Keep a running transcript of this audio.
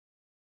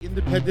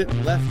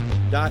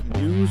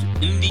IndependentLeft.news.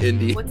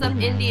 Indie. What's up,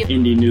 Indie?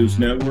 Indie News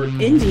Network.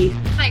 Indie.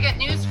 I get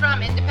news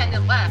from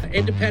Independent Left.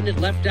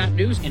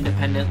 IndependentLeft.news.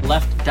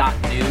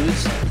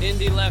 IndependentLeft.news.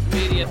 Indie Left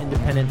Media.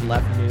 Independent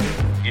Left News.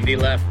 Indie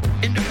Left.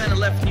 Independent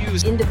Left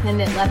News.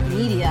 Independent Left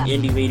Media.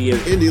 Indie Media.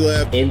 Indie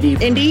Left. Indie.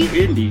 Indie.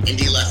 Indie.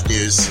 Indie Left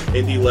News.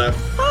 Indie Left.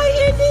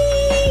 Hi,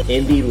 Indie.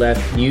 Indie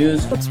Left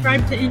News.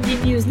 Subscribe to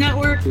Indie News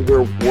Network.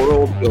 We're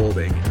world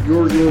building.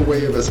 Your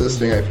way of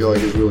assisting, I feel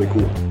like, is really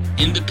cool.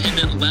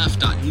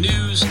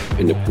 IndependentLeft.news.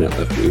 Independent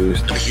Left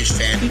News. I'm a huge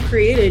fan. He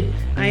created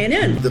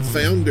INN. The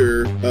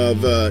founder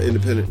of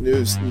Independent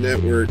News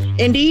Network.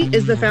 Indie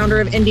is the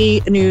founder of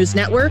Indie News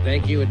Network.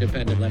 Thank you,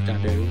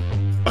 IndependentLeft.news.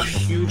 A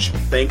huge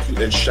thank you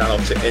and shout out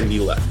to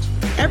Indie Left.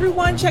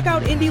 Everyone, check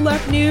out Indie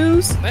Left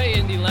News. Hey,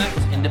 Indie Left.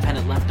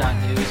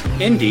 IndependentLeft.news.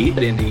 Indie.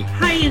 Indie.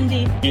 Hi,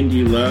 Indie.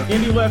 Indie Left.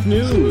 Indie Left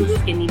News.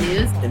 Indie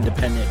News.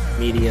 Independent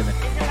Media.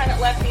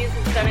 Independent Left News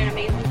has done an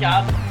amazing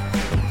job.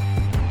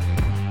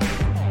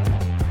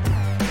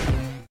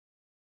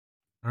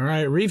 All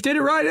right, Reef did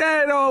it right.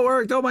 It all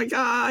worked. Oh my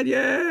God.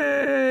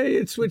 Yay.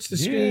 It switched the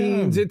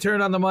screens. It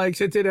turned on the mics.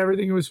 It did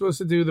everything it was supposed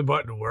to do. The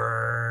button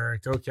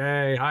worked.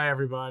 Okay. Hi,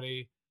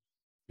 everybody.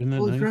 Isn't that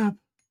Holy nice? crap.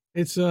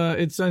 It's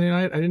Sunday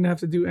night. I didn't have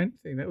to do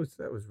anything. That was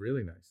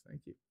really nice.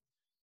 Thank you.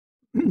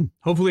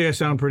 Hopefully I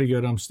sound pretty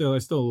good. I'm still a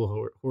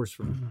little hoarse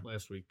from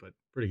last week, but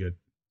pretty good.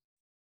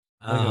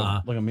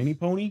 Like a mini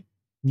pony?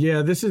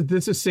 Yeah, this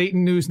is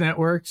Satan News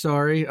Network.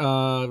 Sorry.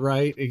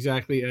 Right,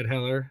 exactly. Ed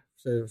Heller.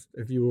 So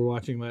if you were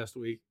watching last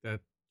week,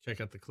 check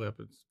out the clip.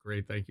 It's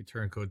great. Thank you,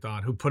 Turncoat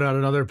Don, who put out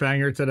another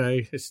banger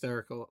today.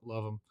 Hysterical.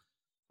 Love him.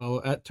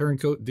 Follow at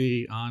Turncoat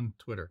D on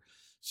Twitter.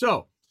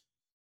 So,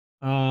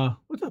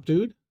 what's up,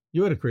 dude?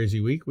 You had a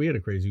crazy week. We had a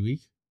crazy week.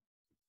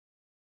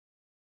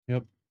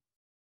 Yep.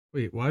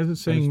 Wait, why is it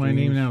saying my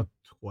name now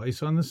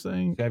twice on this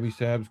thing? Savvy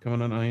Sabs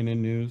coming on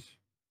INN News.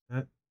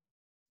 That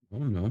I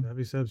don't know.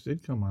 Savvy Sabs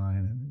did come on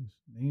INN News.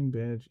 Name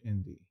badge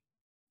Indie.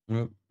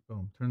 Yep.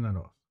 Boom. Turn that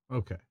off.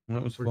 Okay.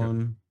 That was We're fun.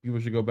 good. People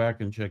should go back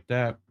and check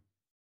that.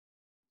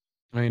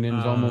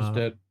 INN's almost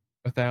at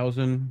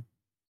 1,000.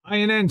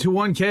 INN to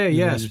 1K.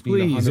 Yes, Just need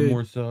please. 100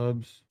 more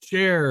subs.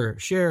 Share,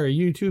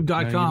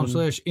 youtube.com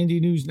even- / Indie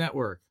News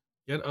Network.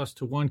 Get us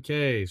to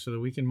 1K so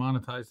that we can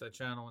monetize that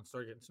channel and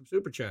start getting some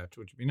super chats,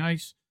 which would be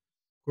nice.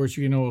 Of course,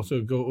 you can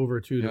also go over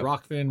to the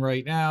Rockfin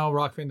right now,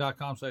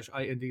 rockfin.com /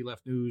 IND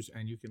Left News,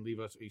 and you can leave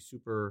us a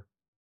super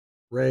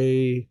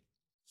ray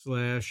 /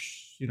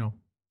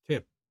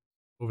 tip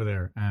over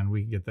there, and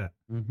we can get that.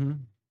 Mm-hmm.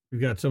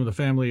 We've got some of the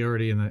family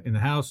already in the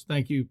house.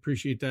 Thank you.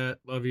 Appreciate that.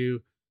 Love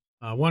you.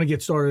 Want to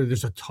get started.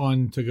 There's a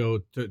ton to go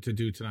to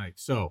do tonight.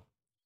 So,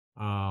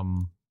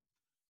 welcome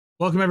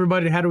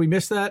everybody to How Do We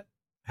Miss That?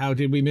 How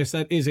Did We Miss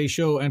That is a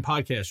show and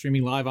podcast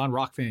streaming live on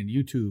Rockfin,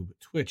 YouTube,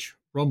 Twitch,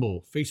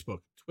 Rumble, Facebook,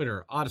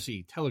 Twitter,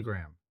 Odyssey,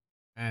 Telegram,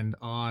 and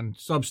on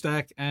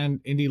Substack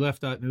and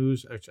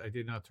IndieLeft.news, which I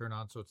did not turn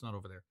on, so it's not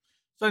over there.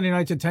 Sunday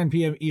nights at 10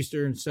 p.m.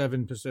 Eastern,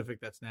 7 Pacific.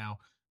 That's now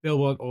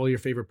available on all your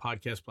favorite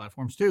podcast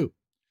platforms too.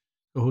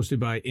 Hosted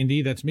by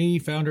Indie, that's me,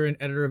 founder and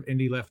editor of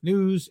Indie Left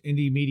News,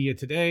 Indie Media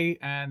Today,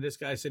 and this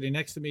guy sitting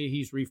next to me,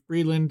 he's Reef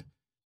Breland.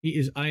 He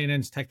is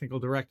INN's technical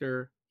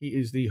director. He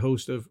is the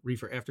host of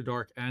Reefer After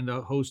Dark and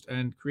the host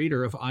and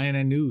creator of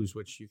INN News,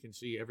 which you can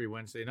see every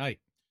Wednesday night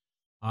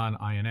on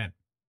INN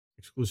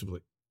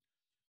exclusively.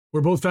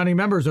 We're both founding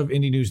members of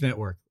Indie News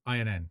Network,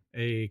 INN,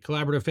 a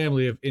collaborative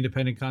family of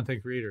independent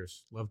content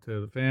creators. Love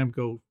to the fam.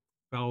 Go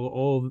follow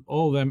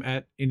all of them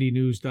at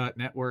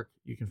indienews.network.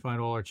 You can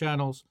find all our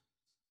channels.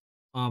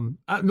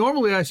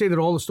 Normally I say that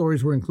all the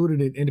stories were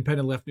included in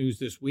Independent Left News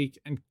this week,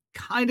 and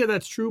kind of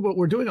that's true, but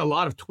we're doing a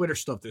lot of Twitter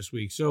stuff this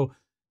week. So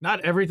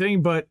not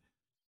everything, but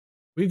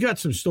we've got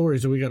some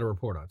stories that we got to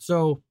report on.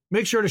 So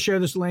make sure to share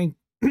this link,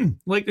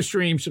 like the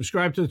stream,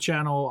 subscribe to the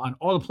channel on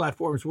all the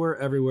platforms. We're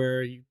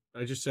everywhere.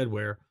 I just said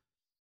where.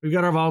 We've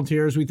got our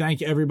volunteers. We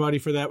thank everybody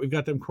for that. We've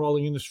got them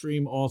crawling in the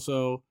stream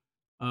also,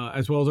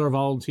 as well as our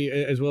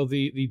as well as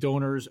the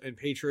donors and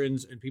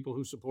patrons and people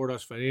who support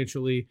us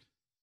financially.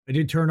 I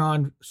did turn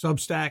on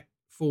Substack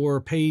for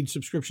paid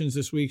subscriptions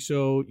this week,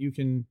 so you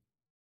can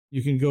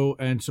go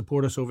and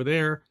support us over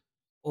there.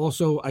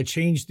 Also, I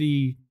changed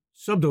the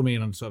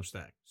subdomain on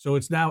Substack, so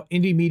it's now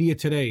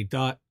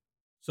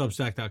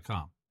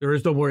indiemediatoday.substack.com. There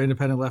is no more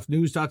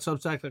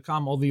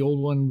independentleftnews.substack.com. All the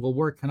old one will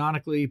work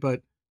canonically,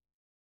 but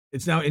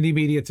it's now Indie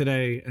Media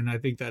Today, and I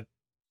think that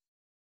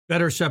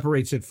better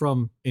separates it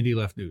from Indie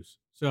Left News.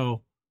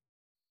 So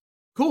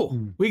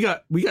cool. We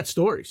got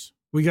stories.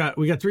 We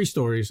got 3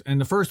 stories, and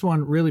the first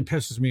one really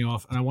pisses me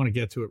off, and I want to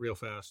get to it real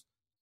fast.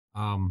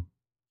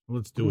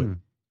 Let's do it. All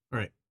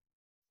right.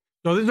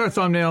 So this is our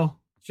thumbnail.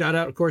 Shout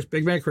out, of course,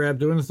 Big Man Crab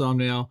doing the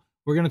thumbnail.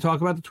 We're going to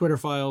talk about the Twitter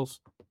files,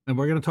 and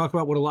we're going to talk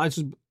about what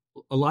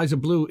Eliza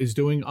Blue is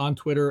doing on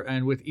Twitter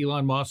and with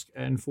Elon Musk,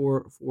 and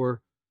for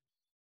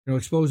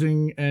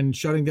exposing and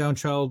shutting down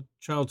child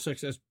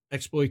sex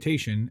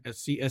exploitation, as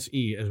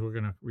CSE, as we're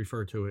going to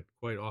refer to it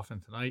quite often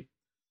tonight.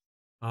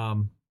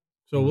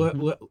 So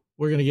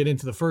we're going to get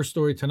into the first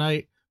story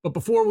tonight. But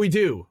before we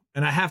do,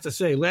 and I have to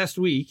say, last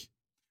week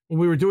when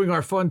we were doing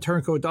our fun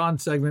Turncoat Don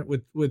segment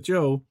with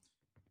Joe,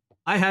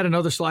 I had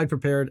another slide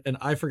prepared and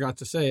I forgot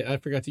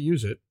to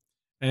use it.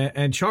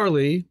 And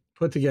Charlie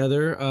put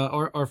together,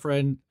 our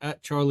friend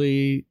at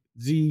Charlie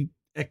ZXI,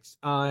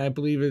 I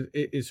believe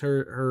is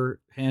her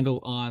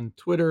handle on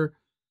Twitter,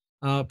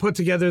 put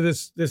together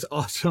this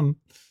awesome,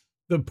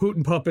 the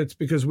Putin puppets,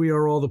 because we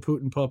are all the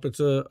Putin puppets,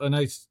 a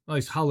nice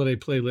holiday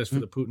playlist for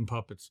the Putin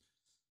puppets.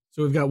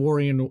 So we've got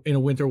Warring in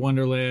a Winter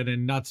Wonderland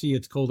and Nazi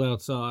It's Cold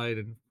Outside,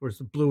 and of course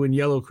the blue and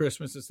yellow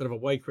Christmas instead of a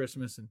white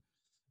Christmas, and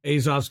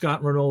Azov's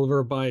got run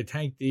over by a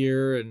tank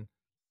deer, and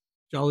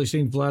Jolly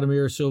St.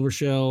 Vladimir silver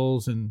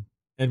shells, and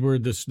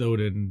Edward the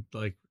Snowden,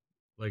 like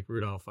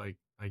Rudolph, I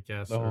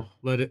guess, or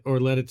let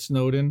it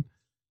Snowden.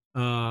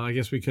 I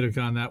guess we could have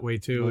gone that way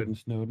too.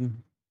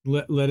 Snowden.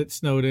 Let it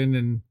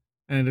Snowden,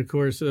 and of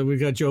course we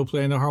got Joe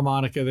playing the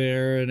harmonica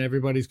there, and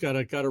everybody's got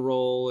a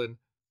role, and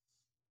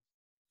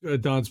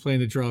Don's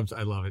playing the drums.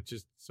 I love it.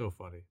 Just so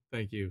funny.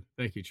 Thank you,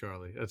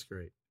 Charlie. That's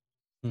great.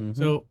 Mm-hmm.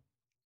 So,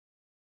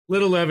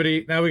 little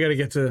levity. Now we got to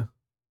get to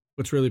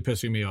what's really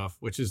pissing me off,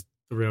 which is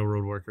the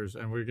railroad workers,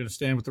 and we're going to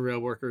stand with the rail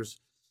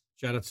workers.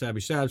 Shout out to Sabby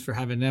Sabs for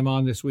having them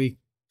on this week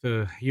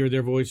to hear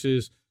their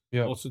voices.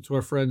 Yep. Also to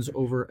our friends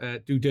over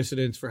at Due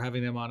Dissidents for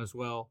having them on as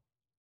well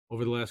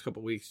over the last couple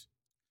of weeks.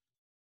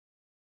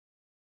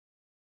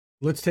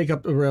 Let's take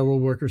up the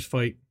railroad workers'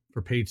 fight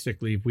for paid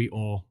sick leave. We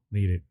all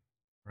need it,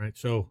 right?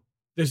 So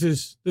this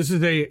is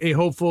a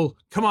hopeful,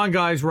 come on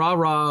guys, rah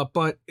rah,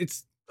 but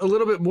it's a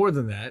little bit more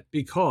than that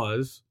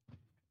because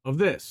of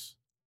this,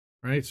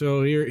 right?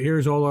 So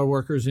here's all our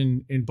workers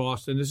in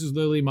Boston. This is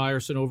Lily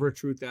Meyerson over at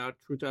Truth Out.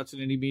 Truth Out's an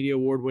Indie Media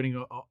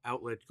Award-winning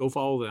outlet. Go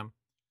follow them.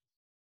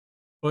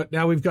 But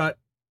now we've got,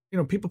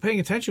 people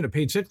paying attention to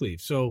paid sick leave.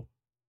 So,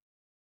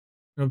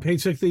 paid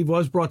sick leave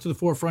was brought to the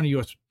forefront of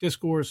U.S.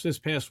 discourse this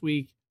past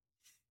week.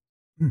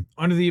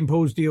 Under the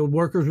imposed deal,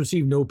 workers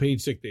receive no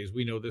paid sick days.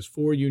 We know this.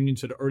 4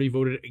 unions had already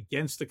voted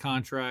against the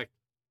contract,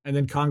 and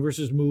then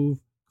Congress's move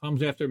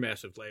comes after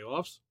massive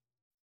layoffs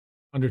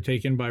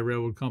undertaken by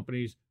railroad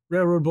companies.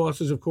 Railroad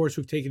bosses, of course,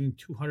 who've taken in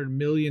 $200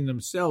 million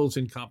themselves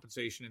in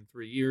compensation in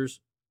 3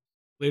 years,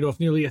 laid off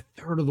nearly a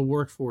third of the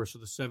workforce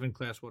of the 7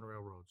 Class 1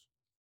 railroads.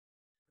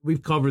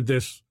 We've covered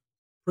this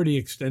pretty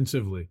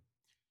extensively,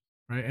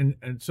 right?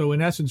 And so,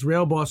 in essence,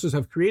 rail bosses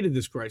have created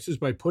this crisis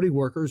by putting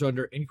workers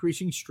under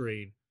increasing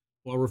strain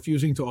while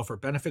refusing to offer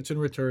benefits in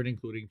return,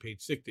 including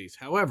paid sick days.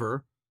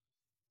 However,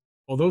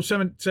 although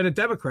Senate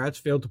Democrats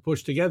failed to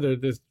push through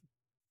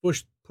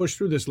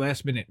this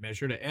last-minute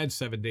measure to add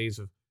 7 days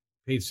of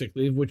paid sick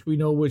leave, which we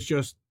know was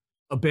just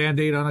a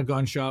Band-Aid on a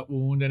gunshot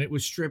wound, and it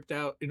was stripped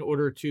out in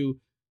order to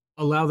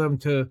allow them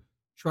to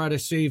try to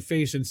save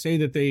face and say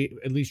that they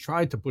at least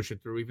tried to push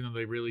it through, even though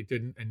they really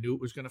didn't and knew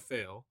it was going to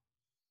fail.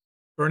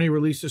 Bernie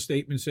released a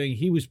statement saying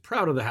he was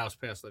proud of the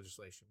House-passed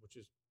legislation, which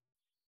is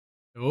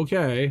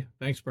okay.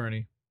 Thanks,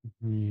 Bernie.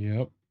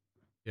 Yep.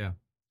 Yeah.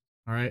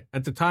 All right.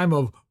 At the time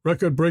of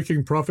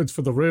record-breaking profits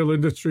for the rail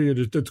industry, it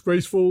is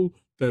disgraceful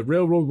that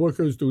railroad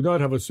workers do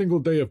not have a single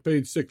day of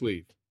paid sick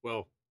leave.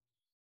 Well,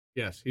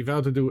 yes, he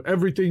vowed to do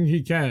everything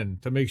he can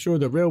to make sure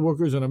that rail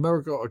workers in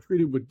America are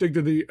treated with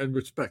dignity and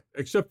respect,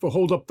 except for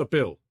hold up the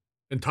bill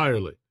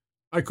entirely.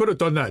 I could have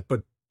done that,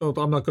 but no,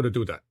 I'm not going to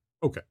do that.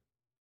 Okay.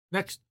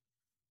 Next.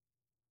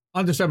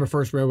 On December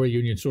 1st, Railway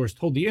Union source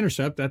told The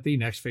Intercept that the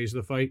next phase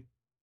of the fight,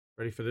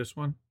 ready for this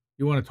one?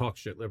 You want to talk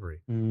shit, Liberty,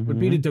 would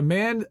be to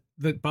demand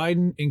that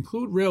Biden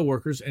include rail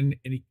workers in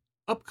an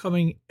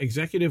upcoming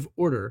executive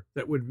order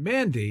that would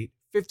mandate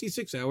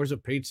 56 hours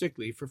of paid sick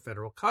leave for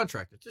federal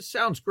contractors. This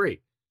sounds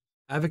great.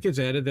 Advocates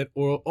added that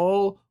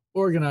all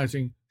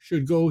organizing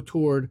should go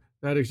toward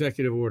that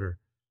executive order.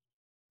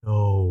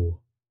 No.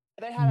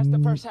 They had us the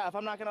first half,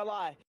 I'm not going to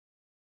lie.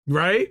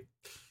 Right?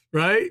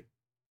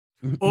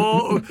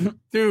 Oh,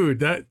 dude,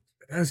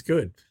 that's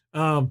good.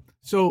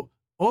 So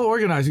all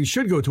organizing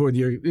should go toward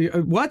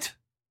the what?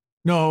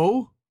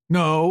 No.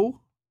 The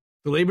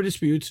labor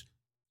disputes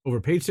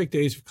over paid sick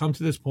days have come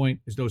to this point.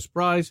 Is no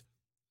surprise,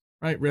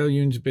 right? Rail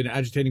unions have been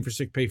agitating for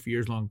sick pay for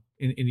years long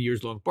in the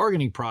years-long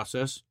bargaining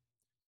process,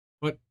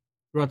 but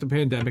throughout the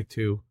pandemic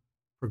too,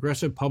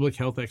 progressive public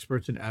health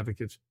experts and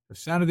advocates have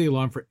sounded the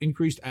alarm for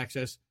increased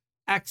access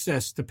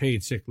to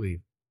paid sick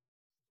leave.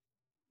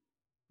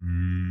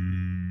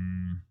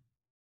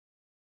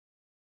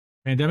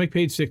 Pandemic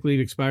paid sick leave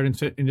expired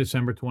in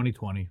December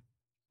 2020,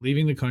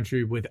 leaving the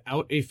country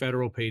without a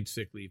federal paid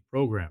sick leave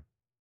program.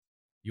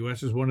 The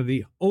U.S. is one of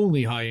the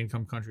only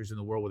high-income countries in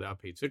the world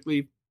without paid sick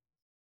leave.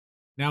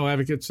 Now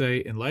advocates say,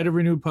 in light of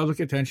renewed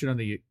public attention on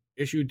the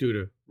issue due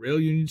to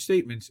rail union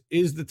statements,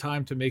 is the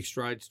time to make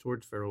strides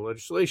towards federal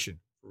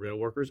legislation for rail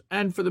workers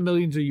and for the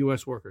millions of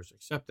U.S. workers,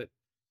 except that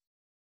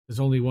there's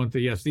only one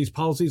thing. Yes, these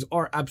policies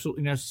are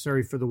absolutely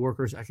necessary for the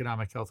workers'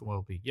 economic health and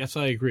well-being. Yes,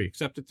 I agree,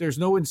 except that there's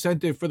no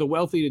incentive for the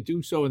wealthy to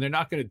do so, and they're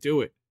not going to do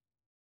it.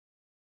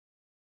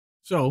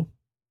 So,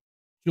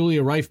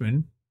 Julia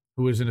Reifman,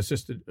 who is an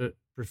assistant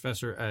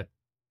professor at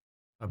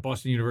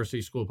Boston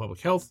University School of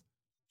Public Health,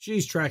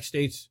 she's tracked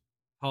states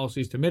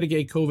policies to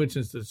mitigate COVID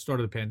since the start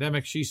of the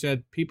pandemic. She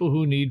said people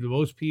who need the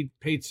most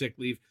paid sick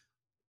leave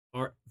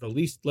are the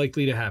least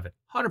likely to have it.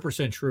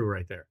 100% true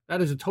right there.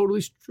 That is a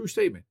totally true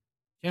statement.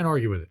 Can't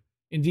argue with it.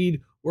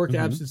 Indeed, work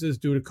absences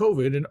due to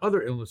COVID and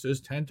other illnesses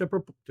tend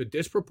to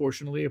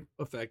disproportionately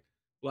affect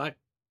Black,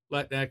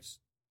 Latinx,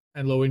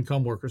 and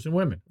low-income workers and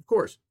women. Of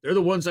course, they're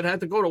the ones that had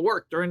to go to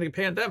work during the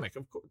pandemic,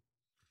 of course.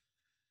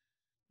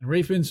 In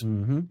Raifman's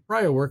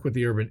prior work with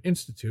the Urban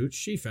Institute,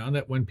 she found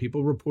that when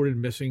people reported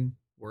missing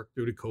work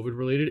due to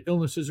COVID-related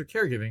illnesses or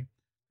caregiving,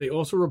 they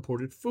also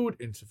reported food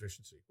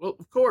insufficiency. Well,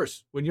 of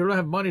course, when you don't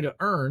have money to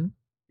earn,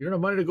 you don't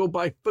have money to go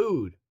buy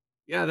food.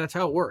 Yeah, that's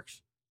how it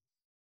works.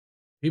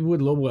 People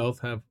with low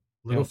wealth have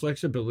little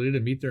flexibility to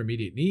meet their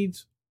immediate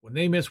needs when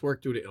they miss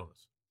work due to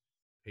illness.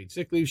 Paid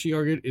sick leave, she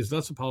argued, is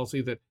thus a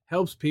policy that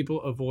helps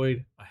people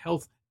avoid a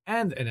health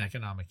and an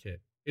economic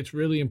hit. It's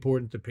really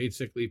important that paid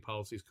sick leave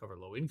policies cover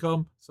low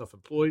income,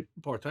 self-employed,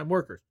 and part-time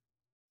workers.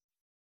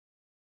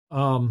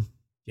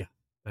 Yeah,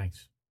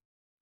 thanks.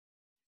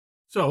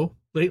 So,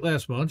 late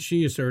last month,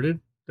 she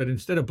asserted that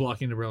instead of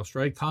blocking the rail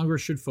strike,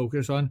 Congress should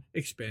focus on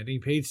expanding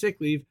paid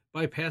sick leave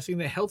by passing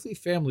the Healthy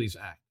Families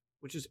Act,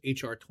 which is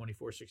H.R.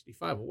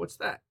 2465. Well, what's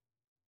that?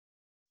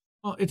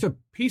 Well, it's a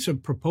piece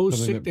of proposed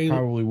Something sick that day.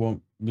 probably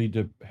won't lead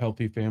to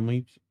healthy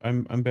families,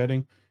 I'm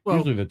betting. Well,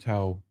 usually that's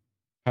how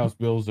House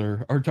bills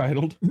are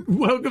titled.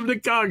 Welcome to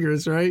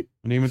Congress, right?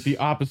 Name it the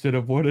opposite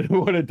of what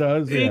it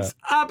does. It's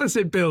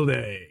opposite bill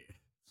day.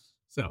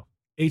 So,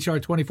 H.R.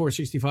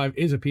 2465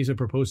 is a piece of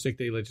proposed sick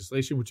day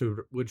legislation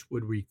which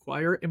would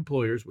require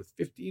employers with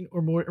 15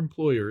 or more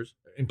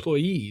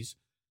employees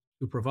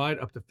to provide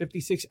up to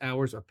 56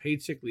 hours of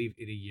paid sick leave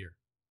in a year.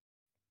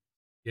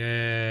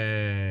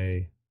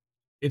 Yay.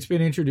 It's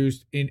been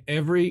introduced in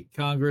every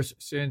Congress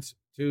since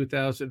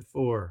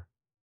 2004.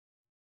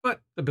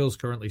 But the bill's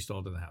currently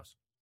stalled in the House.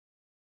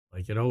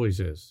 Like it always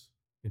is.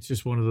 It's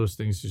just one of those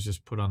things that's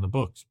just put on the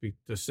books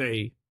to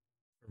say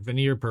for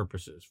veneer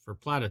purposes, for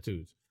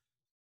platitudes.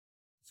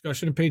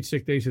 Discussion of paid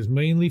sick days is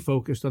mainly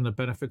focused on the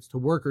benefits to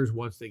workers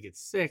once they get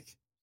sick.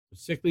 But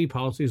sick leave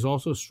policy is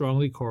also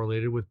strongly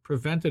correlated with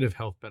preventative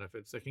health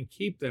benefits that can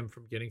keep them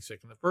from getting sick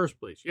in the first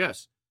place.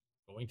 Yes,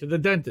 going to the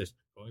dentist,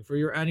 going for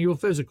your annual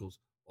physicals,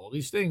 all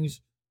these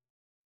things.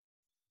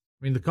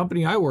 I mean, the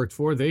company I worked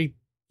for, they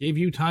gave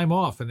you time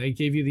off and they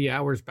gave you the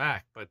hours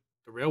back, but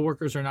the rail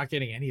workers are not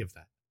getting any of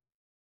that.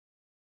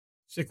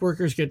 Sick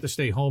workers get to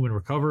stay home and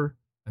recover,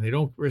 and they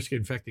don't risk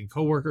infecting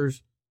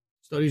coworkers.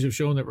 Studies have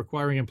shown that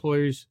requiring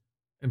employers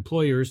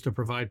to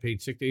provide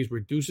paid sick days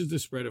reduces the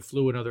spread of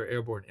flu and other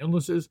airborne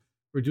illnesses,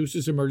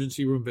 reduces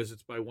emergency room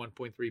visits by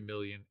 1.3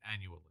 million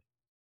annually.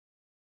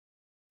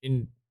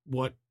 In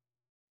what?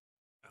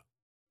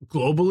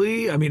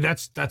 Globally? I mean,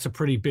 that's a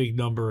pretty big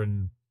number,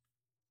 and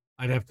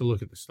I'd have to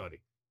look at the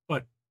study.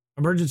 But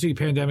emergency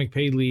pandemic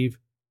paid leave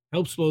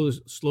helps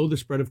slow the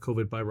spread of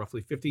COVID by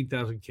roughly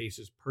 15,000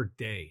 cases per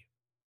day.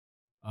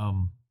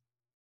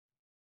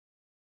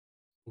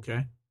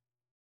 Okay.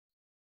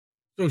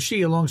 So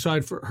she,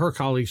 alongside her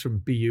colleagues from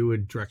BU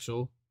and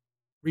Drexel,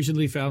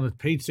 recently found that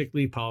paid sick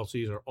leave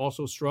policies are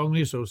also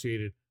strongly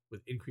associated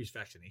with increased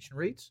vaccination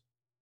rates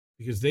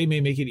because they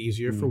may make it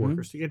easier for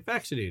workers to get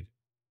vaccinated.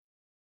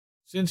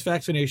 Since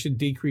vaccination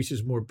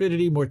decreases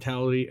morbidity,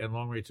 mortality, and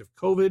long rates of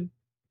COVID,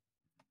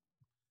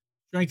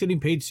 strengthening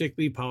paid sick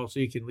leave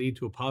policy can lead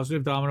to a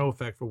positive domino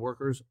effect for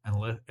workers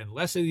and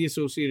lessen the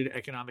associated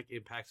economic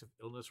impacts of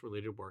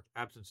illness-related work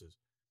absences.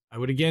 I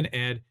would again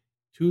add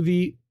to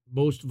the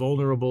most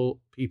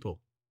vulnerable people.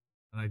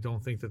 And I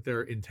don't think that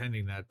they're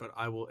intending that, but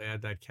I will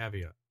add that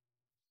caveat.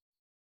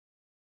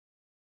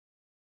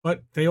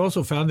 But they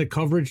also found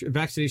that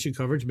vaccination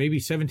coverage may be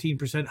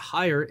 17%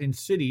 higher in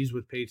cities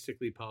with paid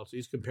sick leave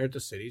policies compared to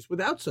cities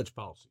without such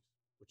policies,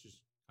 which is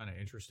kind of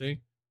interesting,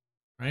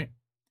 right?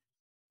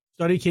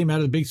 Study came out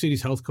of the Big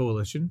Cities Health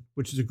Coalition,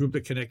 which is a group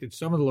that connected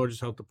some of the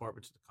largest health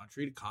departments in the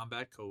country to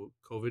combat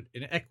COVID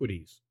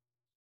inequities.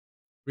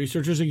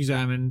 Researchers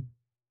examined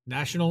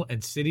national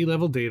and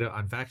city-level data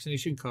on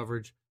vaccination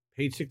coverage,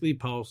 paid sick leave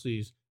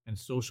policies, and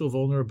social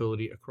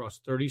vulnerability across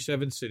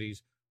 37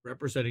 cities,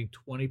 representing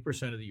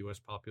 20% of the U.S.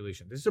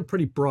 population. This is a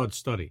pretty broad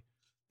study.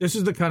 This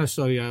is the kind of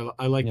study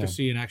I like to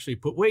see and actually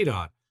put weight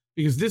on,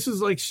 because this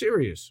is like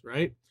serious,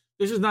 right?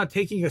 This is not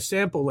taking a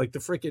sample like the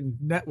freaking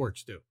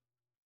networks do,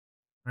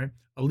 right?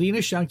 Alina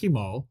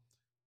Shankimal,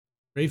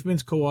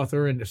 Raifman's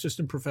co-author and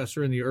assistant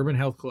professor in the Urban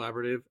Health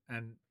Collaborative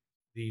and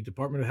the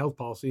Department of Health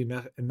Policy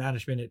and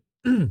Management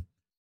at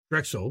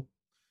Drexel,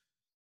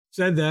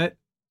 said that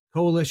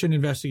coalition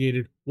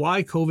investigated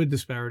why COVID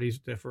disparities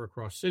differ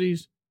across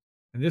cities,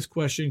 and this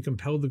question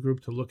compelled the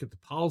group to look at the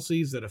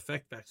policies that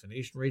affect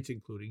vaccination rates,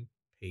 including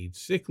paid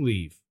sick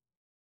leave.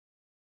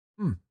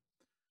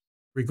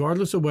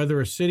 Regardless of whether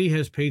a city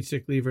has paid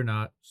sick leave or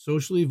not,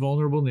 socially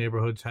vulnerable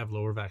neighborhoods have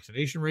lower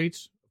vaccination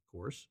rates, of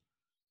course.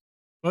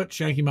 But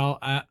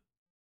Shankimal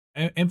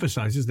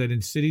emphasizes that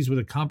in cities with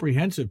a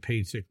comprehensive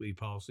paid sick leave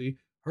policy,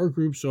 her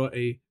group saw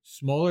a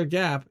smaller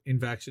gap in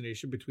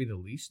vaccination between the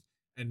least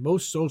and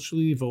most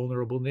socially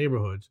vulnerable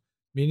neighborhoods,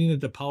 meaning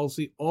that the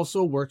policy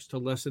also works to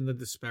lessen the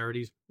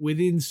disparities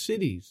within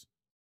cities.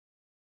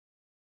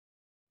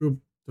 Group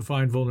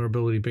defined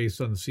vulnerability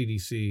based on the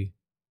CDC,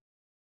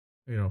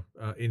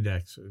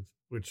 index,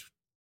 which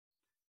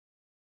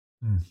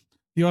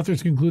the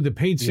authors conclude that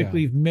paid sick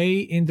leave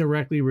may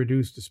indirectly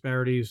reduce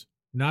disparities,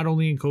 not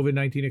only in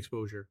COVID-19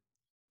 exposure,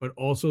 but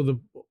also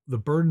the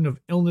burden of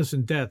illness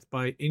and death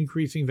by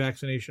increasing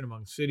vaccination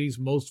among cities'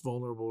 most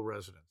vulnerable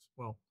residents.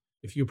 Well,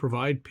 if you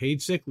provide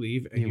paid sick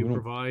leave and you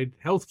provide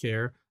health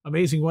care,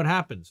 amazing what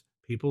happens.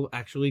 People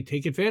actually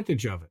take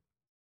advantage of it.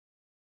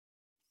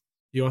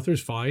 The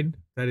authors find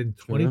that in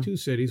 22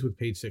 cities with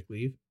paid sick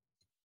leave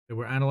that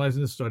were analyzed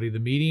in the study, the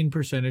median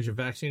percentage of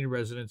vaccinated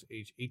residents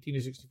aged 18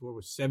 to 64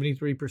 was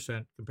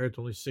 73%, compared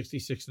to only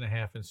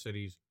 66.5% in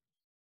cities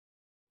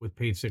with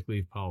paid sick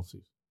leave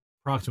policies.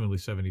 Approximately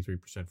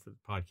 73% for the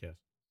podcast.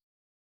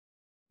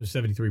 There's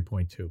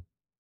 73.2.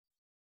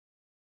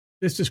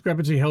 This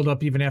discrepancy held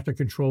up even after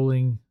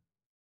controlling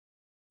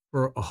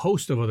for a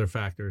host of other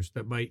factors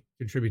that might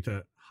contribute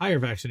to higher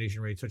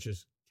vaccination rates, such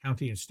as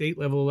county and state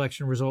level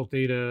election result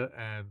data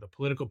and the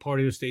political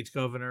party of the state's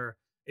governor.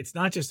 It's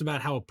not just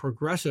about how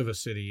progressive a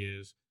city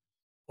is.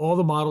 All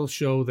the models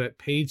show that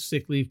paid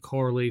sick leave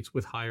correlates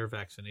with higher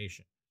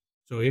vaccination.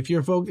 So if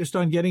you're focused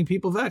on getting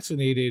people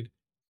vaccinated,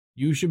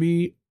 you should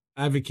be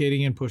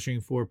advocating and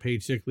pushing for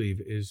paid sick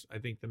leave is, I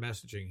think, the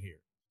messaging here.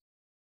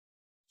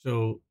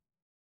 So,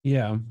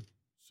 yeah.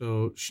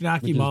 So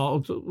Schnacky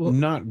Mall,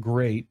 not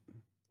great.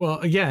 Well,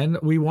 again,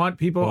 we want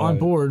people on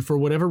board for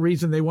whatever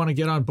reason they want to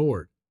get on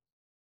board.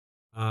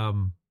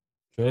 And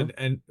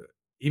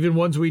even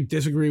ones we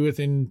disagree with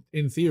in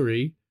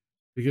theory,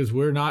 because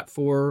we're not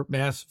for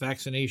mass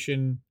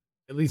vaccination,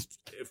 at least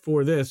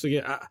for this.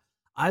 Again,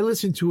 I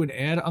listened to an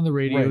ad on the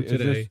radio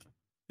today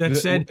that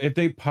said if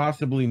they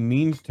possibly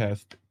means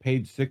test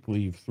paid sick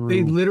leave through,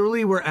 they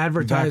literally were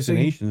advertising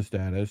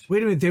vaccination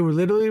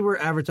literally were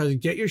advertising,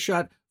 get your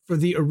shot for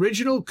the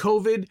original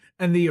COVID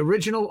and the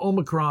original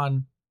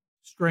Omicron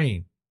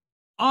strain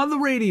on the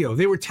radio.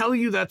 They were telling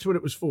you that's what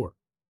it was for.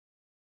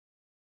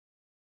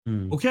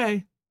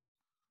 Okay.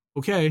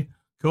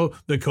 The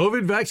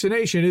COVID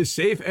vaccination is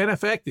safe and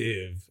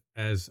effective,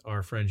 as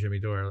our friend Jimmy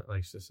Dore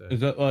likes to say.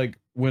 Is that like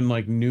when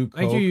new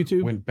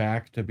Coke went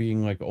back to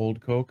being like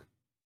old Coke?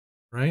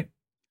 Right.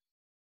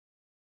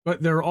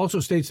 But there are also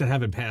states that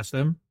haven't passed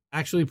them,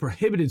 actually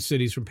prohibited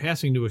cities from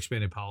passing new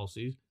expanded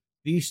policies.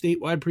 These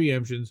statewide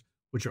preemptions,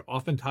 which are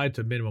often tied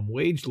to minimum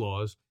wage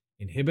laws,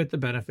 inhibit the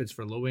benefits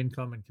for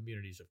low-income and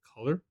communities of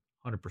color,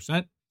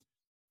 100%.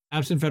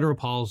 Absent federal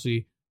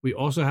policy, we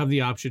also have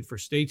the option for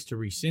states to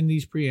rescind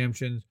these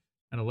preemptions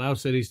and allow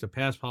cities to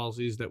pass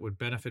policies that would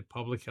benefit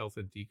public health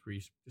and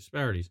decrease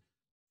disparities.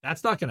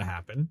 That's not going to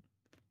happen.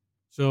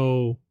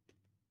 So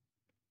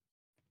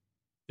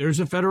there's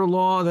a federal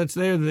law that's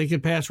there that they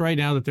could pass right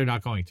now that they're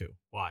not going to.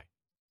 Why?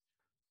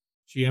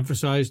 She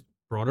emphasized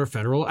broader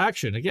federal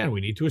action. Again,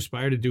 we need to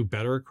aspire to do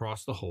better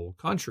across the whole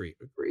country.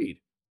 Agreed.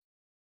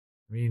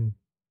 I mean,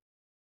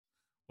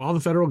 while the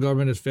federal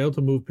government has failed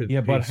to move paid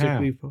sick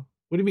leave, what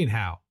do you mean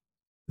how?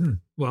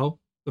 Well,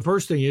 the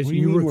first thing is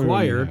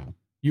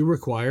you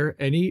require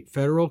any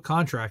federal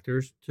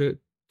contractors to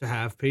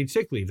have paid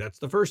sick leave. That's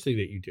the first thing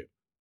that you do.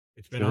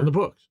 It's been on the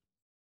books.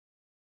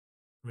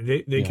 I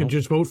mean, they could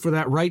just vote for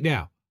that right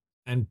now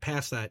and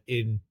pass that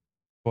in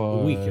a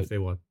week if they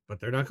want, but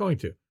they're not going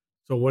to.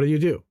 So what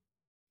do?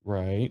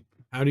 Right.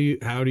 How do you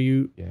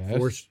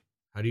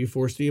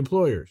force the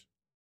employers?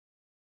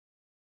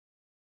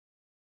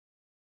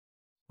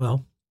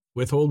 Well,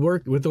 withhold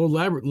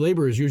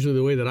labor is usually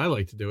the way that I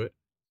like to do it,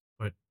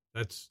 but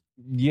that's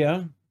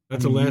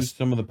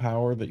some of the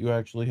power that you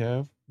actually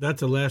have.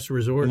 That's a last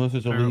resort, unless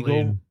it's illegal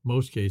in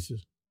most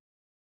cases.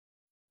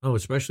 Oh,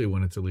 especially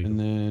when it's illegal. And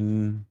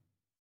then,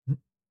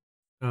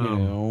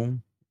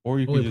 or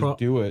you can just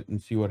do it and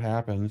see what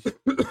happens.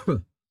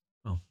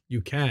 Well,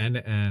 you can,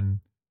 and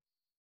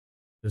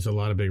there's a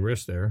lot of big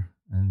risk there,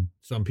 and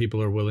some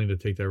people are willing to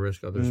take that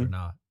risk, others are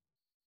not.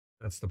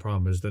 That's the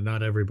problem, is that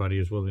not everybody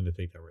is willing to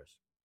take that risk.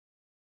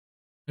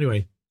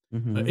 Anyway,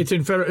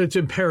 it's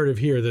imperative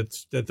here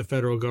that the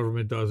federal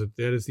government does it.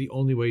 That is the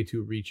only way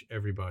to reach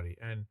everybody.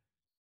 And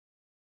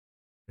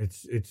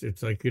it's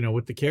like,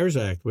 with the CARES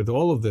Act, with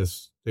all of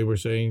this, they were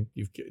saying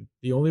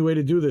the only way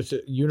to do this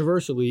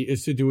universally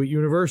is to do it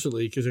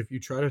universally, because if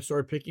you try to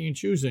start picking and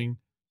choosing,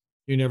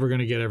 you're never going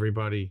to get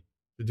everybody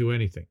to do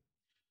anything.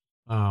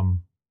 Biden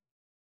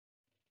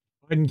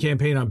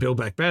campaign on Build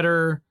Back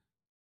Better,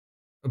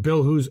 a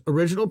bill whose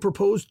original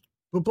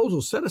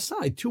proposal set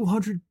aside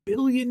 $200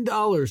 billion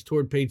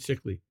toward paid sick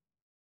leave.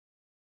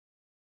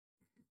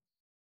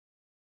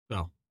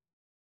 So,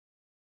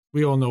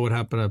 we all know what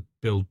happened to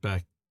Build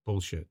Back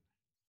bullshit.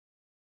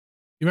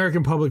 The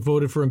American public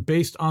voted for him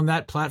based on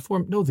that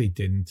platform? No, they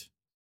didn't.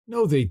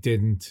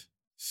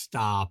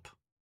 Stop.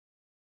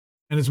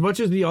 And as much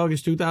as the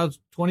August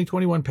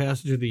 2021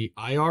 passage of the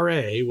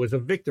IRA was a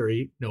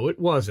victory, no, it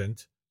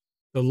wasn't.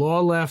 The law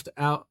left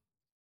out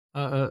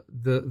the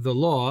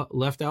law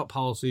left out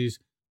policies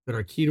that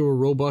are key to a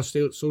robust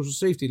social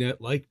safety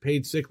net, like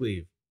paid sick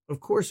leave. Of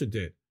course it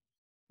did.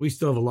 We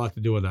still have a lot to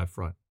do on that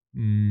front.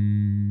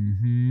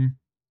 Mm-hmm.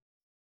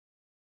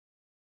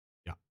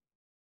 Yeah.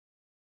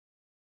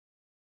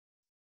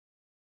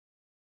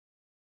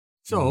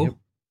 So, Yep.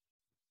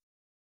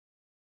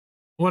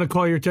 I want to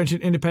call your attention,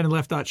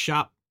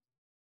 IndependentLeft.shop.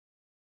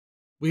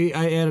 I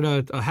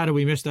added a How Do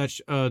We Miss That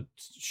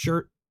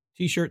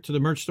t-shirt to the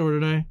merch store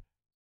today.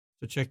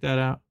 So check that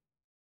out.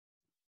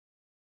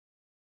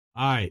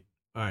 All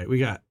right. We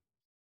got a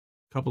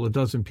couple of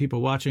dozen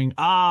people watching.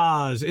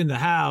 Oz in the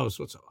house.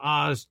 What's up,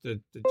 Oz? The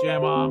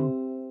jam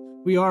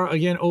on. We are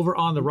again over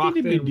on the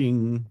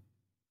Rockfin.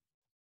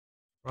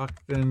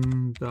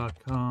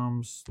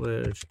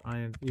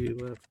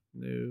 Rockfin.com/IND Left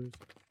News.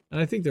 And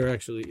I think there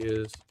actually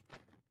is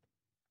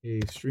a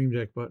Stream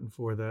Deck button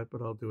for that,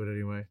 but I'll do it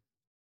anyway.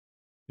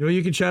 You know,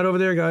 you can chat over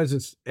there, guys.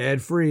 It's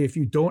ad-free. If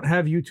you don't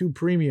have YouTube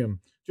Premium,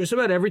 just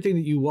about everything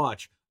that you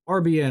watch,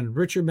 RBN,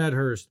 Richard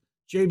Medhurst,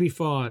 JB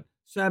Font,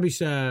 Sabby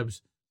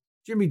Sabs,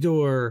 Jimmy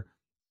Dore,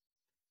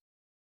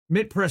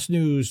 Mitt Press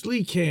News,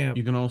 Lee Camp.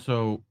 You can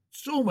also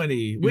so many.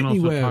 You Whitney can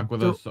also Webb. talk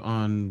with us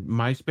on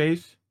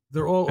MySpace.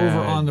 They're all over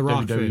on the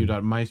Rockfin.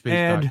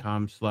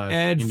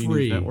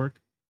 www.myspace.com/indie network.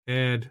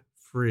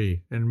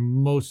 Ad-free. And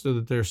most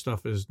of their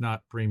stuff is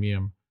not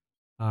premium.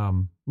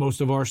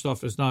 Most of our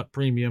stuff is not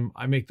premium.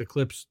 I make the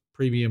clips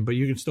premium, but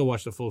you can still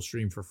watch the full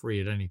stream for free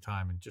at any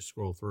time and just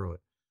scroll through it.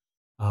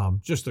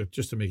 Just to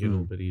make it a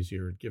little bit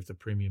easier and give the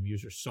premium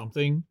users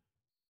something.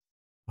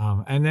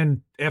 And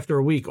then after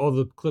a week, all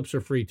the clips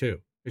are free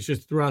too. It's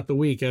just throughout the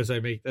week as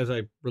I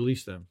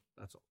release them.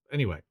 That's all.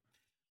 Anyway.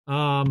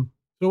 So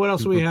what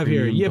else do we have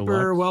here? Yipper,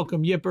 Deluxe.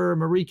 welcome Yipper,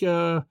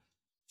 Marika,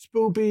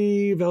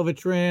 Spoopy, Velvet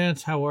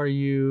Trance. How are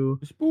you?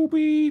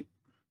 Spoopy.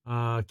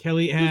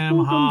 Kelly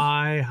M.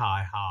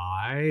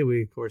 Hi.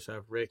 We of course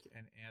have Rick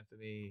and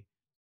Anthony,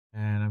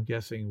 and I'm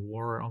guessing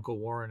Uncle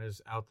Warren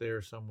is out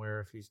there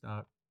somewhere if he's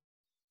not.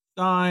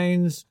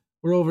 Signs,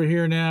 we're over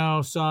here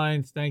now.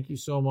 Signs, thank you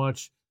so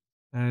much,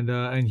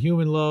 and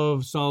Human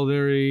Love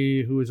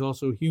Solidarity, who is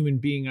also human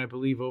being, I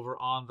believe, over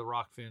on the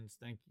Rockfins.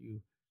 Thank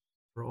you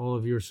for all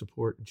of your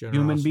support and generosity.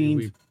 Human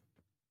beings.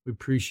 We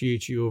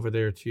appreciate you over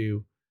there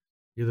too.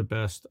 You're the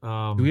best.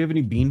 Do we have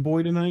any Bean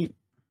Boy tonight?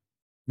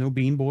 No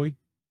Bean Boy.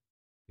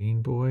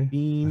 Bean Boy?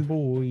 Bean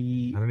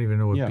Boy. I don't even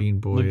know what Bean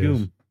Boy Legume.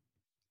 is.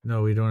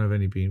 No, we don't have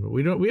any Bean Boy.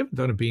 We haven't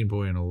done a Bean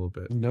Boy in a little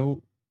bit.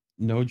 No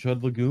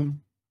Judd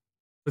Legume.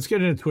 Let's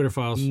get into Twitter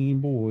files.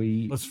 Bean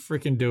Boy. Let's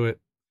freaking do it.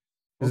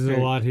 There's a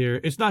lot here.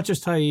 It's not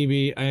just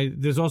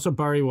Taibbi. There's also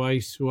Barry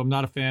Weiss, who I'm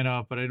not a fan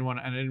of, but I didn't want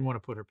to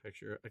put her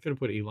picture. I could have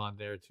put Elon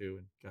there too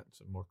and gotten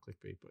some more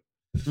clickbait, but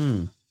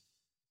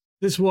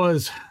this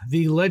was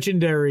the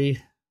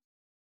legendary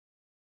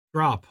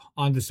drop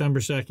on December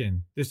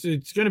 2nd.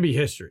 It's going to be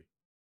history.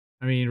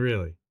 I mean,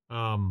 really.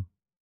 Matt,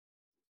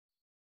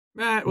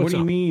 What do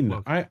you mean?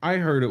 Look. I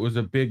heard it was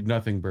a big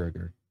nothing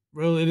burger.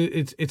 Well,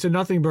 it's a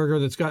nothing burger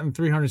that's gotten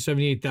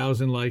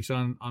 378,000 likes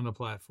on the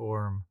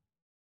platform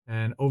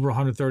and over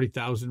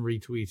 130,000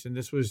 retweets. And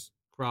this was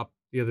cropped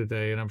the other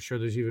day, and I'm sure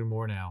there's even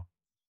more now.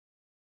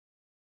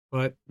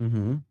 But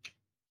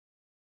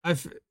I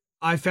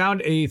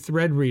found a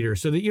thread reader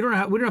so that we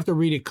don't have to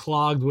read it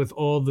clogged with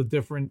all the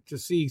different to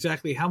see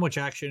exactly how much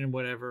action and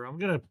whatever. I'm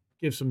gonna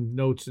give some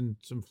notes and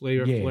some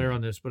flair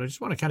on this, but I just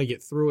want to kind of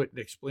get through it and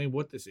explain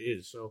what this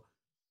is. So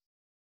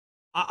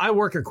I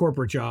work a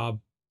corporate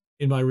job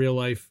in my real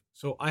life,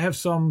 so I have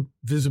some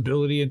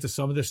visibility into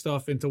some of this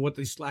stuff, into what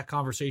these Slack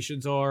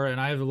conversations are,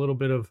 and I have a little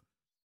bit of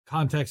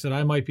context that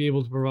I might be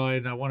able to provide,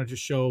 and I want to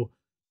just show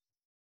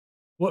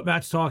what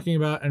Matt's talking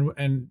about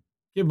and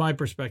give my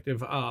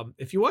perspective.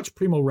 If you watch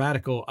Primo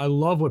Radical, I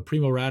love what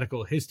Primo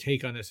Radical, his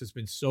take on this has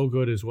been so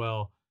good as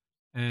well.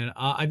 And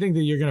I think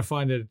that you're going to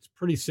find that it's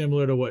pretty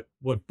similar to what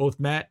both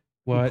Matt.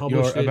 What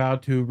you're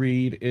about to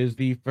read is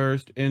the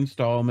first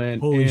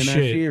installment Holy in shit.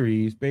 a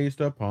series based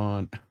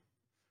upon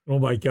Oh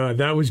my God,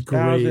 that was great.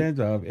 thousands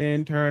of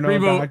internal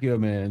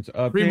documents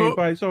obtained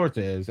by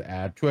sources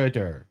at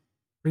Twitter.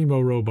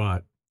 Primo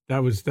Robot.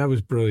 That was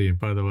brilliant,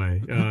 by the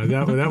way.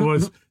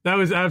 That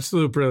was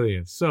absolute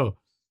brilliance. So,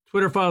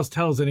 Twitter Files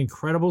tells an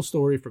incredible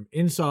story from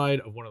inside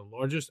of one of the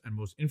largest and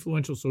most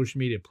influential social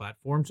media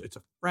platforms. It's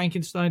a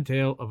Frankenstein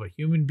tale of a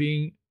human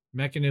being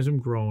mechanism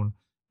grown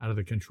out of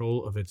the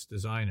control of its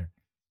designer.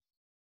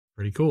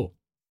 Pretty cool,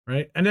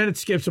 right? And then it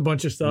skips a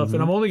bunch of stuff,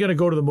 and I'm only going to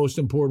go to the most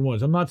important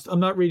ones. I'm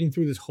not reading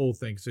through this whole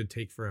thing because it'd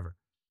take forever.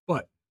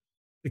 But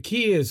the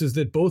key is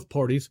that both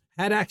parties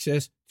had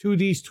access to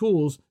these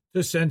tools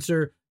to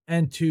censor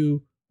and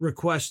to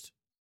request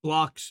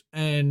blocks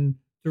and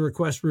to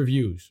request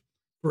reviews.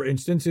 For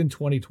instance, in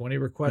 2020,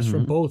 requests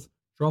from both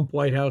Trump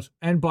White House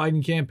and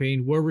Biden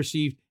campaign were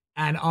received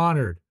and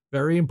honored.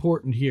 Very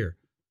important here.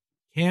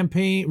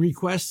 Campaign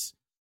requests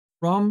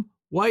from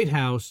White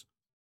House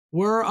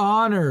were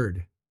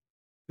honored.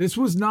 This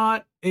was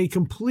not a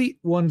complete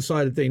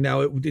one-sided thing.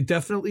 Now, it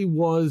definitely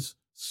was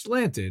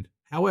slanted.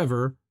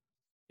 However,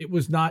 it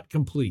was not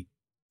complete.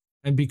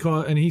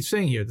 And he's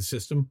saying here the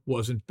system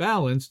wasn't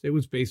balanced. It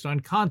was based on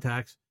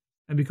contacts.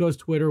 And because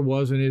Twitter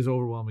was and is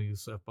overwhelmingly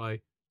left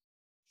by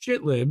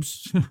shit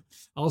libs.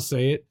 I'll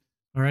say it.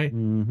 All right.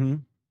 Mm-hmm.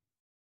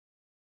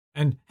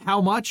 And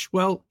how much?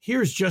 Well,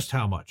 here's just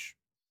how much.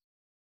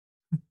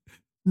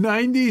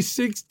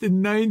 96 to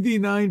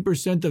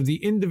 99% of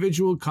the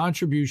individual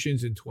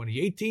contributions in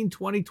 2018,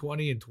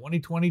 2020, and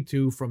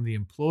 2022 from the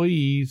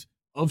employees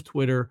of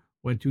Twitter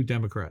went to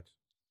Democrats.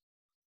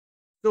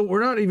 So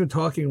we're not even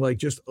talking like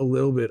just a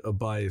little bit of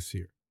bias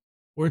here.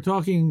 We're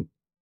talking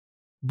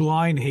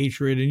blind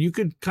hatred, and you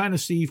could kind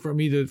of see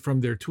from either from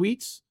their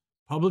tweets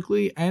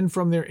publicly and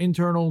from their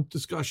internal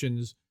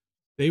discussions,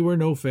 they were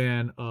no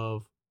fan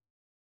of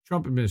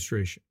Trump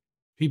administration,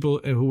 people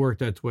who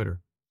worked at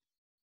Twitter.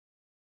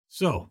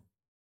 So,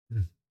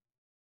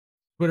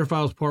 Twitter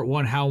Files Part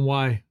 1, how and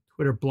why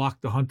Twitter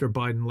blocked the Hunter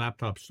Biden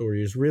laptop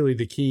story is really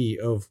the key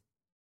of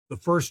the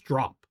first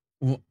drop.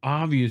 Well,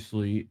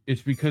 obviously,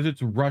 it's because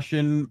it's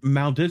Russian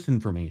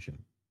maldisinformation.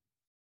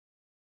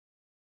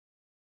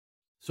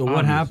 So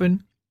what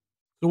happened?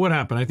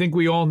 I think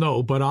we all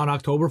know, but on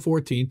October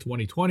 14,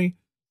 2020,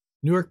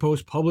 New York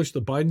Post published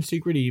the Biden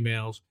secret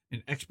emails,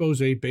 an expose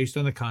based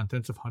on the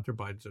contents of Hunter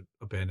Biden's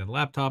abandoned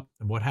laptop.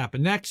 And what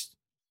happened next?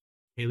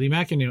 Haley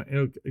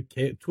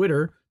McEnany,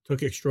 Twitter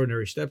took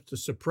extraordinary steps to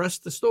suppress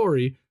the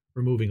story,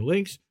 removing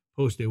links,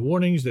 posted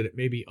warnings that it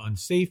may be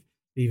unsafe.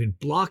 They even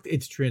blocked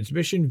its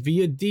transmission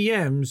via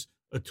DMs,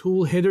 a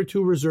tool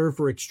hitherto reserved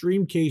for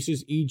extreme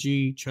cases,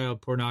 e.g.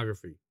 child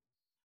pornography.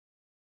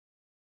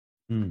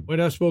 White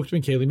House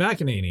spokesman Kayleigh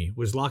McEnany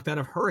was locked out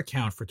of her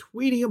account for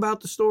tweeting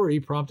about the story,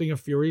 prompting a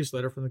furious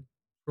letter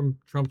from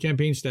Trump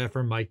campaign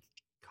staffer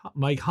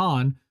Mike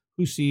Hahn,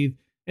 who said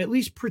at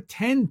least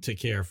pretend to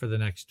care for the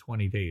next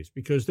 20 days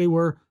because they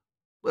were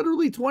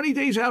literally 20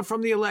 days out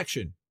from the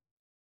election.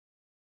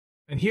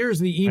 And here's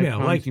the email.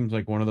 Like, seems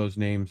like one of those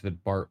names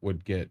that Bart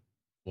would get,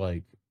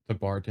 like the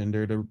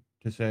bartender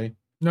to say.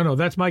 No,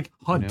 that's Mike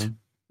Hunt. You know?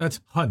 That's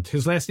Hunt.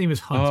 His last name is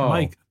Hunt. Oh.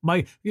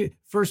 Mike.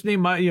 First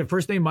name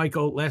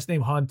Michael. Last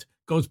name Hunt.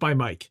 Goes by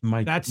Mike.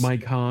 That's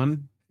Mike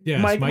Hahn.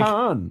 Yes, Mike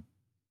Hahn.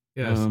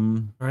 Yes.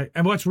 All right.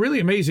 And what's really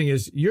amazing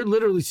is you're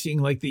literally seeing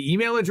like the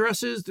email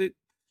addresses that.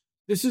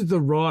 This is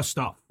the raw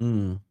stuff.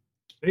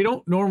 They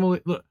don't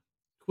normally look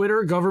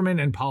Twitter, government,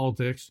 and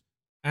politics.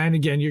 And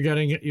again, you're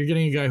getting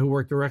a guy who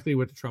worked directly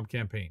with the Trump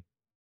campaign.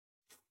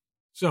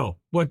 So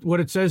what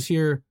it says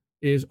here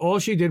is all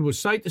she did was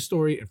cite the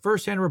story and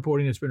firsthand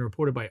reporting that's been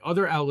reported by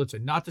other outlets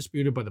and not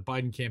disputed by the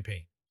Biden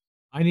campaign.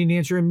 I need an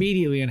answer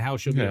immediately on how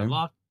she'll be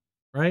unlocked,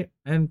 right?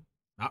 And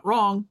not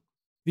wrong.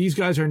 These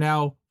guys are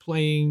now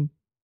playing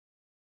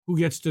who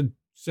gets to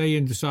say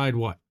and decide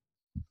what.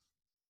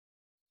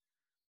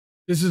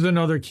 This is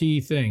another key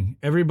thing.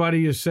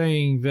 Everybody is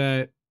saying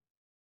that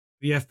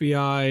the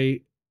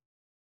FBI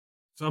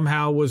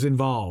somehow was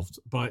involved,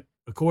 but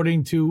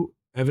according to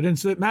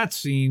evidence that Matt's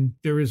seen,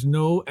 there is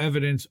no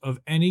evidence of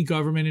any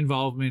government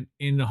involvement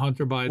in the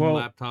Hunter Biden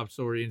laptop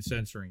story and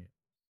censoring it.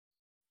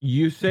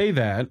 You say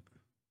that,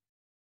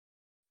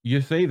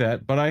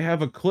 but I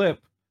have a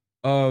clip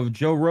of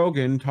Joe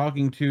Rogan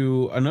talking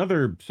to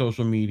another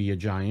social media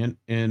giant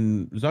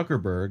in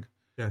Zuckerberg.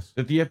 Yes.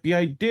 That the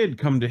FBI did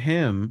come to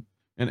him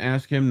and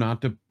ask him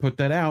not to put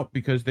that out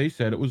because they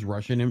said it was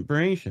Russian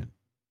information.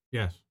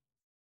 Yes.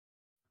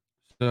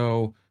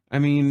 So, I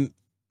mean,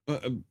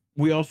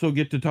 we also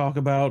get to talk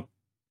about,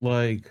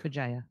 like...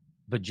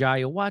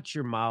 Vijaya, watch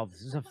your mouth.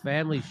 This is a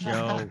family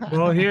show.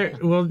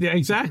 Yeah,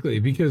 exactly,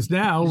 because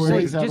now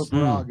we're...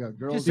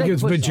 Just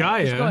because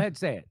Vijaya... Just go ahead and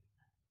say it.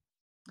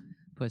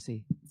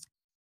 Pussy.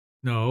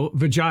 No,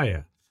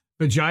 Vijaya.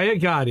 Vijaya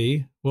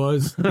Gotti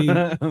was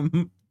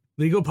the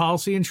legal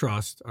policy and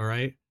trust, all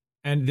right?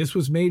 And this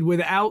was made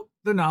without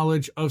the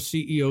knowledge of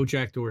CEO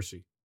Jack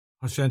Dorsey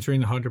on censoring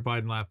the Hunter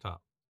Biden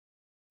laptop.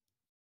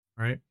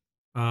 All right.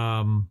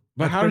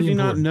 But how does he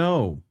not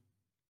know?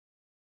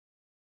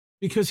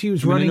 Because he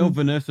was running. I know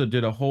Vanessa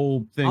did a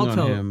whole thing on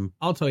him.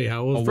 I'll tell you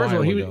how. Well, first of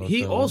all,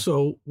 he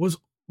also was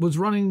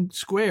running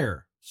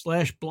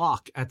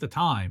Square/Block at the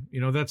time. You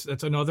know, that's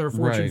another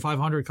Fortune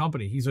 500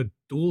 company. He's a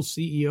dual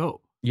CEO.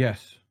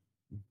 Yes,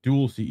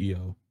 dual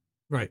CEO.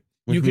 Right.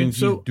 Which means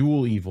he's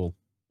dual evil.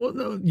 Well,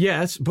 no,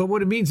 yes, but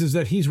what it means is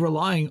that he's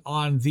relying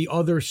on the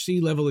other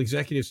C-level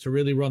executives to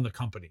really run the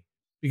company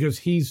because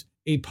he's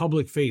a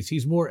public face.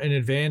 He's more an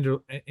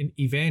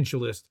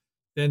evangelist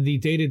than the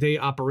day-to-day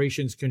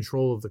operations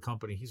control of the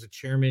company. He's a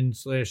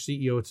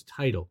chairman/CEO. It's a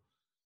title.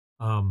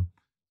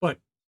 But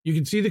you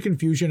can see the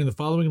confusion in the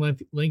following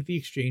lengthy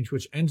exchange,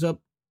 which ends up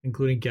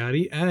including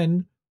Gotti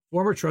and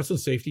former Trust and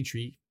Safety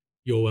Chief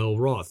Yoel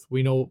Roth.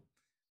 We know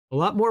a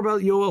lot more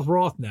about Yoel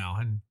Roth now,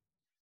 and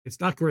it's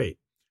not great.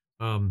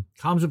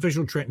 Comms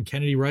official Trenton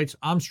Kennedy writes,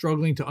 I'm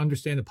struggling to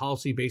understand the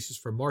policy basis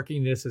for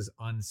marking this as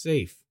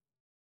unsafe.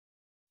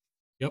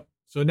 Yep.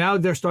 So now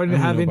they're starting to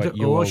have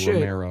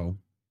Romero.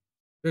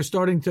 They're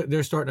starting to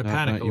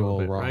panic a little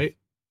bit, Roth. Right?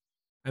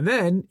 And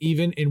then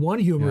even in one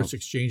humorous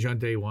exchange on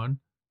day one,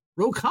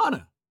 Ro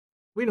Khanna.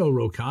 We know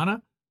Ro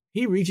Khanna.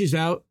 He reaches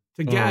out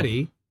to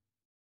Gotti,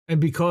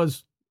 and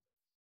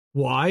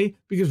why?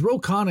 Because Ro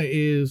Khanna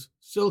is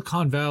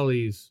Silicon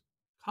Valley's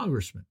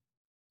congressman.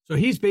 So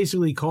he's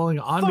basically calling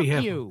on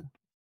behalf of...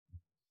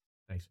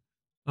 Thanks.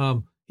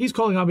 He's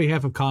calling on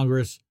behalf of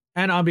Congress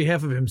and on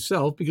behalf of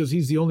himself, because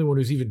he's the only one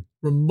who's even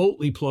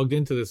remotely plugged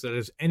into this that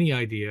has any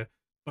idea.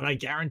 But I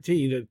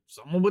guarantee that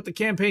someone with the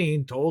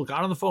campaign got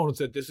on the phone and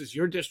said, this is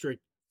your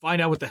district.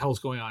 Find out what the hell's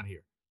going on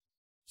here.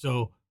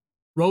 So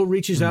Roe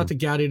reaches out to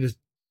Gowdy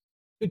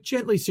to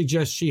gently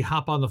suggest she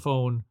hop on the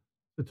phone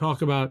to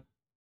talk about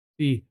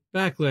the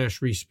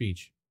backlash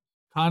speech.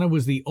 Khanna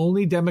was the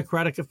only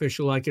Democratic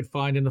official I could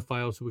find in the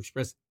files who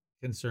expressed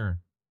concern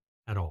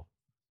at all.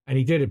 And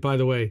he did it, by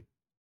the way,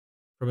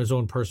 from his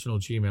own personal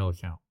Gmail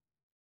account.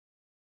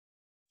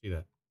 See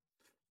that?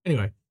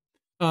 Anyway,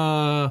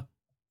 Khanna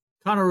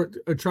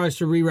tries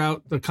to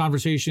reroute the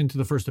conversation to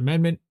the First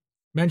Amendment,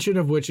 mention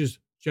of which is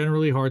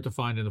generally hard to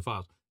find in the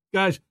files.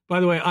 Guys, by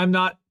the way, I'm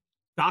not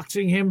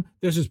doxing him.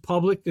 This is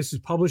public. This is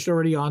published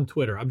already on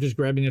Twitter. I'm just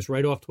grabbing this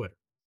right off Twitter.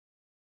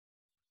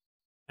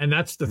 And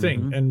that's the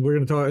thing. And we're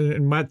going to talk,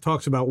 and Matt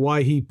talks about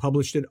why he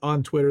published it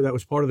on Twitter. That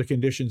was part of the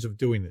conditions of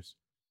doing this.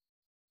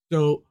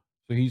 So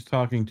he's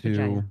talking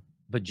to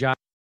Vijaya.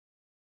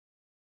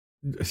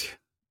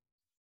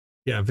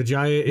 Yeah,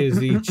 Vijaya is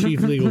the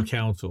chief legal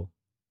counsel.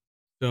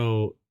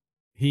 So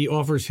he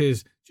offers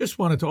just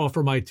wanted to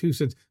offer my 2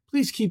 cents.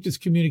 Please keep this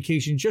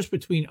communication just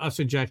between us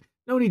and Jack.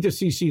 No need to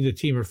CC the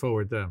team or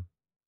forward them.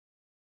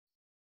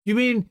 You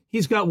mean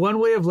he's got one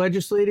way of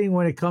legislating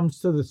when it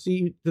comes to the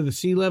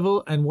C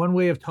level, and one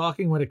way of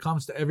talking when it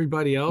comes to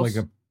everybody else?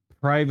 Like a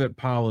private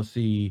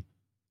policy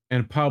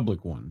and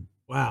public one.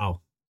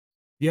 Wow.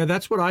 Yeah,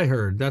 that's what I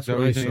heard. That's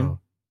what I saw.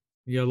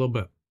 Yeah, a little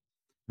bit.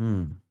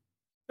 Then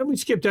we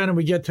skip down and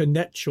we get to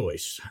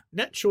NetChoice.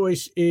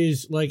 NetChoice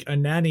is like a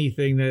nanny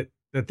thing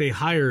that they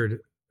hired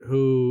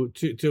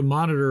to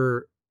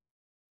monitor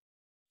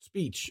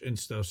speech and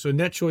stuff. So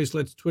NetChoice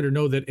lets Twitter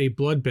know that a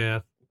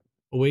bloodbath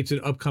awaits in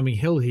upcoming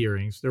Hill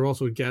hearings. They're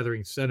also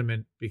gathering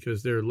sentiment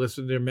because they're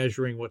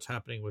measuring what's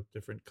happening with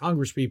different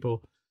Congress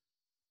people.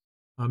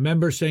 A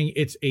member saying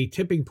it's a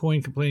tipping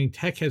point, complaining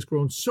tech has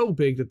grown so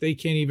big that they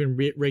can't even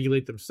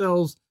regulate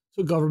themselves,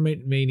 so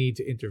government may need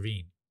to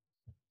intervene.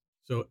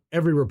 So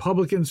every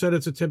Republican said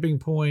it's a tipping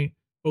point.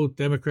 Both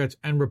Democrats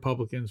and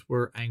Republicans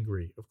were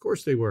angry. Of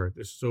course they were.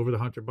 This is over the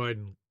Hunter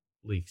Biden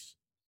leaks.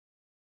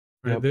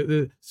 Right? Yep.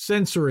 The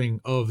censoring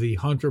of the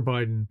Hunter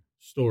Biden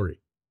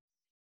story,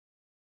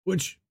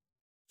 which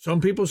some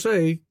people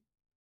say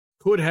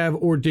could have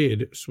or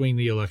did swing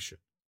the election.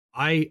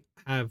 I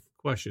have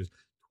questions.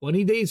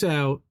 20 days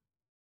out,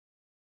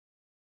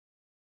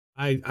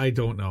 I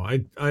don't know.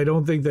 I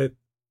don't think that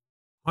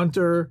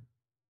Hunter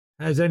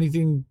has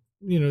anything,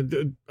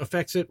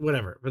 affects it,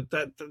 whatever. But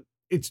that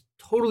it's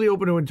totally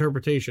open to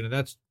interpretation, and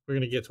we're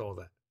going to get to all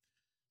that.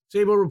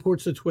 Sabo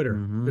reports to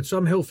Twitter that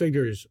some Hill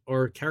figures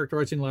are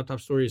characterizing the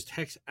laptop story as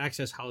tech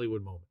access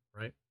Hollywood moment,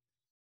 right?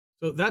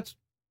 So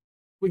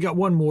we got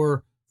one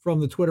more from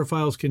the Twitter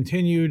files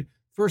continued.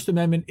 First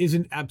Amendment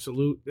isn't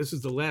absolute. This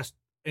is the last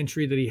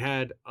entry that he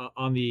had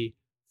on the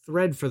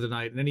thread for the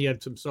night, and then he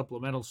had some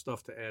supplemental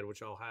stuff to add,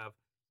 which I'll have.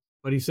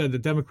 But he said the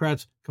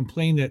Democrats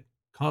complain that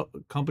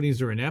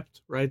companies are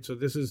inept, right? So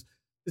this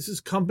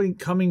is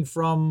coming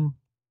from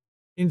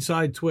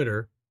inside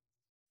Twitter.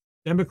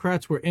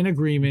 Democrats were in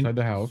agreement. Inside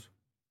the House.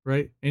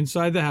 Right?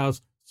 Inside the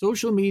House.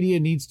 Social media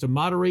needs to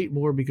moderate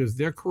more because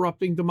they're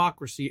corrupting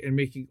democracy and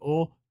making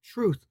all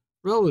truth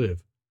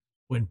relative.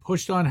 When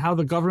pushed on how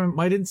the government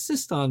might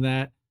insist on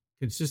that,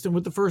 consistent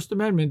with the First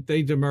Amendment,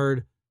 they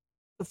demurred,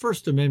 the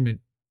First Amendment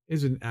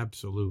isn't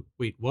absolute.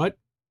 Wait, what?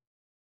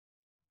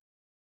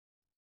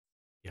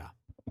 Yeah.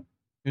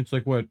 It's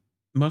like what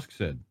Musk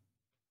said.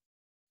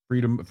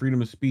 Freedom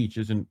of speech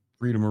isn't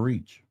freedom of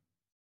reach.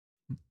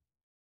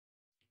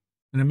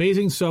 An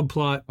amazing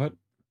subplot. What?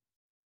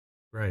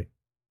 Right.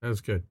 That was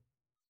good.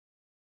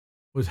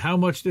 Was how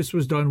much this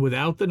was done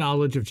without the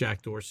knowledge of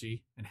Jack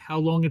Dorsey and how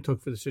long it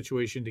took for the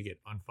situation to get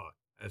unfucked,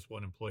 as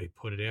one employee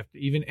put it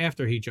even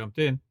after he jumped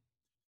in.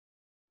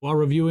 While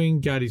reviewing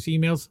Gowdy's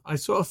emails, I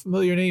saw a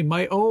familiar name,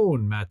 my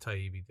own Matt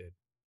Taibbi did,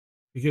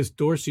 because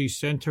Dorsey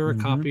sent her a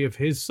copy of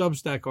his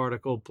Substack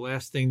article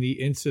blasting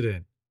the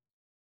incident.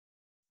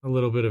 A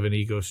little bit of an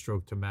ego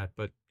stroke to Matt,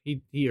 but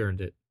he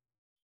earned it.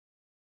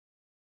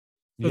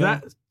 So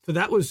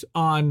that was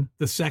on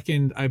the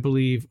 2nd, I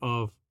believe,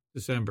 of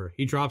December.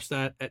 He drops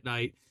that at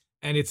night,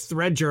 and it's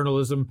thread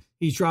journalism.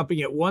 He's dropping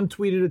it one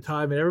tweet at a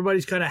time, and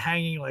everybody's kind of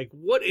hanging like,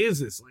 what is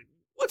this? Like,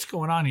 what's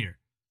going on here?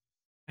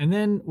 And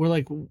then we're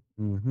like,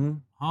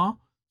 huh?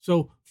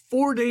 So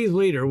 4 days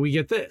later, we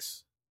get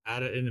this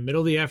in the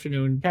middle of the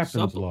afternoon.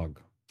 Captain's log.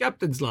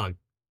 Captain's log.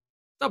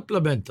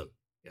 Supplemental.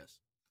 Yes.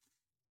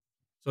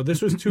 So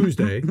this was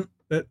Tuesday.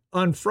 That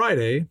on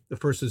Friday, the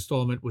first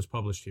installment was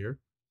published here.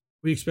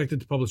 We expected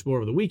to publish more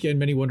over the weekend.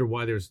 Many wonder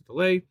why there's a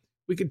delay.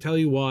 We can tell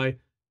you why.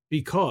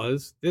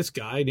 Because this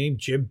guy named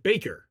Jim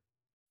Baker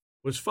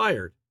was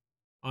fired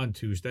on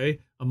Tuesday.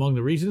 Among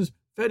the reasons,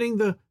 vetting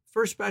the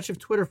first batch of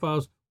Twitter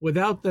files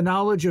without the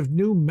knowledge of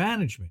new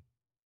management.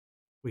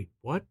 Wait,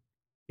 what?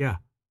 Yeah.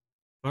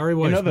 Barry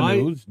Weiss. In other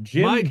news,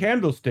 Jim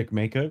Candlestick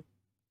Maker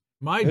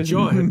My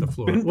jaw hit the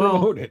floor.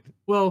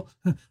 Well,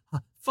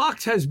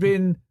 Fox has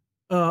been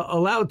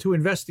allowed to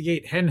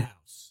investigate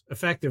Henhouse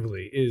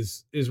effectively,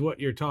 is what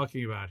you're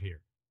talking about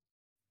here.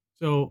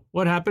 So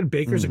what happened?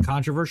 Baker's a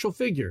controversial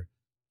figure.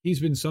 He's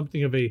been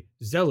something of a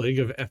Zelig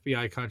of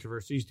FBI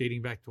controversies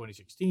dating back to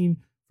 2016,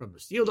 from the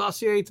Steele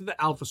dossier to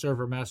the Alpha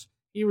server mess.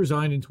 He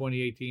resigned in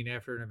 2018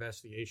 after an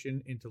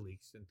investigation into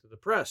leaks into the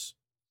press.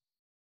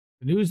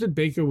 The news that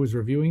Baker was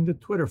reviewing the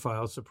Twitter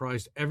files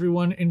surprised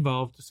everyone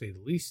involved, to say the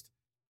least.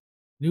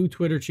 New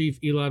Twitter chief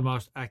Elon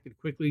Musk acted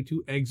quickly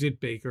to exit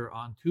Baker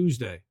on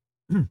Tuesday.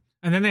 And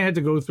then they had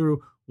to go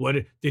through,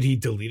 did he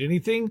delete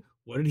anything?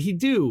 What did he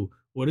do?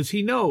 What does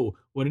he know?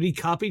 What did he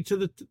copy to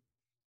the...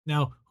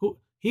 Now,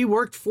 he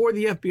worked for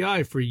the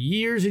FBI for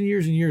years and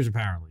years and years,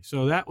 apparently.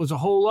 So that was a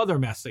whole other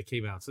mess that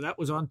came out. So that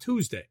was on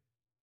Tuesday.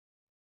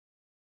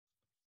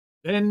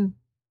 Then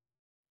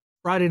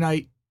Friday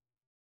night,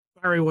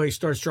 Barry White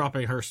starts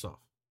dropping her stuff.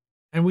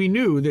 And we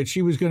knew that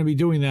she was going to be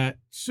doing that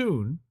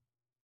soon.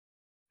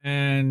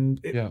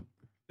 And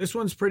this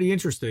one's pretty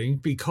interesting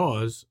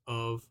because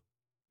of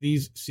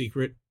these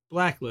secret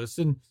blacklists.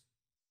 And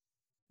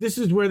this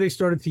is where they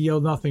started to yell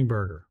nothing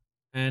burger.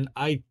 And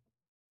I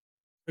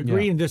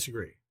agree and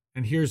disagree.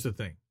 And here's the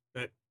thing,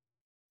 that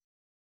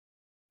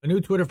a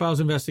new Twitter Files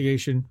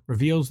investigation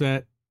reveals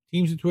that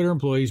teams of Twitter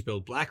employees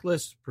build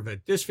blacklists,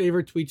 prevent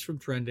disfavored tweets from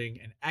trending,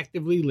 and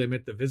actively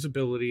limit the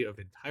visibility of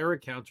entire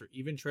accounts or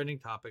even trending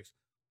topics,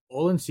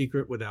 all in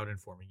secret without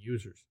informing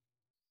users.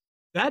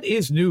 That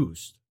is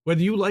news,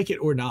 whether you like it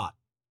or not.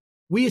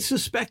 We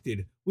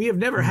suspected. We have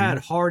never had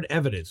hard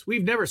evidence.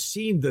 We've never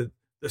seen the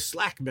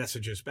Slack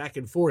messages back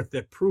and forth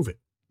that prove it.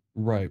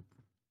 Right.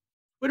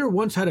 Twitter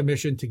once had a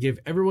mission to give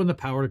everyone the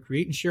power to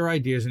create and share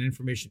ideas and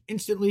information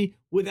instantly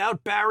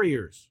without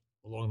barriers.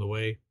 Along the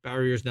way,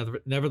 barriers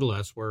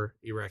nevertheless were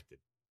erected.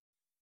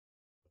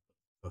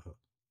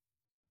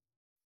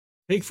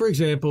 Take, for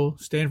example,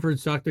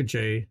 Stanford's Dr.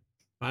 Jay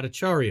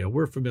Bhattacharya.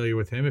 We're familiar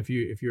with him if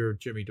you're a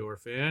Jimmy Dore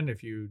fan,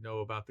 if you know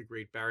about the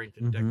Great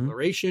Barrington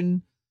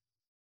Declaration.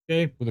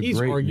 Okay,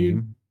 he's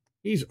argued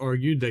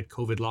that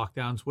COVID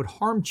lockdowns would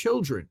harm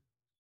children.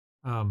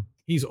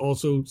 He's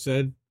also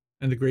said,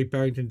 and the Great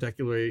Barrington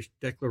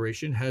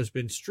Declaration has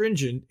been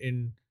stringent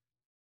in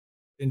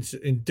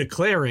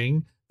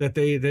declaring that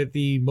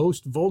the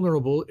most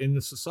vulnerable in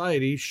the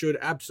society should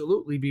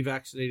absolutely be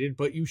vaccinated,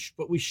 but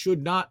we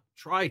should not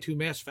try to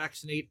mass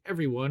vaccinate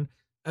everyone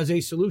as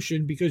a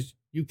solution, because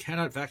you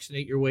cannot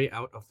vaccinate your way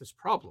out of this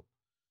problem.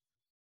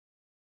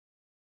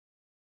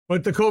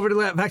 But the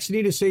COVID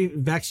vaccine is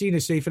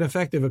safe and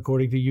effective,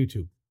 according to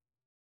YouTube.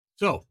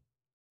 So,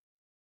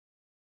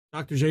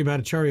 Dr. Jay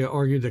Bhattacharya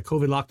argued that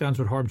COVID lockdowns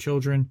would harm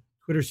children.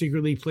 Twitter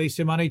secretly placed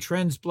him on a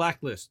trends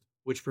blacklist,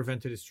 which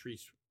prevented his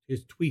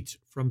tweets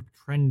from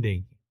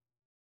trending.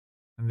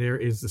 And there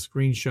is the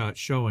screenshot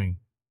showing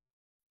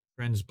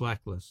trends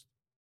blacklist.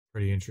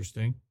 Pretty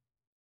interesting.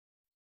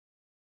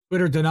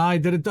 Twitter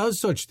denied that it does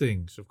such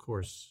things, of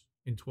course.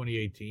 In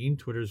 2018,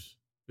 Twitter's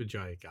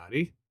Vijaya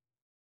Gadde.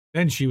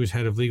 Then she was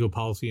head of legal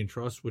policy and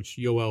trust, which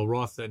Yoel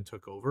Roth then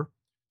took over.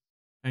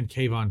 And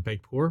Kayvon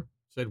Beckpour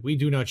said, "We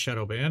do not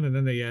shadow ban." And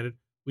then they added,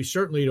 "We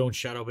certainly don't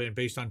shadow ban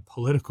based on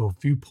political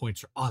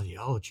viewpoints or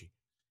ideology."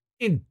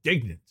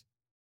 Indignant.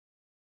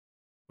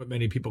 What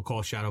many people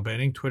call shadow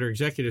banning, Twitter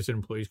executives and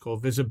employees call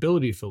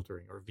visibility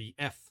filtering, or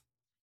VF.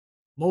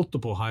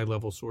 Multiple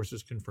high-level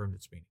sources confirmed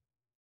its meaning.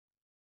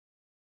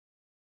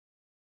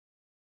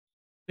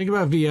 Think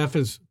about VF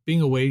as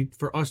being a way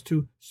for us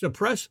to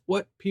suppress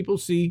what people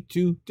see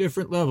to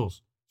different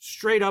levels.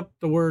 Straight up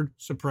the word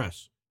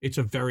suppress. It's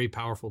a very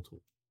powerful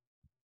tool.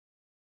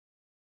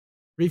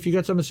 Reef, you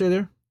got something to say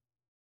there?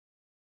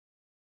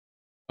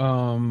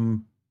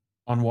 On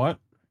what?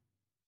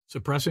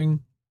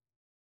 Suppressing.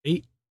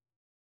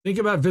 Think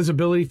about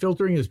visibility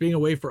filtering as being a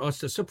way for us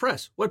to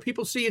suppress what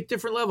people see at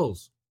different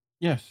levels.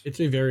 Yes. It's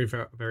a very,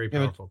 very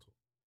powerful tool.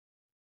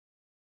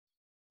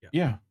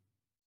 Yeah.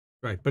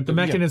 Right. But the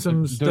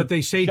mechanisms that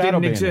they say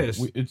didn't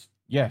exist.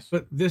 Yes.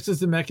 But this is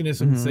the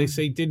mechanisms they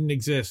say didn't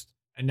exist.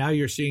 And now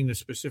you're seeing the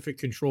specific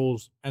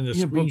controls and the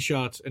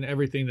screenshots and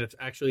everything that's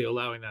actually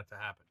allowing that to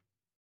happen.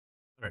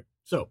 All right.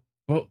 So.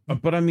 Well,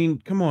 but I mean,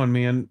 come on,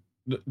 man.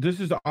 This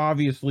is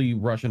obviously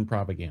Russian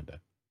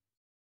propaganda.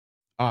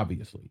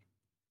 Obviously.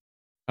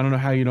 I don't know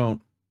how you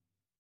don't.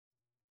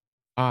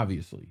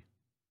 Obviously.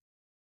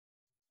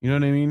 You know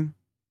what I mean?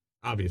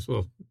 Obvious.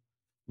 Well,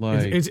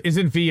 like,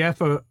 isn't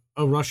VF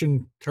a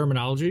Russian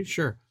terminology?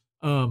 Sure.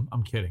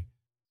 I'm kidding.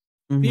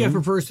 VF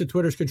refers to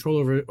Twitter's control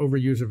over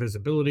user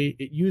visibility.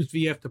 It used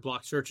VF to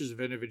block searches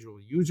of individual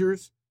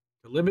users,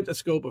 to limit the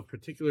scope of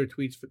particular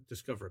tweets for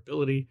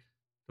discoverability,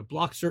 to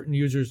block certain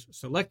users,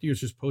 select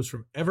users' posts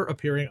from ever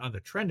appearing on the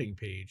trending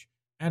page,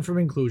 and from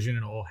inclusion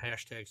in all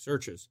hashtag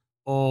searches,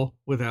 all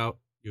without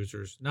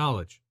users'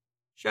 knowledge.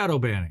 Shadow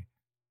banning.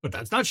 But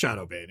that's not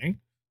shadow banning.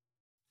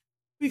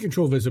 We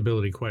control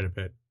visibility quite a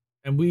bit,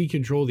 and we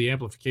control the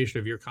amplification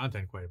of your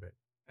content quite a bit.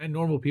 And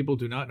normal people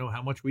do not know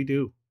how much we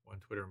do. One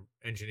Twitter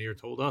engineer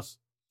told us.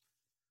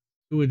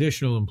 2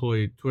 additional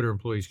Twitter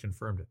employees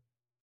confirmed it.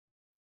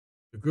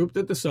 The group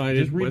that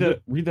decided...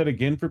 Just read that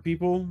again for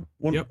people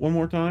one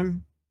more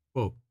time.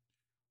 Quote,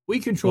 we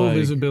control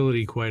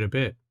visibility quite a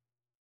bit,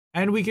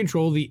 and we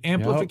control the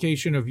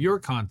amplification of your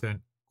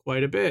content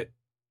quite a bit,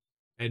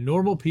 and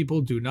normal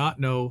people do not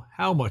know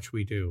how much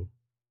we do.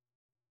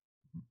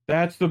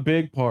 That's the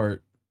big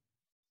part.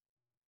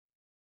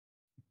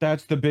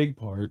 That's the big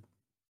part.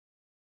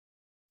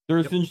 They're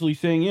essentially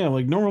saying, yeah,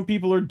 like normal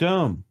people are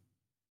dumb.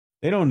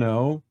 They don't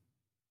know.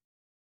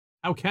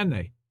 How can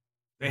they?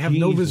 They have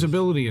no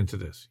visibility into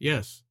this.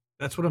 Yes,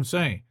 that's what I'm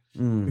saying.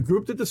 The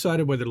group that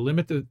decided whether to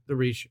limit the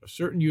reach of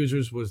certain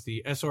users was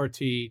the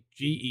SRT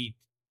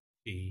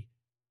GET.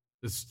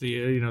 This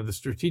the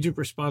Strategic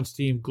Response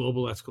Team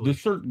Global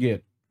Escalation. The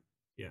CERT-GIT.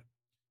 Yeah.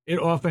 It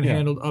often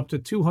handled up to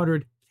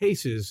 200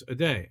 cases a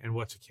day. And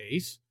what's a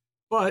case?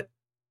 But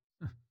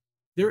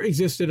there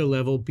existed a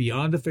level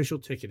beyond official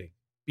ticketing,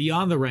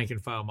 beyond the rank and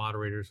file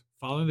moderators,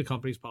 following the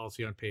company's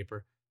policy on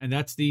paper, and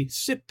that's the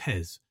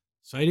SIPPES,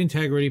 Site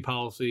Integrity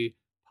Policy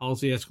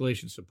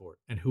Escalation Support.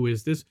 And who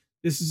is this?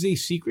 This is a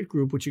secret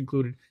group which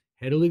included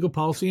head of legal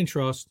policy and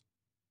trust,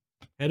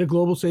 head of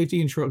global safety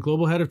and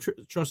global head of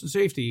trust and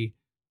safety,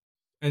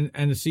 and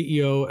the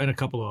CEO and a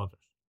couple of others.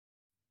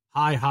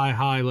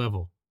 High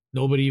level.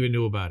 Nobody even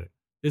knew about it.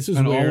 This is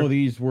where all of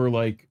these were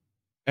like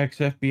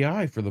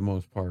ex-FBI for the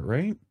most part,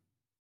 right?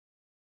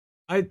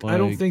 I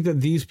don't think that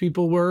these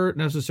people were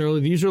necessarily.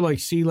 These are like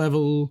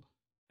C-level,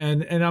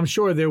 and I'm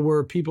sure there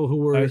were people who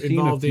were I've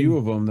involved seen a few in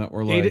of them that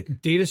were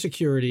like data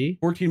security.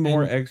 14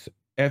 more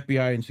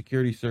ex-FBI and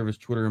security service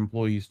Twitter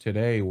employees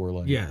today were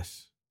like,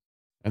 yes,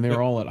 and they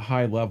were all at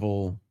high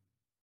level.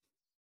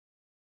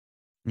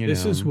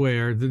 This is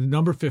where the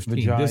number 15.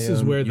 Vijaya, this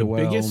is where the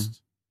Yoel.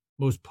 biggest,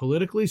 most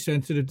politically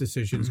sensitive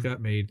decisions got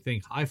made.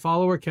 Think high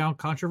follower count,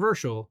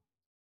 controversial.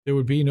 There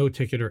would be no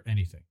ticket or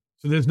anything.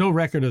 So there's no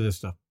record of this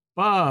stuff.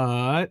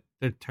 But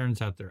it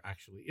turns out there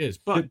actually is.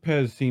 But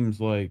SIPPES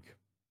seems like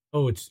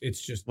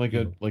it's just like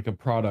a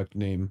product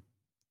name,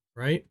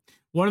 right?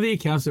 One of the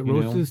accounts that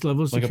rose to this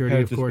level of security,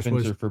 like a of course,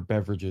 was for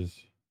beverages.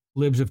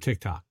 Libs of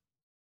TikTok,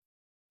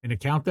 an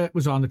account that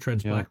was on the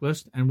Trends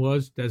blacklist and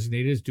was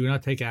designated as "Do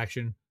Not Take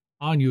Action"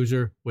 on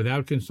user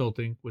without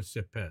consulting with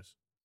SIPPES.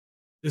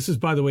 This is,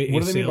 by the way, what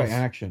do they mean by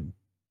action?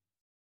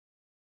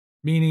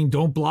 Meaning,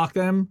 don't block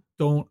them,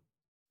 don't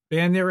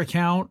ban their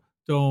account,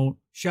 don't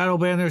shadow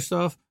ban their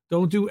stuff.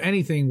 Don't do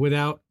anything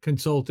without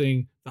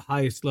consulting the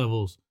highest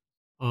levels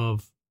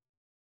of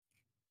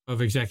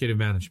executive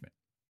management,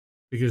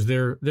 because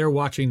they're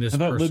watching this. I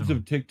thought personally. Libs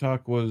of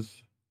TikTok was,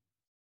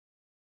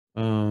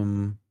 they're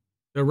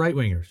right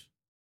wingers.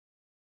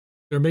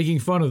 They're making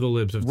fun of the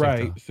Libs of TikTok.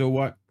 Right. So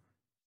what?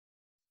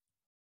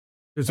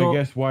 I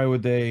guess why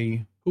would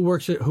they? Who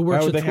works at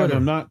Why would they Twitter? have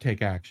them not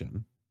take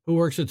action? Who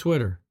works at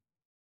Twitter?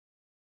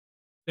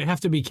 They have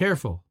to be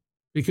careful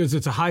because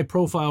it's a high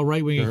profile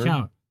right wing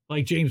account.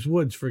 Like James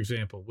Woods, for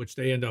example, which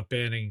they end up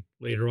banning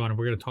later on, and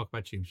we're going to talk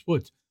about James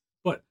Woods.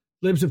 But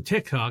Libs of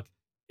TikTok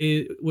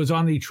was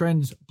on the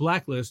Trends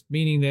blacklist,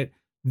 meaning that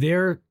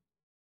their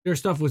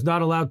stuff was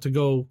not allowed to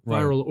go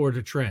viral or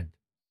to trend,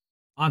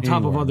 on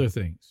top of other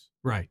things.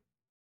 Right.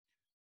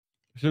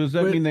 So does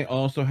that mean they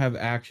also have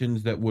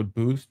actions that would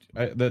boost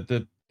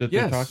that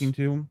they're talking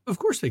to? Of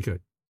course they could.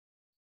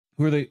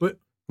 Who are they?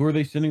 Who are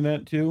they sending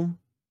that to?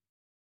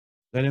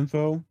 That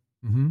info?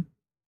 Mm-hmm.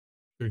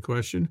 Good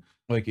question.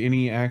 Like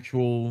any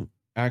actual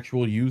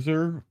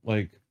user,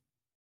 like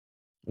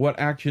what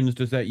actions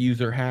does that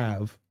user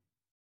have?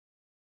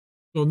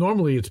 Well,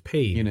 normally it's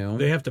paid. You know,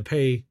 they have to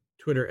pay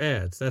Twitter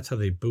ads. That's how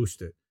they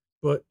boost it.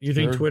 But you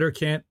think Twitter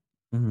can't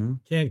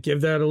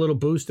give that a little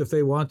boost if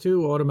they want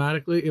to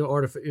automatically?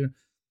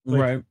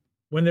 Right.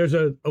 When there's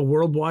a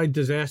worldwide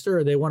disaster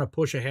and they want to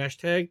push a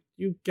hashtag,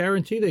 you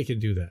guarantee they can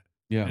do that.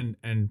 Yeah.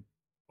 And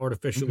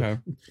artificially.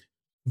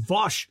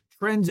 Vosh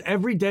trends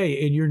every day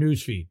in your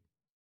newsfeed.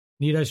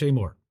 Need I say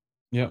more?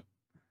 Yep.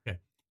 Okay.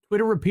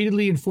 Twitter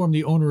repeatedly informed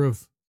the owner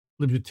of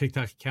Libs of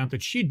TikTok account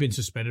that she'd been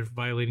suspended for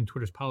violating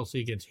Twitter's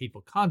policy against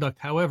hateful conduct.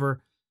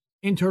 However,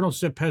 internal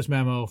SIPPES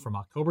memo from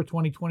October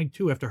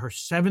 2022, after her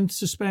 7th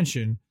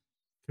suspension,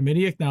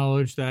 committee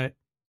acknowledged that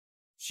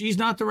she's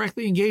not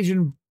directly engaged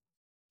in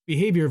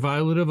behavior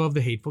violative of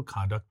the hateful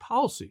conduct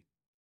policy.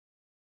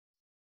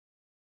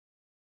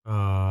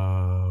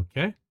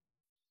 Okay.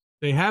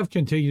 They have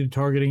continued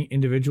targeting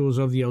individuals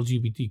of the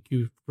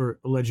LGBTQ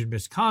for alleged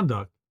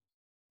misconduct.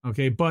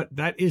 Okay, but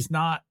that is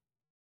not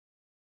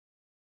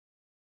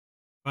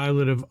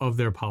violative of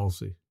their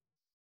policy.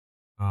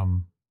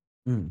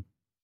 According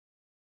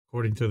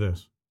to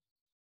this.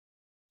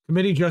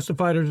 Committee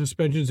justified her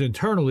suspensions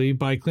internally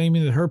by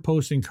claiming that her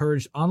posts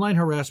encouraged online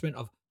harassment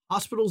of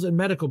hospitals and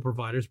medical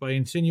providers by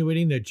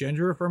insinuating that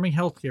gender-affirming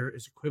healthcare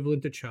is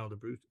equivalent to child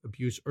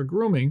abuse or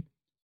grooming.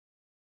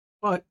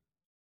 But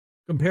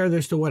compare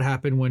this to what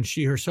happened when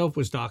she herself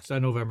was doxxed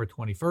on November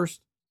 21st.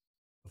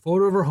 A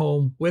photo of her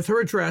home with her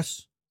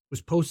address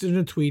was posted in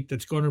a tweet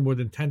that's garnered more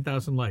than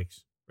 10,000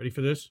 likes. Ready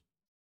for this?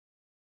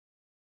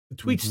 The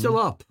tweet's still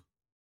up.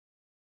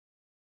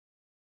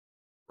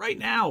 Right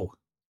now.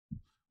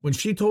 When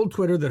she told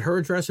Twitter that her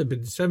address had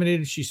been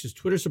disseminated, she says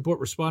Twitter support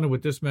responded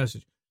with this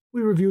message.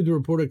 We reviewed the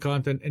reported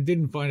content and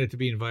didn't find it to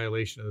be in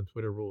violation of the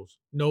Twitter rules.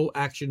 No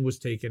action was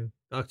taken.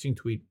 Doxing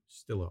tweet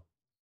still up.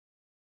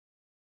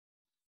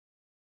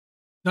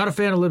 Not a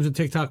fan of Libs of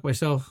TikTok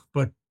myself,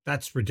 but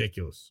that's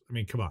ridiculous. I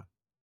mean, come on.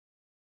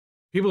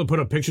 People have put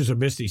up pictures of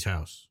Misty's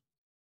house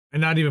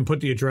and not even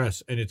put the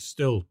address, and it's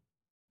still,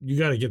 you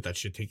got to get that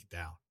shit taken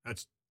down.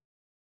 That's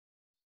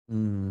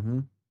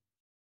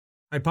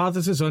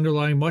hypothesis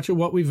underlying much of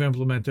what we've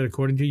implemented,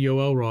 according to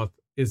Yoel Roth,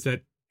 is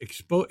that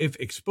if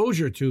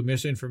exposure to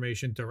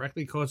misinformation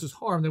directly causes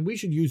harm, then we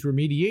should use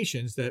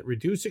remediations that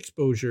reduce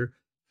exposure,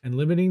 and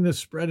limiting the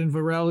spread and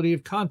virality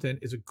of content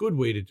is a good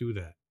way to do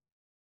that.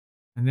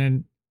 And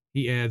then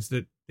he adds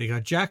that they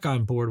got Jack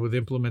on board with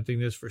implementing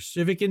this for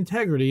civic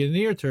integrity in the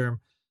near term,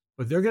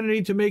 but they're going to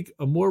need to make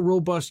a more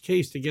robust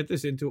case to get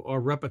this into our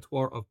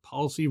repertoire of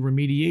policy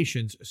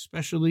remediations,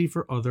 especially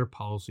for other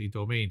policy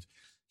domains.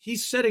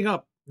 He's setting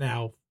up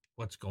now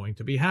what's going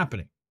to be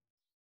happening.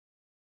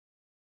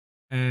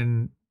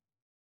 And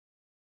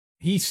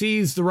he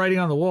sees the writing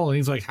on the wall, and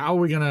he's like, how are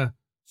we going to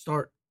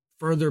start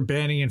further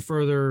banning and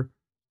further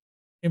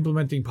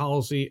implementing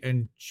policy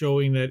and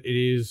showing that it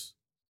is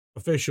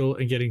official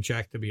and getting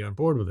Jack to be on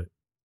board with it?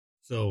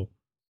 So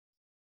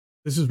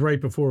this is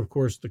right before, of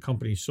course, the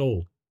company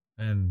sold.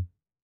 And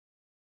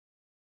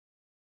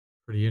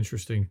pretty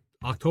interesting.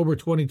 October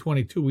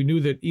 2022, we knew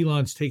that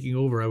Elon's taking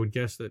over. I would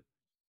guess that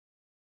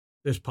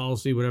this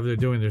policy, whatever they're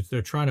doing,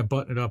 they're trying to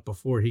button it up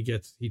before he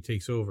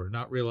takes over,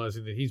 not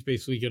realizing that he's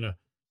basically going to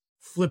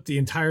flip the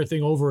entire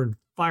thing over and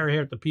fire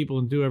half the people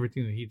and do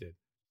everything that he did.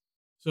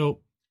 So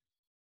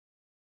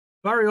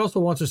Barry also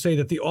wants to say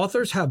that the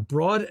authors have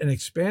broad and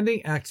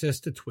expanding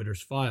access to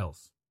Twitter's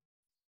files.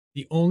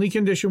 The only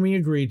condition we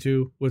agreed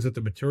to was that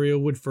the material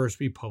would first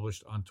be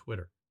published on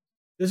Twitter.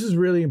 This is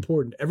really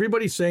important.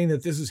 Everybody's saying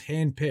that this is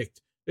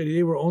handpicked, that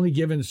they were only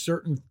given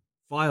certain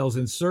files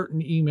and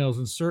certain emails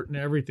and certain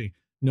everything.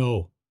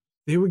 No,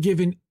 they were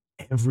given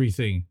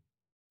everything.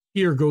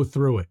 Here, go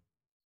through it.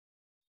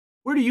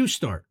 Where do you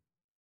start?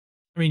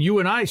 I mean, you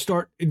and I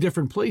start in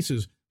different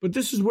places, but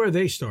this is where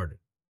they started.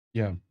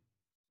 Yeah.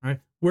 Right.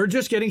 We're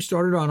just getting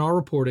started on our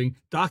reporting.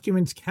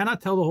 Documents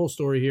cannot tell the whole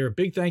story here. A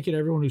big thank you to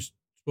everyone who's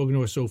spoken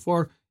to us so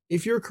far.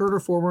 If you're a current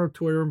or former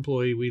Twitter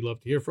employee, we'd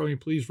love to hear from you.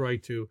 Please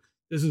write to.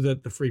 This is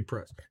the Free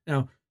Press.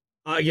 Now,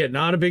 again,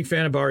 not a big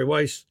fan of Bari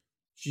Weiss.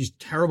 She's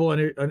terrible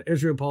on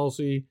Israel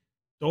policy.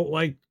 Don't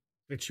like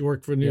that she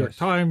worked for the New York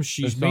Times.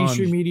 She's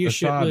mainstream media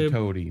shit-lib.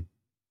 Toady.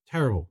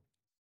 Terrible.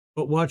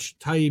 But watch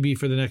Taibbi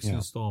for the next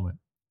installment.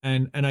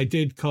 And I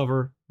did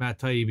cover Matt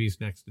Taibbi's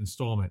next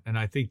installment. And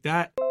I think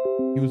that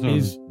he was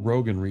on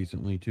Rogan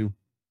recently, too.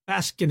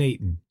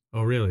 Fascinating.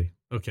 Oh, really?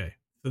 Okay.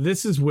 So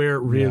this is where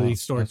it really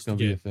starts to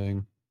get a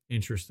thing.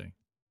 Interesting.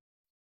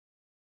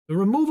 The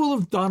removal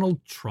of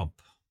Donald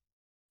Trump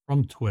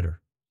from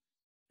Twitter.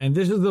 And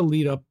this is the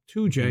lead up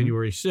to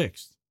January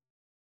 6th.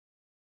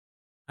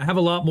 I have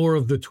a lot more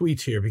of the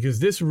tweets here because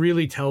this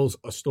really tells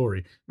a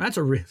story. Matt's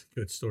a really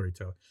good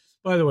storyteller.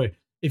 By the way,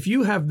 if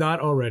you have not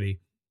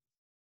already,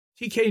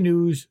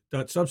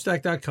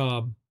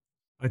 tknews.substack.com,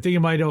 I think it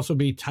might also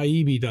be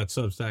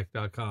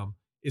taibbi.substack.com,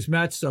 is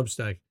Matt's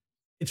Substack.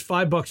 It's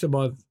 $5 a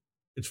month.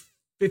 It's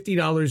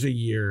 $50 a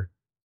year.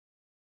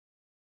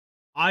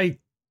 I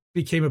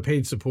became a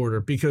paid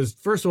supporter because,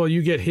 first of all,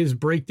 you get his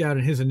breakdown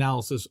and his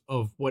analysis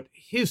of what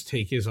his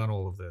take is on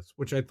all of this,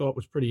 which I thought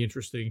was pretty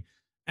interesting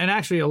and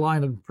actually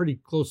aligned pretty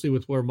closely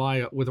with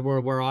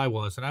where I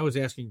was. And I was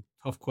asking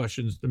tough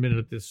questions the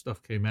minute this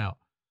stuff came out.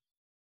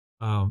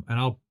 And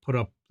I'll put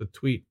up the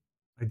tweet.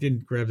 I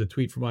didn't grab the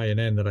tweet from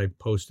INN that I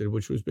posted,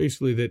 which was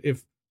basically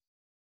that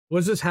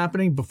was this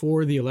happening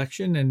before the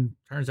election? And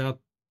turns out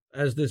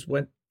as this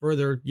went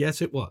further,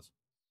 yes, it was.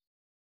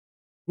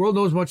 World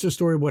knows much of the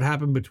story of what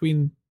happened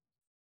between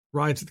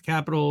riots at the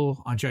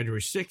Capitol on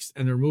January 6th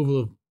and the removal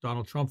of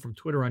Donald Trump from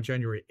Twitter on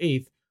January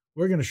 8th.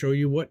 We're going to show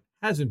you what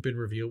hasn't been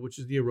revealed, which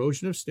is the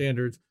erosion of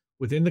standards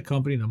within the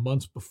company in the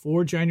months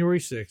before January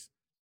 6th,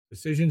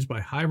 decisions by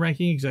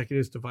high-ranking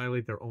executives to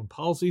violate their own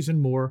policies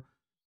and more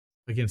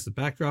against the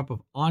backdrop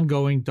of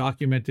ongoing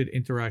documented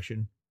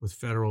interaction with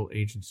federal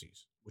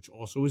agencies, which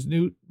also is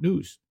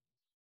news.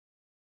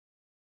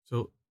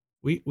 So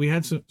we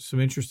had some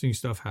interesting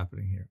stuff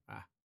happening here.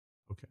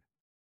 Okay.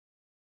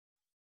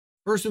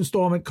 First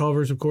installment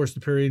covers, of course, the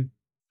period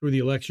through the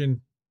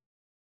election,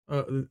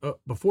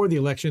 before the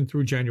election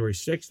through January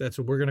 6th. That's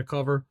what we're going to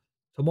cover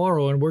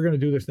tomorrow, and we're going to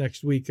do this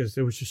next week because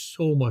there was just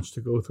so much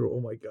to go through.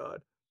 Oh, my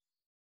God.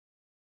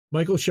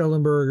 Michael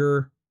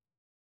Schellenberger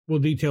will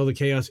detail the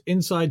chaos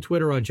inside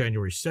Twitter on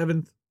January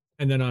 7th,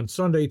 and then on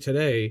Sunday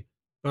today,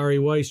 Bari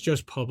Weiss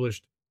just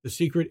published the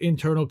secret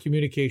internal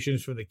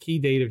communications from the key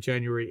date of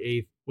January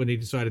 8th when they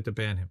decided to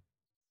ban him.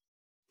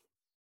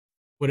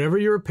 Whatever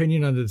your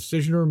opinion on the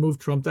decision to remove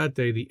Trump that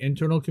day, the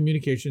internal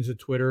communications at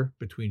Twitter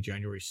between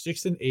January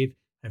 6th and 8th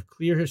have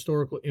clear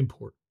historical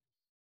import.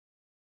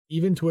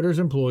 Even Twitter's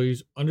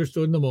employees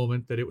understood in the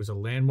moment that it was a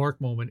landmark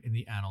moment in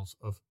the annals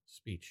of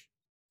speech.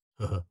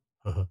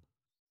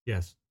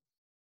 Yes.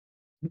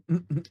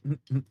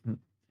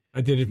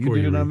 I did it You for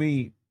did you. it on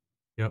Reed. me.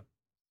 Yep.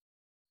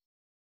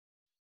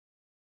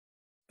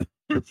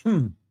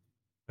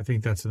 I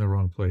think that's in the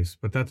wrong place,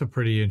 but that's a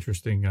pretty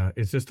interesting.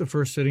 Is this the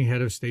first sitting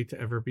head of state to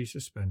ever be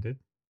suspended?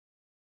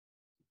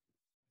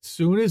 As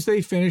soon as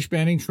they finished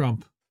banning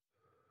Trump,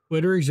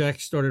 Twitter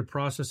execs started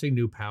processing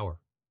new power.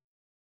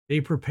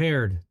 They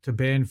prepared to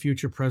ban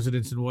future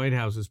presidents and White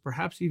Houses,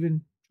 perhaps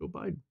even Joe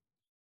Biden.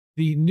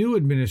 The new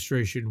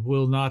administration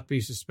will not be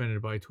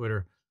suspended by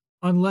Twitter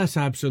unless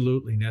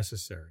absolutely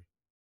necessary.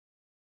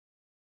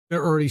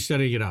 They're already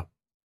setting it up.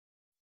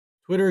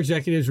 Twitter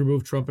executives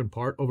removed Trump in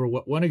part over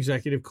what one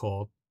executive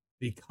called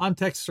the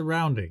context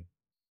surrounding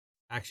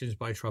actions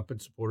by Trump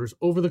and supporters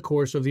over the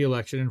course of the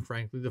election and,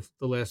 frankly,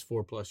 the last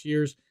 4+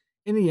 years.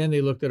 In the end,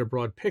 they looked at a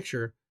broad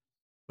picture,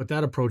 but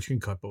that approach can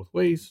cut both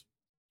ways.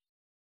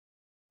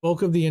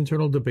 Bulk of the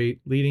internal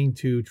debate leading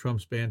to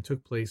Trump's ban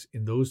took place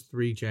in those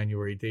 3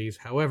 January days.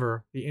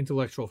 However, the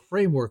intellectual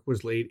framework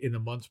was laid in the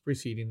months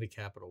preceding the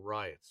Capitol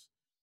riots.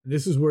 And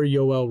this is where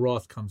Yoel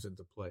Roth comes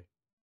into play.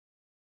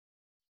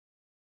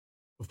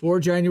 Before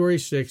January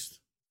 6th,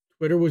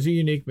 Twitter was a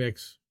unique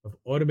mix of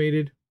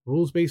automated,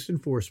 rules-based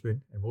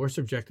enforcement and more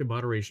subjective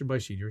moderation by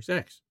senior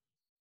execs.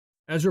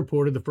 As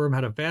reported, the firm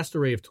had a vast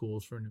array of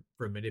tools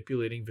for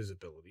manipulating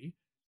visibility,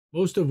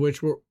 most of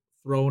which were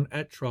thrown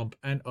at Trump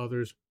and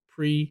others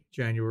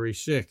pre-January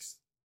 6th.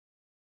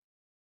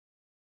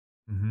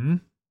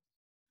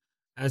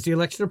 As the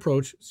election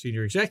approached,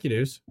 senior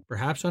executives,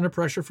 perhaps under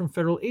pressure from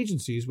federal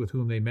agencies with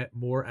whom they met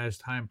more as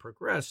time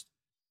progressed,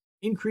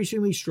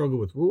 increasingly struggled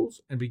with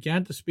rules and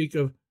began to speak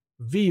of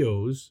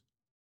VOs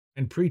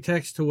and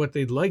pretext to what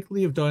they'd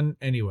likely have done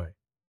anyway.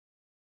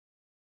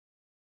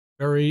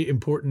 Very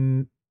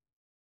important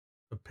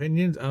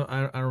opinions.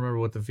 I don't remember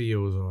what the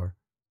VOs are.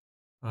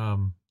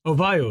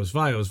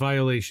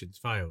 Violations.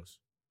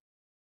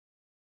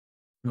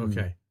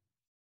 Okay.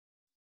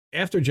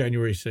 After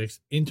January 6th,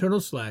 internal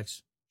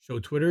Slacks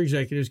showed Twitter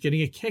executives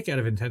getting a kick out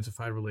of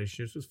intensified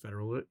relationships with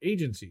federal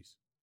agencies.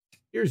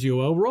 Here's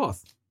Yoel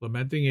Roth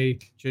lamenting a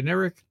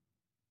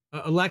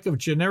lack of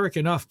generic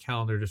enough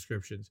calendar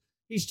descriptions.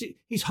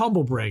 He's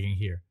humble bragging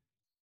here.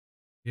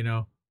 You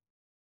know,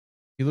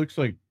 he looks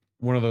like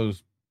one of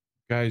those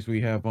guys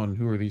we have on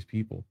Who Are These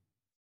People?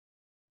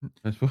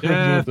 That's what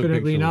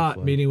definitely not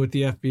like. Meeting with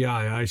the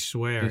FBI. I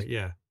swear. It's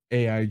yeah.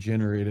 AI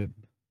generated.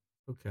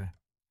 Okay.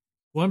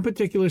 One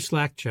particular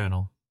Slack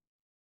channel,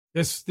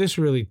 this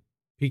really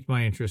piqued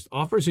my interest,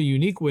 offers a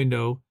unique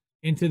window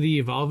into the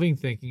evolving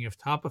thinking of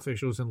top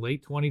officials in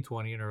late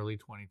 2020 and early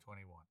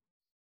 2021.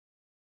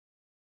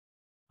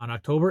 On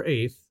October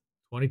 8th,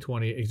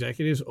 2020,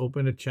 executives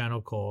opened a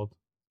channel called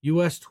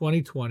US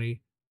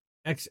 2020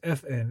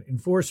 XFN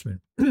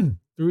Enforcement.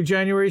 Through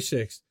January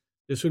 6th,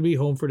 this would be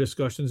home for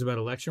discussions about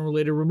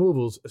election-related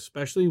removals,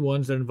 especially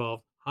ones that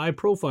involve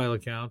high-profile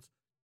accounts,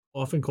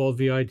 often called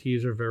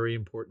VITs or very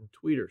important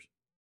tweeters.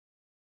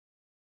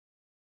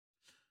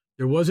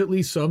 There was at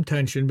least some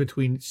tension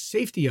between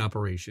safety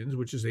operations,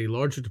 which is a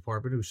larger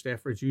department whose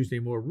staffers used a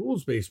more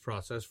rules-based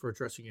process for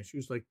addressing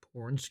issues like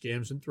porn,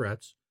 scams, and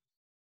threats,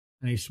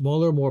 and a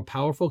smaller, more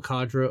powerful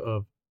cadre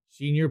of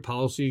senior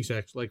policy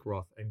execs like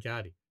Roth and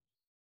Gaddy.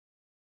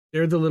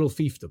 They're the little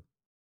fiefdom.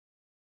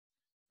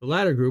 The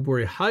latter group were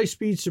a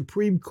high-speed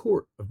Supreme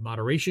Court of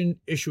moderation,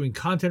 issuing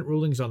content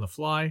rulings on the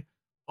fly,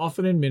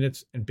 often in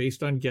minutes and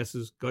based on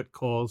guesses, gut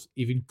calls,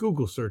 even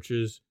Google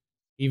searches,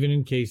 even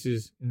in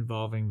cases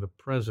involving the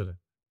president.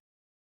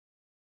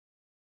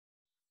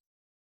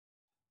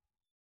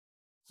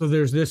 So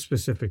there's this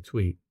specific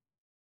tweet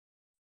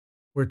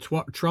where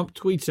Trump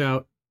tweets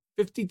out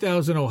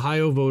 50,000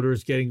 Ohio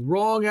voters getting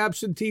wrong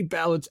absentee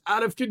ballots,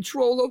 out of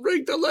control, a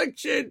rigged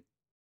election.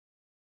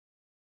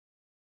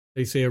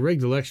 They say a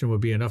rigged election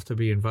would be enough to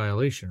be in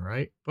violation,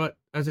 right? But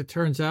as it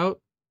turns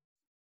out,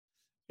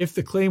 if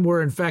the claim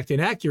were in fact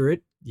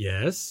inaccurate,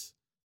 yes.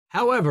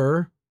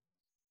 However,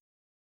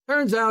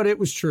 turns out it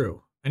was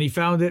true. And he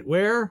found it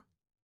where?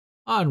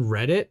 On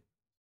Reddit.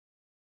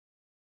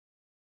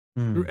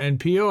 Through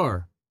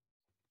NPR.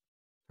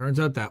 Turns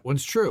out that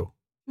one's true.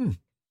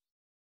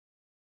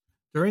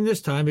 During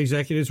this time,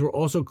 executives were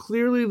also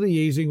clearly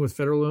liaising with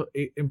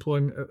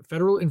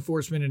federal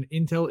enforcement and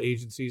intel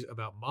agencies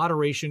about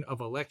moderation of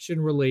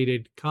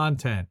election-related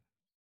content.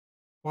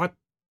 What?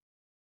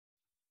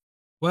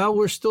 Well,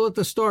 we're still at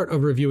the start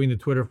of reviewing the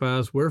Twitter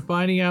files. We're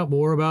finding out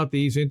more about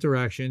these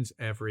interactions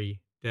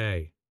every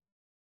day.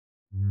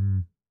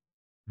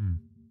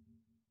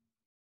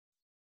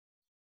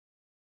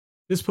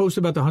 This post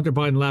about the Hunter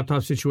Biden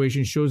laptop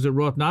situation shows that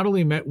Roth not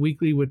only met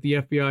weekly with the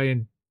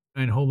FBI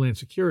and Homeland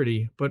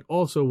Security, but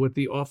also with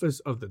the Office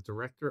of the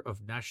Director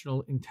of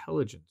National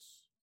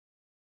Intelligence.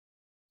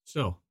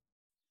 So,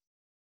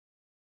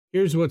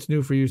 here's what's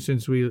new for you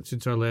since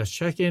our last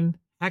check-in.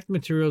 Hacked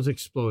materials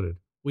exploded.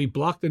 We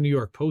blocked the New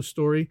York Post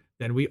story,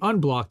 then we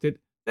unblocked it,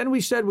 then we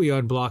said we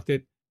unblocked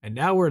it, and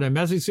now we're in a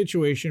messy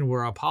situation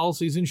where our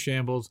policy's in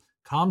shambles,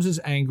 comms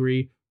is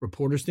angry,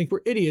 reporters think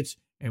we're idiots,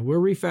 and we're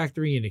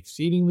refactoring an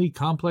exceedingly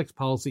complex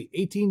policy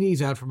 18 days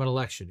out from an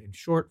election. In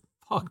short,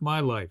 fuck my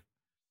life.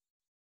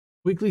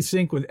 Weekly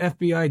sync with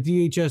FBI,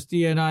 DHS,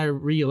 DNI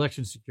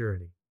re-election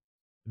security.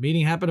 The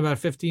meeting happened about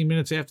 15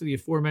 minutes after the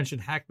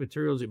aforementioned hacked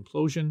materials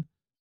implosion.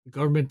 The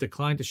government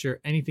declined to share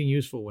anything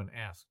useful when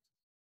asked.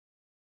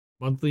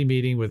 Monthly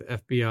meeting with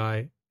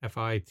FBI,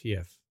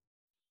 FITF.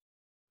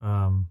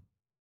 And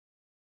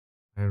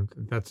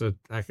that's a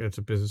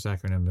business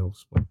acronym. They'll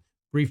explain.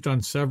 Briefed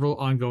on several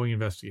ongoing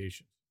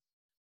investigations.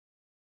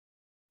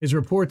 His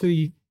report to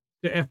the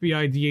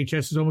FBI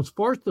DHS is almost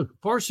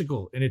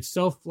farcical in its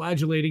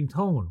self-flagellating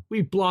tone.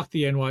 We blocked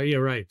the NY. Yeah,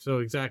 right. So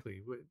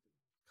exactly.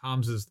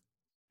 Comms is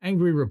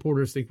angry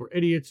reporters think we're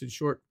idiots. In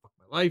short, fuck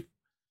my life.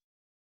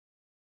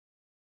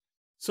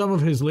 Some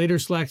of his later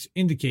slacks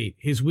indicate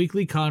his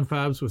weekly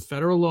confabs with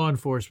federal law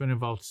enforcement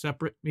involved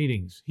separate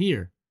meetings.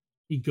 Here,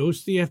 he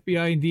ghosts the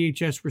FBI and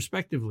DHS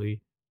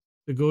respectively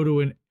to go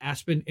to an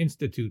Aspen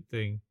Institute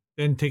thing,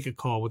 then take a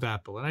call with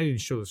Apple. And I didn't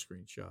show the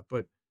screenshot,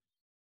 but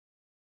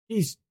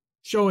he's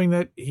showing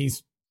that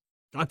he's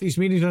got these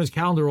meetings on his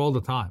calendar all the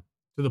time,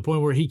 to the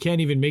point where he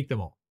can't even make them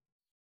all.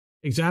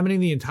 Examining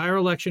the entire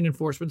election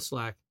enforcement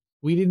Slack,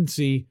 we didn't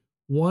see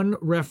one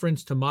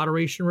reference to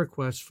moderation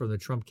requests from the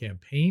Trump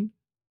campaign,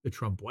 the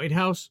Trump White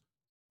House,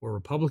 or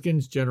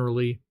Republicans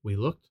generally. We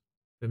looked.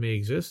 They may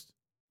exist.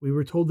 We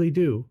were told they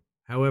do.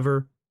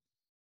 However,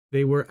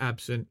 they were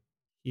absent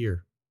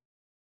here.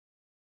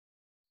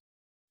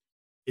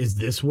 Is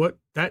this what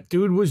that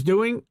dude was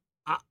doing?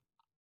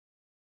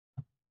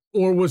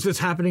 Or was this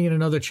happening in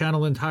another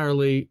channel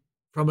entirely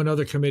from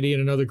another committee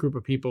and another group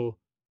of people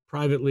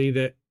privately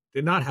that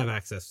did not have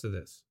access to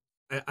this?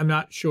 I'm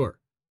not sure.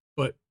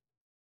 But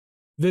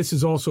this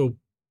is also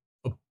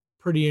a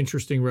pretty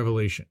interesting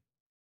revelation.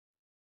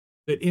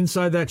 That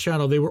inside that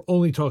channel, they were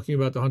only talking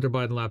about the Hunter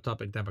Biden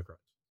laptop and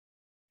Democrats,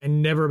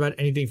 and never about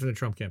anything from the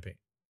Trump campaign.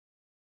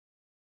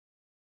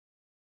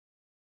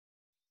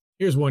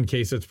 Here's one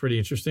case that's pretty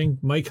interesting.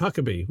 Mike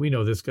Huckabee. We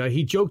know this guy.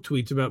 He joke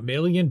tweets about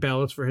mailing in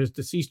ballots for his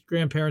deceased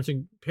grandparents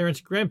and parents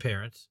and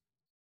grandparents.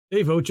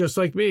 They vote just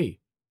like me.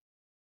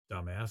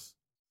 Dumbass.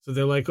 So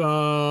they're like,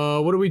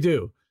 what do we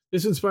do?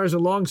 This inspires a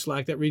long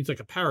Slack that reads like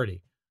a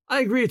parody.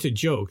 I agree it's a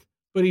joke,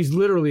 but he's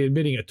literally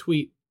admitting a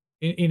tweet,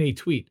 in a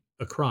tweet,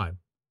 a crime.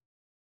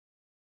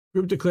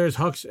 Group declares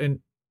Huck's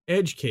an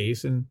edge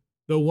case, and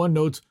though one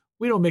notes,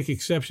 we don't make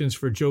exceptions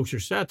for jokes or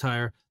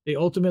satire, they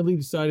ultimately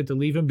decided to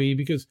leave him be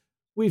because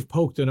we've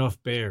poked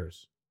enough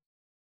bears.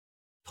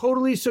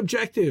 Totally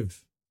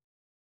subjective.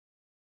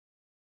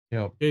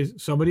 Yep.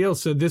 Somebody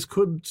else said this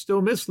could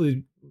still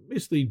mislead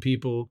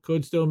people,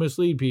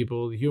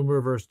 The humor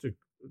reverse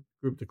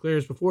group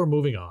declares before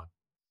moving on.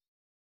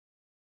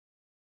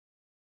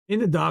 In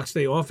the docs,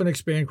 they often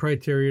expand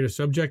criteria to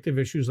subjective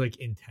issues like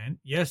intent.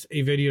 Yes,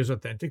 a video is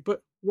authentic,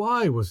 but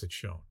why was it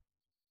shown?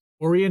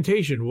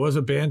 Orientation. Was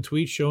a banned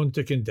tweet shown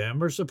to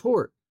condemn or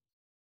support?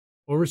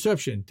 Or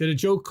reception. Did a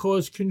joke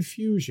cause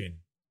confusion?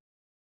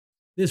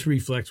 This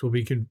reflex will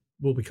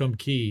become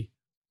key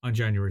on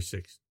January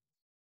 6th.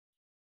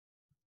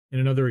 In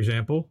another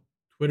example,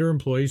 Twitter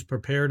employees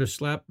prepare to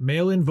slap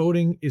mail-in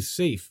voting is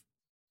safe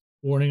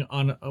warning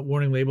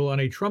label on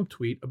a Trump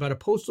tweet about a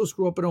postal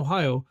screw-up in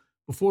Ohio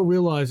before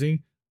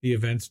realizing the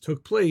events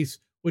took place,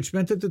 which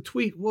meant that the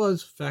tweet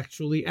was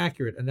factually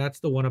accurate, and that's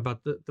the one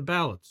about the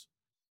ballots.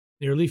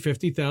 Nearly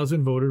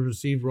 50,000 voters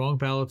received wrong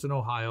ballots in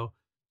Ohio.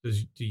 Do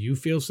you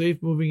feel safe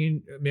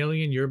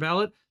mailing in your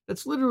ballot?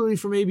 That's literally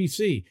from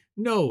ABC.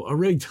 No, a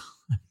rigged.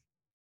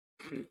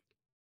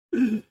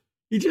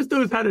 He just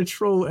knows how to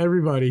troll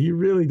everybody. He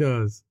really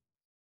does.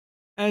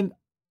 And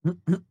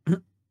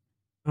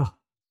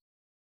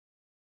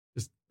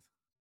just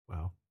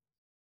wow.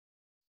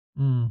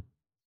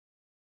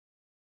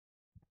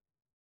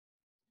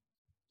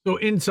 So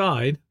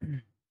inside,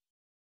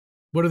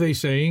 what are they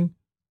saying?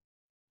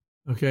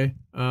 Okay.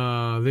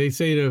 They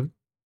say to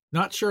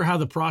not sure how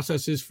the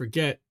process is,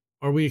 forget.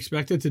 Are we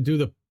expected to do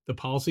the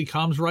policy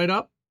comms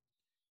write-up?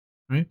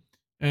 Right.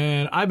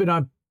 And I've been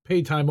on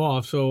paid time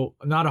off, so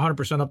I'm not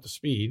 100% up to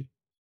speed.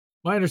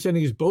 My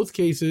understanding is in both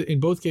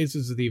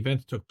cases the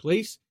events took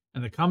place,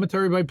 and the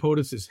commentary by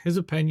POTUS is his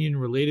opinion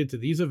related to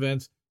these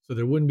events, so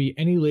there wouldn't be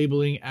any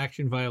labeling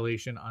action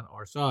violation on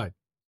our side.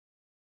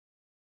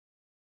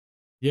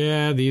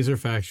 Yeah, these are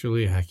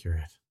factually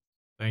accurate.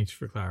 Thanks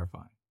for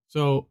clarifying.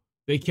 So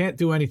they can't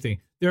do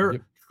anything.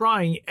 They're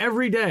trying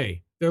every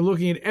day. They're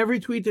looking at every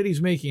tweet that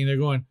he's making, and they're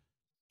going,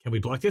 can we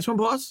block this one,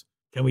 boss?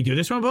 Can we do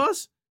this one,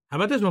 boss? How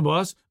about this one,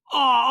 boss?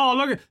 Oh,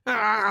 look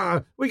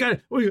at we got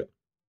it.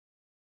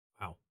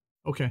 Wow.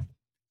 Okay.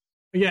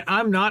 Again,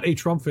 I'm not a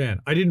Trump fan.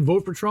 I didn't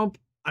vote for Trump.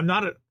 I'm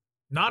not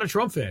a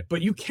Trump fan.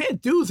 But you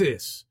can't do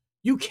this.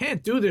 You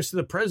can't do this to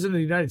the president of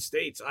the United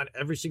States on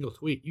every single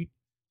tweet. You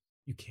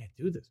can't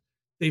do this.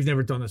 They've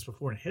never done this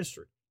before in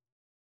history.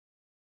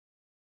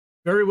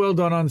 Very well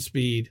done on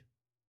speed.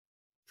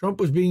 Trump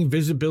was being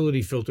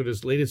visibility filtered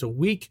as late as a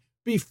week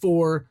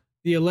before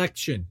the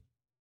election.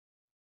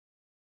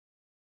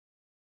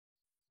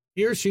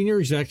 Here, senior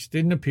execs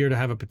didn't appear to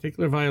have a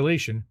particular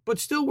violation, but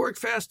still worked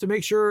fast to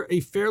make sure a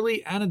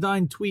fairly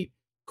anodyne tweet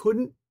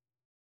couldn't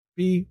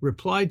be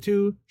replied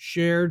to,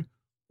 shared,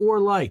 or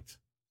liked.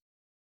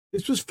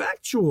 This was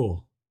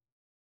factual.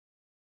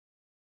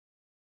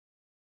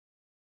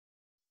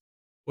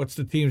 What's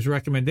the team's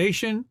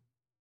recommendation?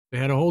 They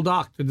had a whole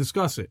doc to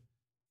discuss it.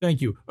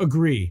 Thank you.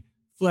 Agree.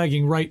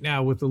 Flagging right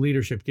now with the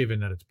leadership given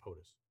that it's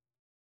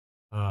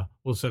POTUS.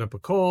 We'll set up a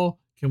call.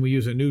 Can we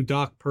use a new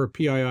doc per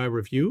PII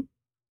review?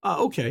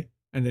 Okay.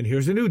 And then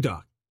here's a new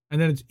doc. And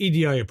then it's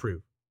EDI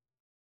approved.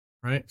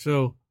 Right?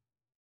 So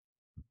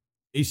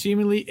a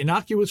seemingly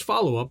innocuous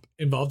follow-up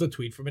involved a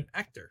tweet from an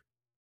actor.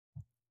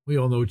 We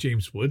all know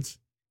James Woods.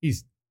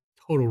 He's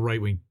total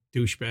right-wing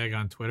douchebag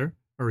on Twitter,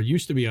 or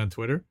used to be on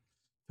Twitter,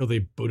 till they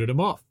booted him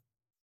off.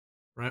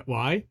 Right?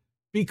 Why?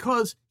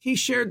 Because he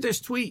shared this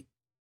tweet,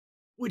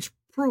 which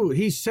proves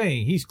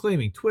he's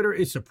claiming Twitter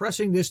is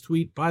suppressing this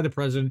tweet by the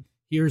president.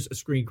 Here's a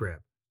screen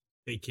grab.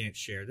 They can't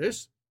share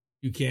this.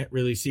 You can't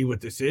really see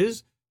what this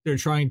is. They're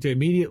trying to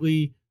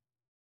immediately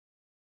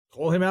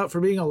call him out for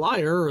being a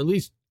liar, or at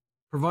least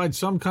provide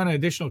some kind of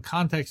additional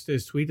context to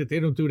his tweet that they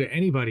don't do to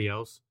anybody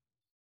else.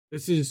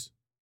 This is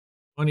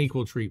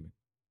unequal treatment.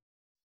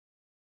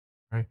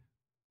 Right?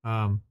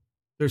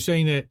 They're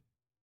saying that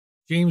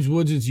James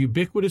Woods'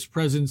 ubiquitous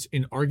presence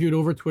in argued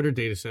over Twitter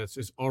datasets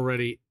is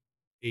already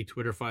a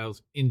Twitter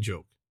Files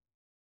in-joke.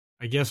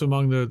 I guess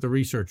among the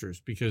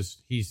researchers,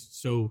 because he's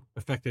so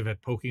effective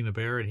at poking the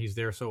bear and he's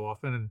there so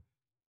often and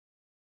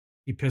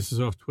he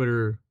pisses off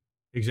Twitter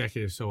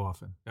executives so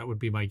often. That would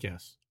be my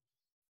guess.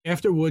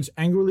 After Woods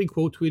angrily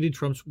quote tweeted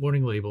Trump's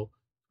warning label,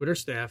 Twitter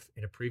staff,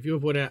 in a preview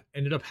of what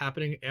ended up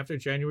happening after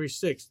January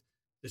 6th,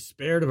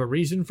 despaired of a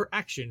reason for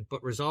action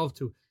but resolved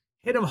to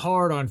hit him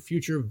hard on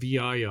future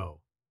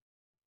VIO.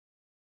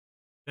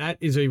 That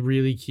is a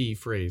really key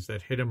phrase,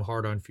 that hit him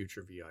hard on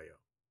future VIO.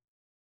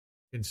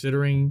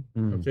 Considering,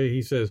 okay,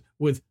 he says,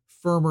 with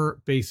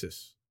firmer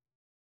basis.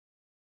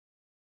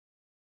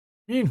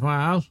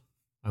 Meanwhile,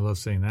 I love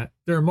saying that,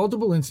 there are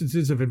multiple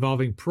instances of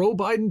involving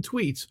pro-Biden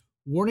tweets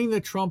warning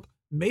that Trump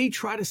may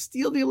try to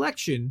steal the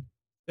election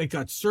that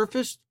got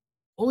surfaced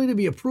only to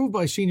be approved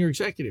by senior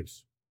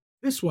executives.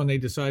 This one, they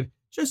decide,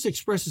 just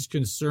expresses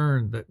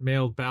concern that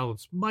mailed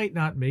ballots might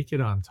not make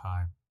it on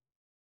time.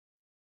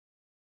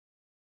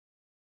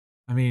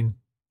 I mean,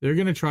 they're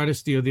going to try to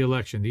steal the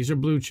election. These are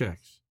blue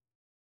checks.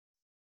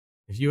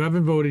 If you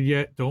haven't voted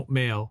yet, don't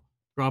mail.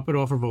 Drop it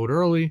off or vote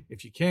early.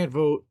 If you can't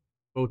vote,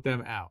 vote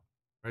them out.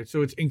 Right?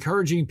 So it's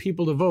encouraging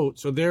people to vote.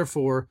 So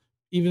therefore,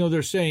 even though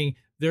they're saying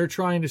they're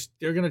going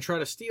to try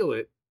to steal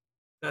it,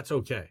 that's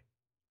okay.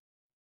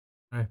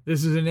 Right?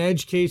 This is an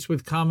edge case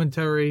with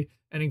commentary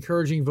and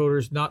encouraging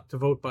voters not to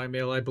vote by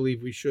mail. I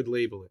believe we should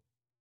label it.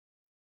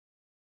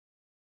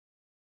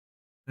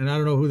 And I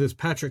don't know who this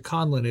Patrick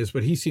Conlon is,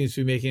 but he seems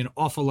to be making an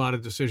awful lot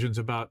of decisions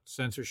about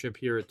censorship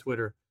here at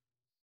Twitter.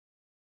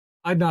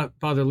 I'd not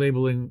bother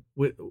labeling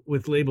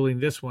with labeling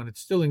this one. It's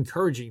still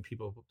encouraging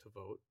people to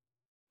vote,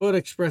 but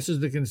expresses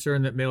the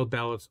concern that mailed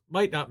ballots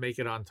might not make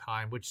it on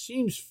time, which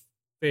seems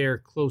fair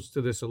close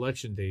to this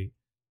election date.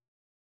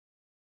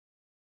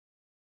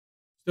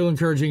 Still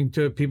encouraging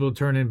people to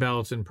turn in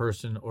ballots in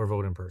person or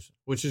vote in person,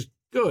 which is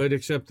good,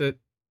 except that,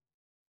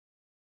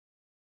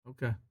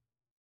 okay.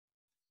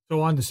 So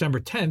on December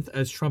 10th,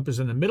 as Trump is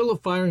in the middle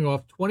of firing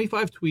off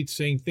 25 tweets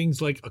saying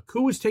things like, a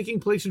coup is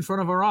taking place in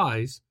front of our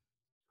eyes,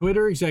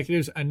 Twitter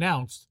executives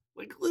announced,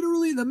 like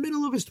literally in the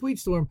middle of his tweet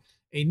storm,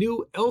 a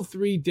new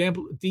L3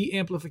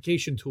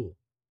 de-amplification tool.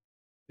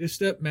 This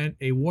step meant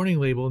a warning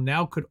label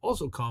now could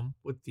also come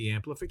with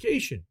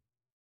de-amplification.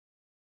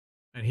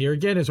 And here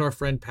again is our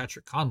friend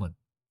Patrick Conlon.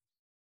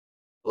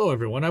 Hello,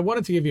 everyone. I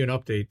wanted to give you an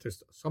update to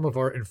some of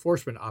our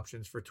enforcement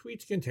options for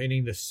tweets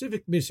containing the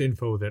civic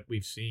misinfo that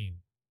we've seen.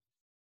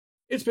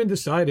 It's been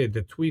decided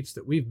that tweets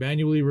that we've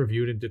manually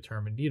reviewed and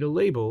determined need a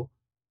label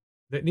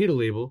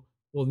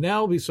will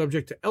now be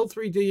subject to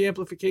L3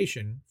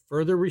 de-amplification,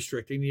 further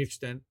restricting the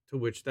extent to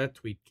which that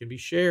tweet can be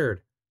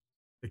shared.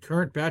 The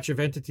current batch of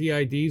entity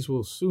IDs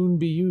will soon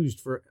be used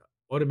for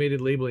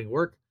automated labeling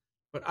work,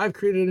 but I've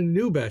created a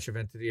new batch of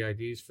entity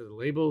IDs for the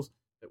labels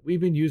that we've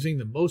been using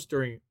the most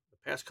during the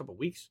past couple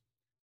weeks.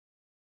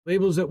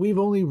 Labels that we've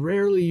only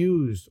rarely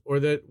used or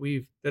that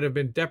have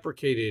been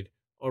deprecated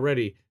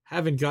already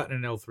haven't gotten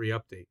an L3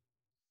 update.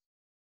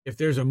 If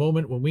there's a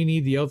moment when we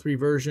need the L3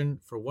 version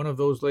for one of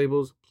those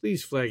labels,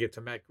 please flag it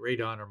to Matt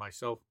Gradon or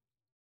myself.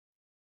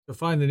 To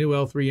find the new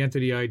L3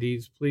 entity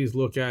IDs, please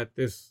look at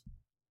this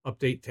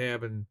update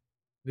tab and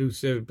new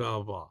civ blah,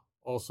 blah, blah.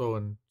 Also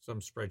in some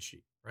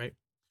spreadsheet, right?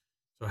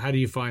 So how do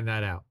you find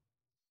that out?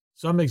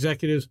 Some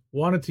executives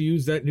wanted to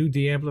use that new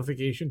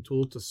de-amplification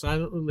tool to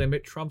silently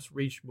limit Trump's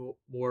reach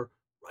more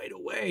right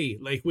away,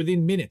 like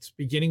within minutes,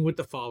 beginning with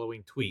the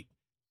following tweet.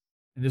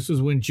 And this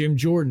was when Jim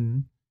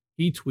Jordan,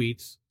 he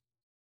tweets,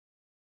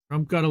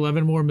 Trump got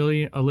 11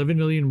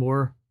 million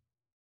more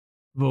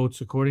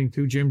votes, according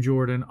to Jim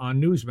Jordan,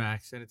 on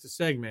Newsmax, and it's a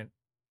segment,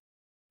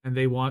 and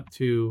they want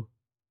to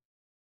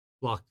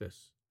block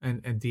this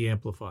and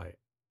de-amplify it.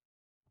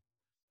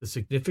 The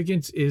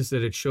significance is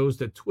that it shows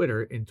that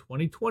Twitter, in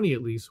 2020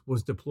 at least,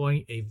 was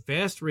deploying a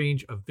vast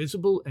range of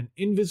visible and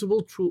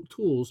invisible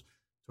tools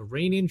to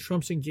rein in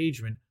Trump's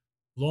engagement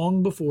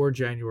long before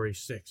January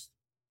 6th.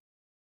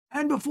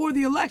 and before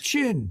the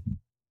election.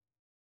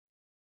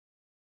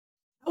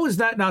 How is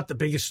that not the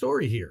biggest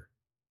story here?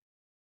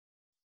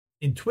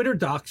 In Twitter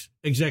docs,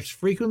 execs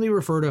frequently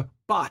refer to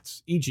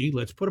bots, e.g.,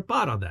 let's put a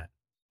bot on that.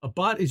 A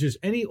bot is just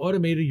any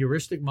automated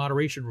heuristic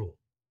moderation rule.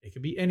 It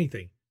can be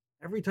anything.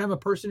 Every time a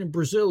person in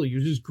Brazil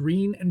uses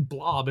green and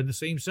blob in the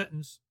same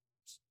sentence,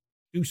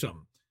 do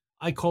something.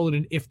 I call it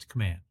an IFT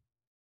command.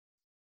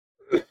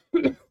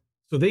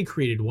 So they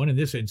created one. In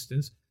this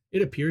instance,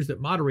 it appears that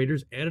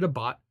moderators added a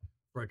bot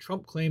for a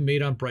Trump claim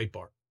made on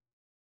Breitbart.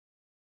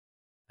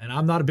 And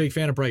I'm not a big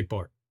fan of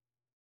Breitbart.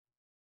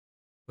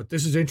 But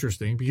this is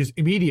interesting because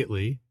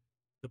immediately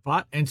the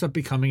bot ends up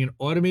becoming an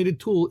automated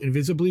tool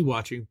invisibly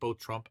watching both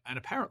Trump and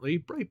apparently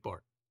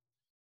Breitbart.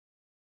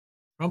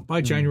 Trump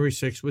by January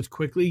 6th was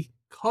quickly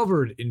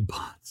covered in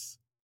bots,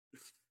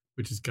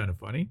 which is kind of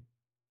funny.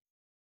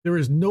 There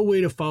is no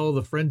way to follow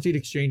the frenzied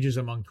exchanges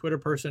among Twitter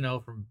personnel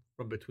from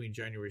between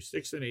January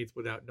 6th and 8th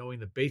without knowing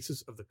the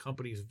basis of the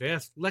company's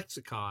vast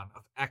lexicon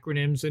of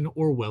acronyms and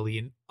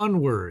Orwellian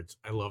unwords.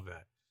 I love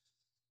that.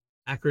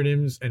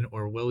 Acronyms and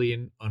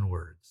Orwellian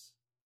unwords.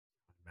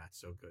 Matt's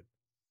so good.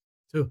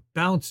 To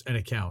bounce an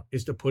account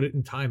is to put it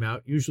in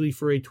timeout, usually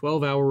for a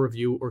 12-hour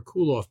review or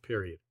cool-off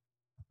period.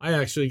 I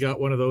actually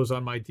got one of those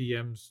on my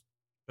DMs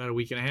about a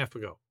week and a half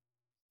ago.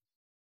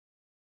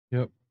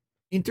 Yep.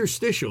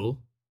 Interstitial,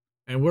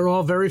 and we're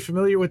all very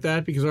familiar with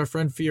that because our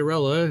friend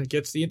Fiorella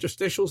gets the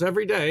interstitials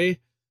every day,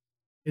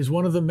 is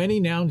one of the many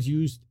nouns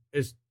used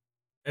as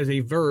a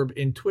verb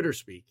in Twitter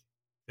speak.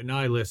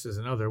 Deny list is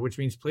another, which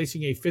means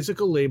placing a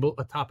physical label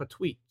atop a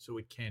tweet so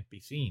it can't be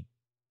seen.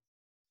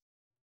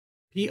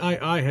 PII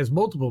has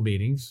multiple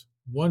meanings,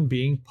 one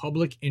being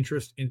public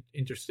interest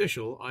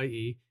interstitial,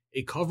 i.e.,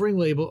 a covering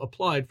label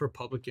applied for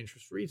public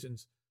interest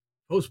reasons.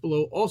 Post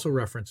below also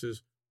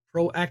references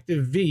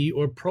proactive V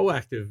or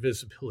proactive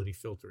visibility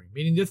filtering,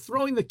 meaning they're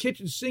throwing the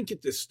kitchen sink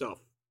at this stuff.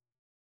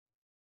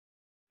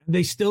 And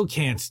they still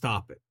can't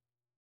stop it.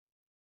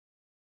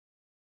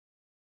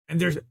 And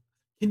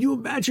can you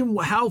imagine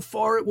how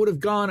far it would have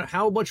gone,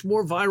 how much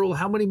more viral,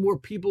 how many more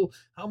people,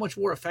 how much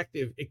more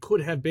effective it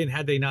could have been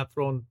had they not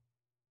thrown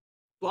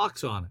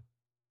blocks on it?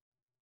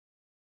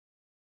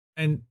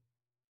 And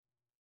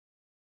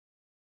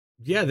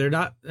yeah, they're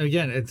not,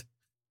 again,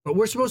 but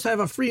we're supposed to have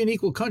a free and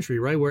equal country,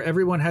 right? Where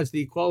everyone has the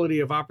equality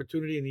of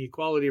opportunity and the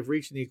equality of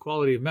reach and the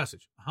equality of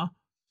message.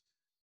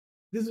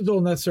 This is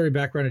all necessary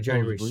background of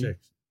January 6th.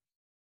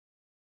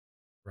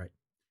 Right.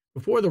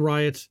 Before the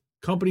riots,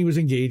 company was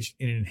engaged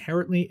in an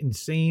inherently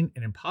insane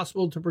and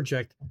impossible to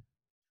project,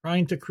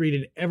 trying to create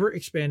an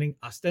ever-expanding,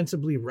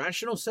 ostensibly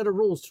rational set of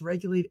rules to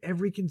regulate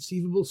every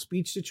conceivable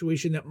speech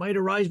situation that might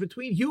arise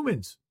between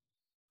humans.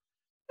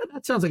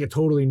 That sounds like a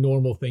totally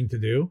normal thing to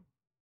do.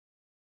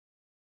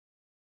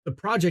 The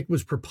project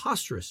was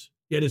preposterous,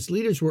 yet its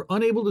leaders were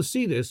unable to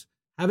see this,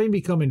 having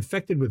become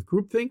infected with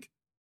groupthink,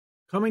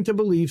 coming to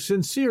believe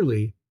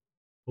sincerely,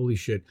 holy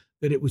shit,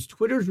 that it was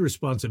Twitter's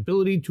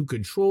responsibility to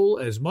control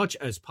as much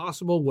as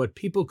possible what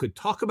people could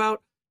talk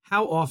about,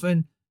 how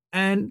often,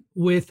 and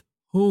with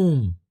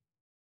whom.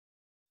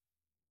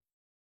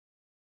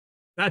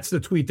 That's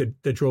the tweet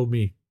that drove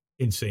me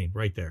insane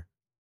right there.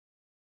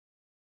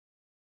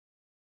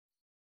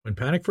 When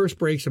panic first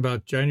breaks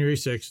about January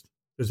 6th,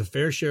 there's a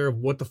fair share of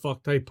what the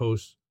fuck type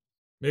posts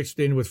mixed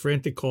in with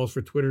frantic calls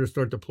for Twitter to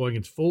start deploying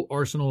its full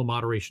arsenal of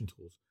moderation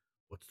tools.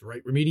 What's the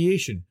right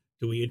remediation?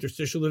 Do we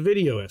interstitial the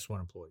video? Asked one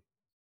employee.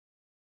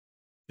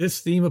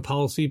 This theme of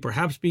policy,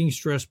 perhaps being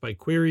stressed by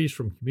queries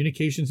from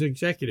communications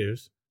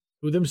executives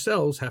who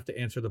themselves have to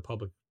answer the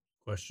public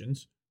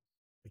questions,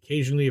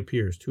 occasionally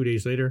appears. 2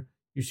 days later,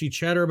 you see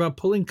chatter about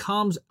pulling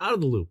comms out of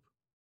the loop.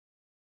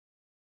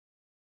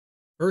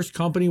 First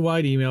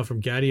company-wide email from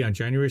Gaddy on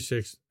January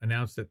 6th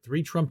announced that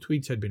 3 Trump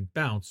tweets had been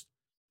bounced,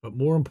 but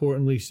more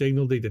importantly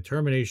signaled a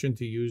determination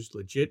to use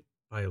legit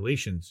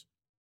violations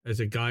as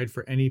a guide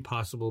for any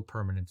possible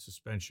permanent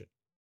suspension.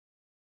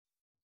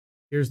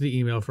 Here's the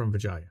email from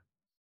Vijaya.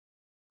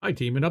 Hi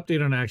team, an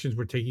update on actions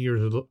we're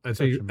taking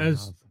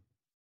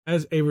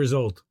as a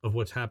result of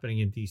what's happening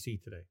in D.C.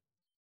 today.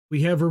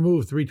 We have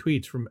removed 3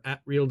 tweets from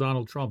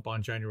 @RealDonaldTrump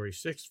on January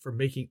 6th for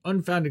making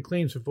unfounded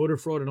claims of voter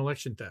fraud and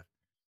election theft,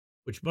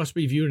 which must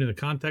be viewed in the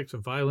context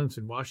of violence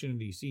in Washington,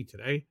 D.C.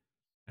 today,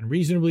 and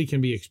reasonably can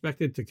be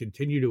expected to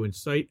continue to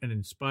incite and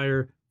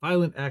inspire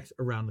violent acts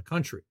around the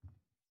country.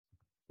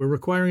 We're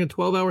requiring a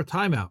 12-hour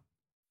timeout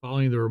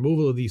following the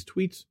removal of these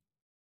tweets.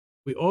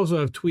 We also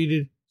have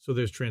tweeted so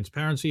there's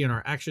transparency in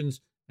our actions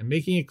and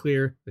making it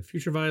clear that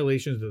future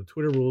violations of the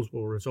Twitter rules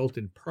will result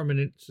in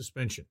permanent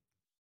suspension.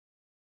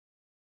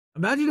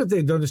 Imagine if they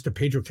had done this to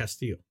Pedro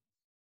Castillo.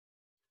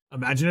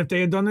 Imagine if they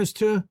had done this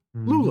to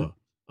Lula.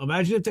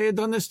 Imagine if they had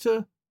done this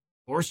to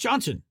Boris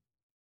Johnson.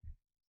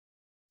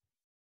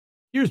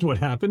 Here's what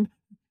happened.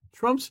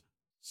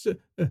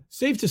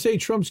 Safe to say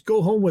Trump's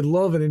go home with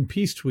love and in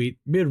peace tweet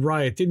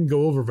mid-riot didn't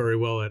go over very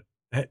well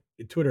at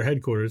Twitter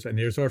headquarters. And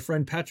there's our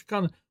friend Patrick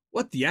Conlon.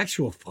 What the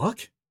actual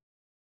fuck?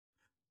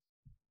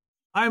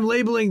 I'm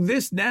labeling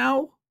this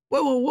now?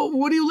 What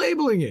are you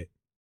labeling it?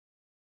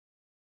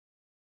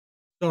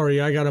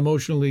 Sorry, I got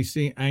emotionally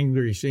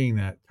angry seeing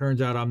that.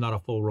 Turns out I'm not a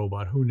full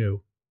robot. Who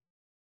knew?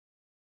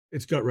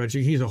 It's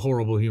gut-wrenching. He's a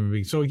horrible human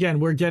being. So again,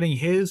 we're getting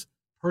his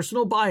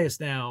personal bias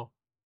now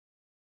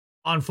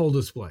on full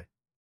display.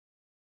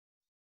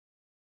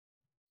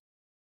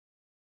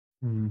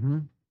 Mm-hmm.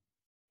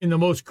 In the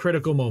most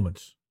critical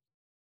moments.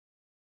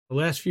 The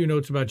last few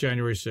notes about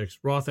January 6th.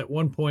 Roth at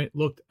one point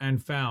looked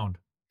and found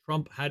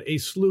Trump had a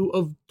slew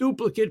of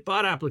duplicate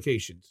bot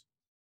applications.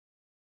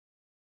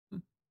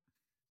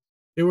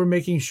 They were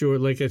making sure,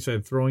 like I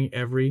said, throwing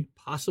every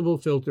possible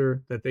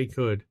filter that they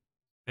could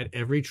at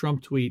every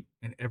Trump tweet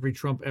and every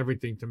Trump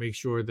everything to make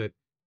sure that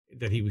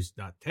he was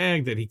not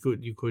tagged, that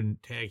you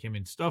couldn't tag him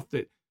in stuff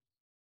that,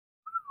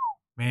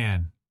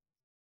 man,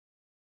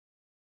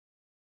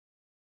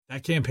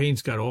 that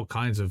campaign's got all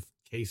kinds of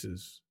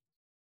cases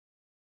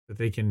that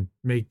they can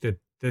make that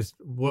this,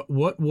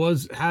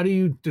 how do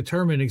you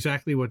determine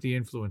exactly what the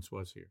influence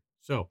was here?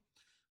 So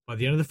by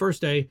the end of the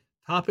first day,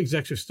 top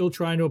execs are still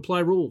trying to apply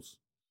rules.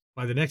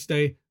 By the next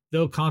day,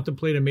 they'll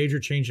contemplate a major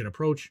change in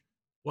approach.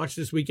 Watch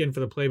this weekend for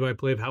the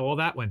play-by-play of how all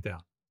that went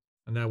down.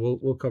 And then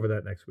we'll cover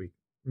that next week.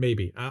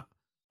 Maybe. I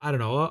don't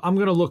know. I'm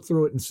going to look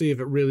through it and see if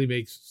it really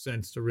makes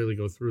sense to really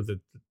go through the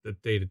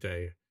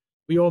day-to-day.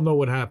 We all know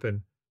what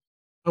happened.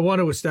 I want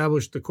to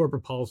establish the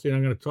corporate policy, and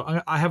I'm going to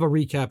talk. I have a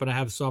recap and I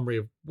have a summary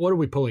of what are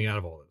we pulling out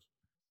of all this.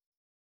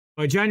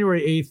 By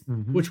January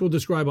 8th, which we'll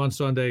describe on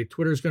Sunday,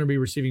 Twitter is going to be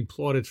receiving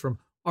plaudits from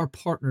our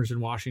partners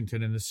in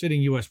Washington, and the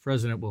sitting U.S.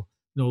 president will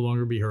no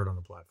longer be heard on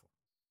the platform.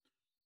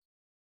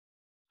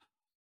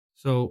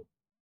 So,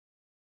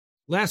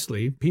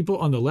 lastly, people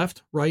on the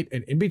left, right,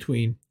 and in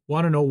between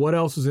want to know what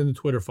else is in the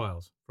Twitter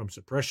files, from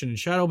suppression and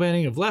shadow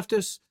banning of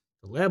leftists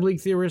to lab leak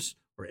theorists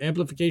or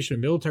amplification of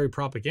military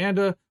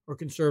propaganda or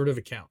conservative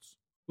accounts.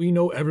 We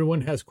know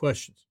everyone has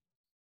questions.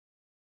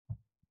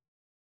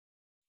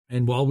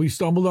 And while we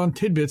stumbled on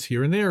tidbits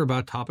here and there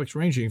about topics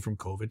ranging from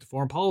COVID to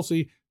foreign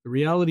policy, the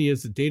reality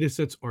is the data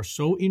sets are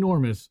so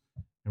enormous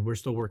and we're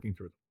still working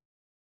through them.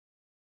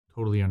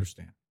 Totally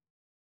understand.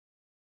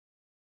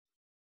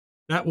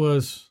 That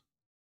was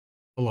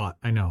a lot,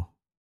 I know.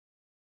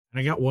 And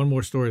I got one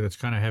more story that's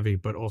kind of heavy,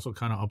 but also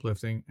kind of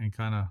uplifting and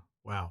kind of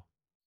wow.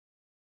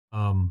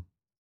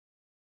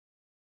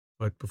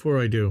 But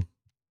before I do,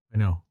 I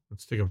know, I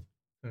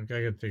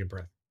gotta take a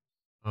breath.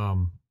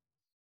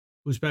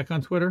 Who's back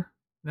on Twitter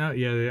now?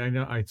 Yeah, I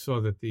know. I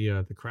saw that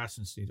the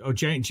Krasenstein. Oh,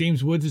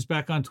 James Woods is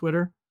back on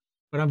Twitter,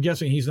 but I'm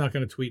guessing he's not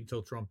going to tweet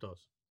until Trump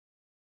does.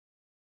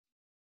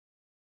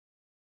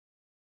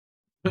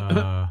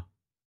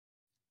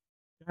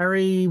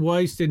 Barry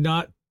Weiss did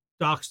not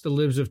dox the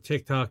libs of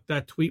TikTok.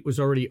 That tweet was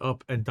already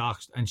up and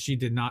doxed, and she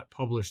did not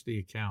publish the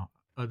account.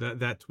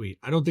 That tweet.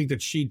 I don't think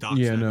that she doxed.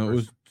 Yeah, no, person. it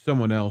was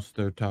someone else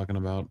they're talking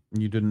about.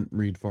 You didn't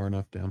read far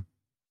enough down.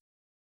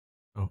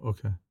 Oh,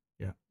 okay.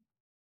 Yeah.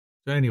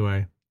 So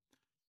anyway,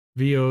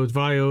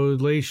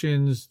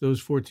 violations, those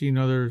 14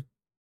 other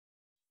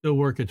still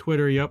work at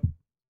Twitter. Yep.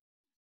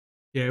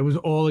 Yeah, it was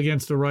all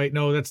against the right.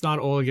 No, that's not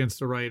all against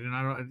the right.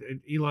 And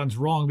Elon's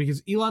wrong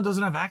because Elon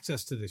doesn't have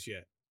access to this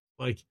yet.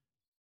 Like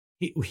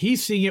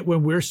he's seeing it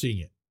when we're seeing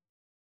it.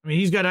 I mean,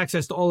 he's got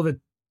access to all of it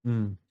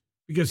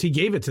because he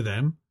gave it to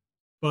them.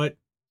 But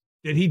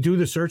did he do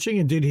the searching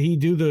and did he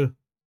do the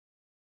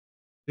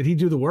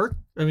work?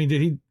 I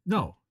mean,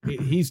 no,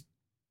 he's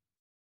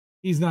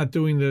not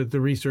doing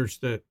the research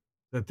that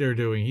they're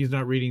doing. He's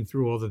not reading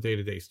through all the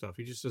day-to-day stuff.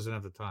 He just doesn't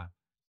have the time.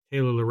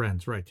 Taylor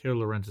Lorenz, right. Taylor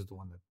Lorenz is the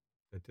one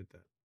that did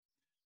that.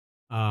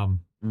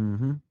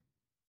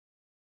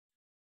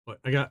 But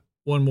I got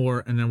one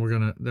more and then we're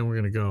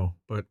gonna go.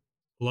 But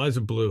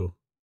Eliza Blue.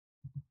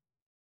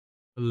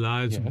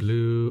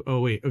 Blue. Oh,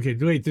 wait. Okay,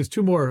 wait. There's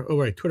two more. Oh,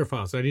 right. Twitter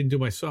files. I didn't do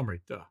my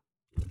summary. Duh.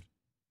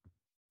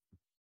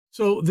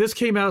 So this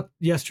came out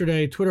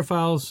yesterday. Twitter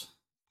files,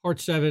 part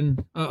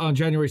 7, on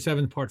January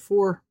 7th, part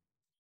 4.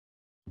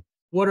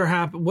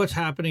 What's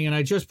happening? And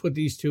I just put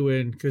these two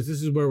in because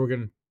this is where we're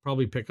going to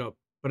probably pick up.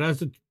 But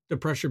as the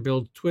pressure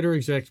builds, Twitter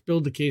execs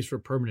build the case for a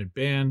permanent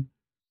ban.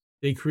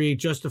 They create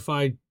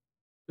justifications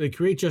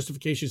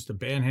to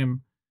ban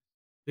him.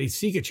 They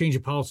seek a change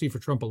of policy for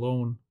Trump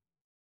alone.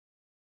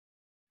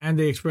 And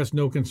they express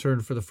no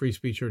concern for the free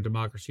speech or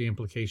democracy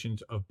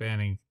implications of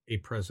banning a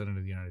president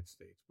of the United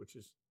States, which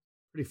is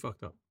pretty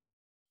fucked up.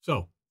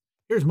 So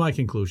here's my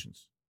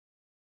conclusions.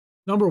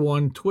 Number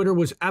 1, Twitter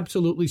was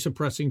absolutely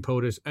suppressing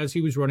POTUS as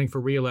he was running for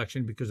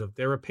re-election because of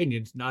their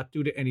opinions, not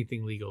due to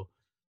anything legal.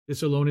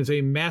 This alone is a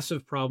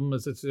massive problem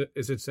as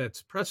it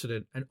sets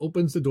precedent and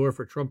opens the door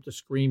for Trump to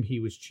scream he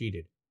was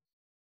cheated.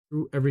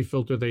 Through every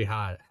filter they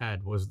had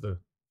was the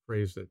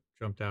phrase that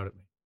jumped out at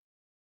me.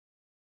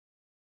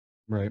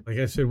 Right. Like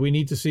I said, we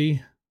need to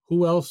see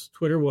who else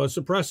Twitter was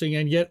suppressing,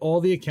 and yet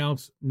all the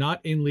accounts not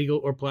in legal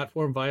or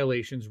platform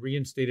violations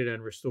reinstated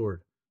and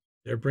restored.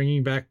 They're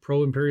bringing back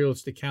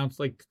pro-imperialist accounts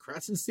like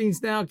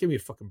Krasenstein's now. Give me a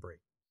fucking break.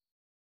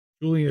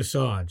 Julian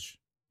Assange,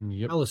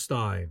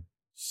 Palestine,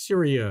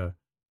 Syria,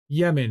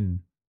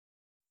 Yemen,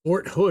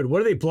 Fort Hood.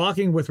 What are they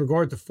blocking with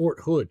regard to Fort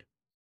Hood?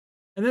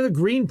 And then the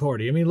Green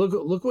Party. I mean, look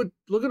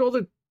at all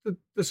the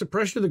the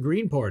suppression of the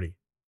Green Party.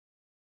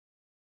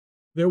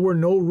 There were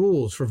no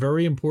rules for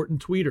very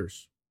important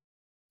tweeters.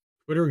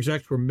 Twitter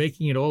execs were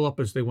making it all up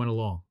as they went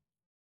along.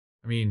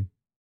 I mean,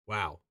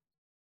 wow.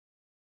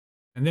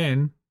 And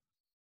then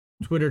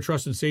Twitter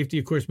Trust and Safety,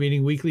 of course,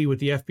 meeting weekly with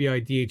the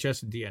FBI,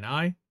 DHS, and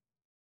DNI.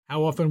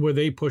 How often were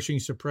they pushing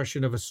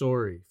suppression of a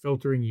story,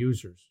 filtering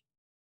users?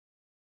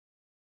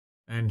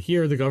 And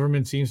here the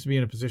government seems to be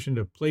in a position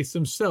to place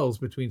themselves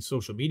between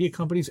social media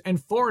companies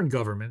and foreign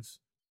governments,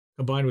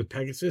 combined with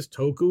Pegasus,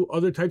 Toku,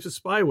 other types of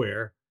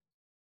spyware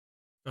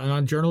found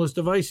on journalist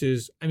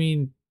devices. I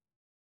mean,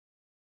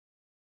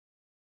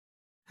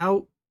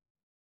 how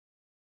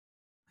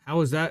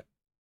is that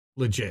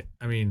legit?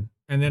 I mean,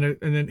 and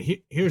then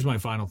here's my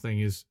final thing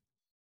is,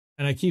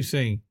 and I keep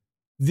saying,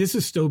 this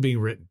is still being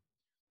written.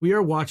 We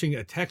are watching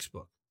a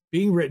textbook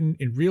being written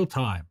in real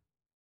time.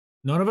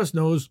 None of us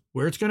knows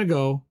where it's going to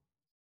go.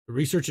 The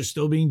research is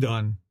still being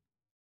done.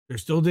 They're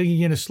still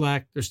digging into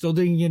Slack. They're still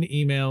digging into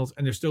emails,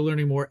 and they're still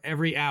learning more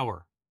every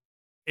hour.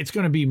 It's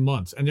going to be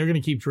months, and they're going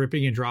to keep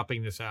dripping and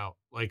dropping this out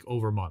like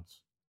over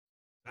months.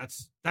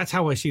 That's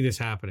how I see this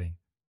happening.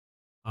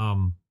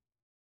 And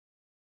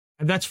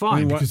that's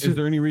fine. I mean, is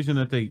there any reason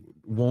that they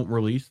won't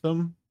release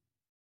them?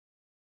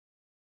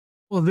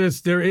 Well,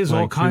 there is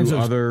all kinds of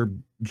other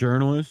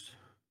journalists.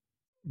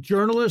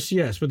 Journalists,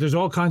 yes, but there's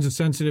all kinds of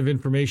sensitive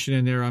information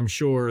in there, I'm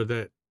sure,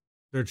 that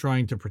they're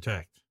trying to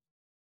protect.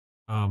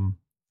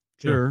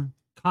 Sure.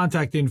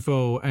 Contact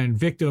info and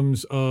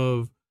victims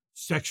of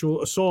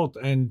sexual assault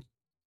and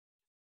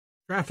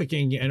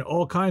trafficking and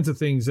all kinds of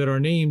things that are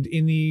named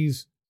in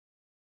these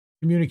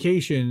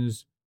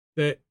communications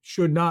that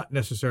should not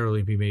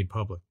necessarily be made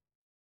public.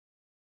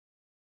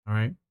 All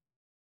right.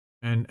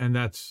 And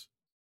that's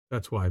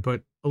why.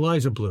 But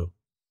Eliza Blue.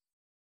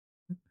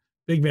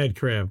 Big Mad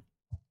Crab.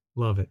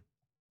 Love it.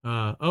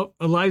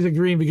 Eliza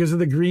Green, because of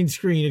the green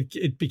screen,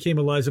 it became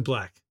Eliza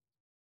Black.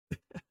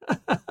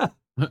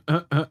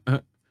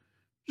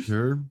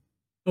 Sure.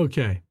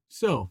 Okay.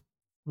 So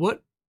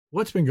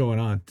what's been going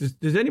on?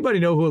 Does anybody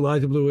know who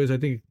Eliza Blue is? I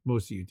think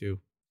most of you do.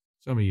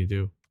 Some of you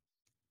do.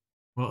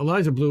 Well,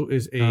 Eliza Blue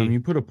is you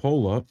put a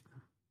poll up.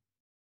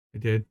 I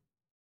did.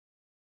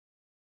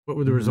 What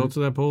were the results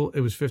of that poll?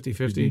 It was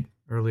 50-50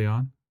 early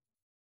on.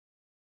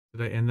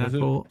 Did I end that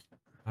poll?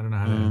 I don't know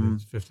how to end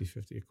it. It's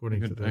 50-50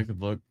 according to that. I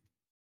could look.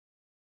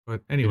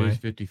 But anyway.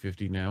 It is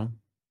 50-50 now.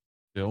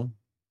 Still.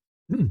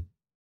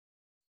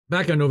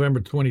 Back on November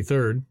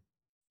 23rd,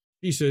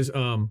 he says,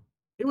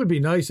 it would be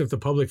nice if the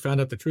public found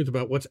out the truth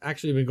about what's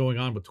actually been going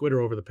on with Twitter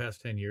over the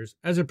past 10 years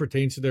as it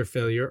pertains to their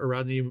failure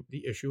around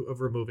the issue of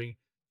removing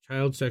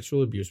child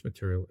sexual abuse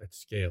material at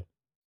scale.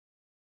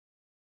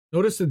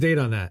 Notice the date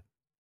on that.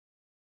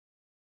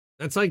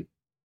 That's like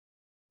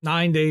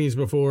 9 days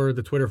before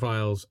the Twitter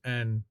files.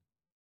 And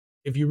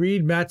if you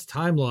read Matt's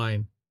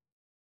timeline,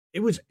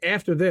 it was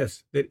after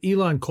this that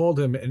Elon called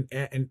him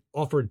and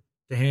offered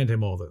to hand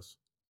him all this.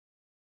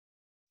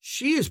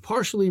 She is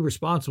partially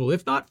responsible,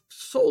 if not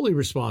solely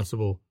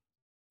responsible,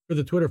 for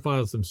the Twitter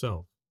files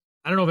themselves.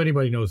 I don't know if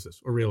anybody knows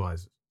this or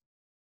realizes.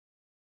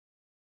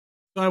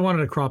 So I wanted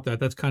to crop that.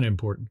 That's kind of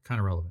important, kind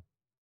of relevant.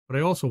 But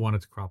I also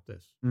wanted to crop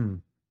this.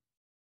 In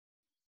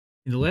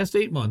the last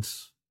 8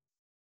 months,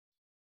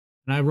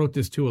 and I wrote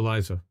this to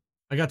Eliza,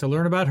 I got to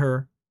learn about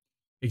her,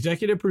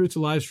 executive produced a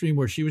live stream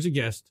where she was a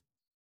guest,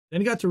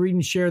 then got to read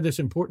and share this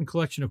important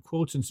collection of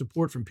quotes and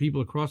support from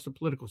people across the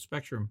political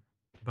spectrum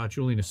about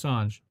Julian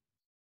Assange.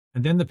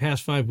 And then the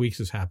past 5 weeks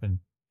has happened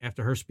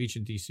after her speech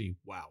in D.C.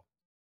 Wow.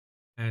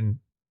 And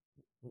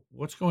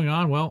what's going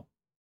on? Well,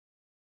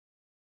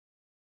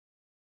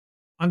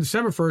 on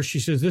December 1st, she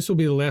says this will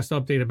be the last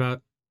update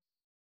about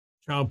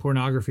child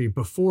pornography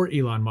before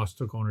Elon Musk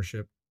took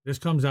ownership. This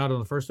comes out on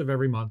the first of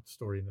every month,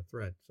 story in the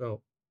thread.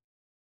 So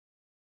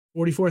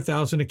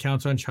 44,000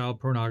 accounts on child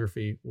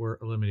pornography were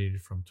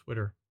eliminated from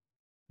Twitter.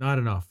 Not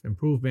enough.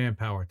 Improved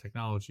manpower,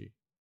 technology.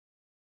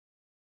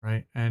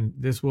 Right? And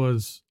this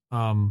was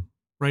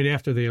right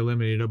after they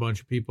eliminated a bunch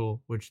of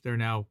people, which they're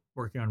now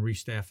working on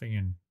restaffing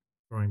and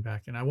throwing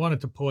back. And I wanted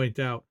to point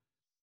out,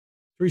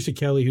 Teresa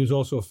Kelly, who's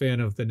also a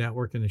fan of the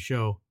network and the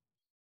show,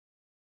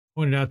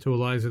 pointed out to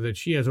Eliza that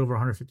she has over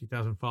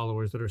 150,000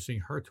 followers that are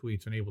seeing her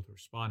tweets and able to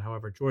respond.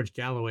 However, George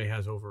Galloway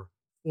has over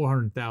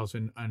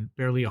 400,000 and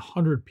barely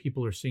 100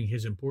 people are seeing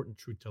his important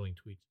truth-telling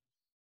tweets.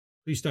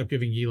 Please stop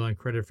giving Elon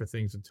credit for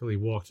things until he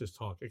walks his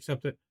talk.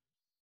 Except that,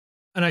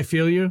 and I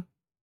feel you,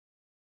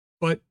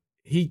 but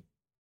he's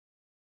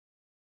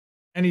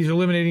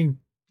eliminating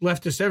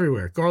leftists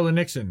everywhere. Garland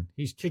Nixon,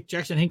 he's kicked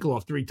Jackson Hinkle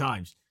off 3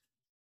 times.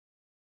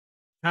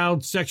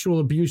 Child sexual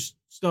abuse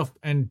stuff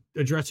and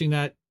addressing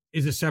that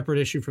is a separate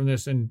issue from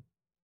this, and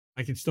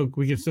we can still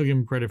give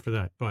him credit for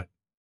that. But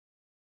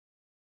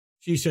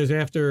she says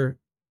after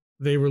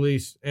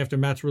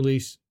Matt's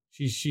release,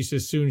 she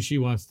says soon she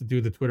wants to do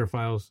the Twitter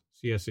files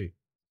CSE.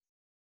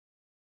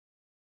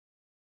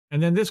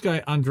 And then this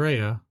guy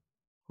Andrea,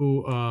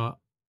 who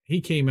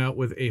he came out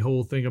with a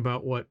whole thing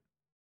about what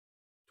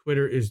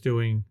Twitter is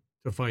doing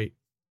to fight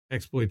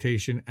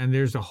exploitation, and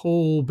there's a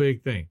whole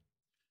big thing.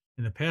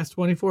 In the past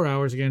 24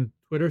 hours, again,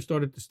 Twitter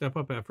started to step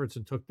up efforts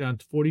and took down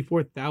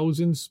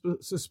 44,000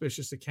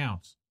 suspicious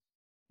accounts,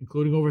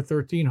 including over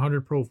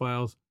 1,300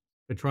 profiles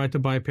that tried to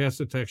bypass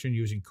detection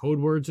using code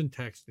words and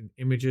text and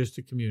images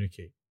to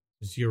communicate.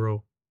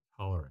 Zero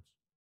tolerance.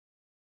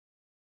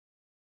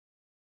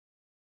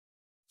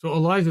 So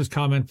Eliza's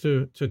comment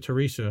to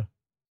Teresa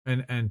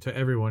and to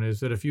everyone is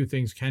that a few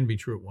things can be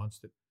true at once.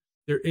 That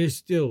there is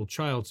still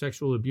child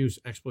sexual abuse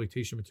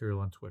exploitation material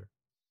on Twitter.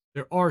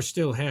 There are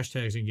still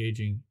hashtags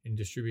engaging in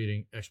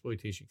distributing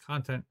exploitation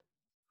content.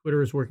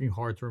 Twitter is working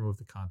hard to remove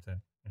the content.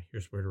 And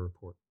here's where to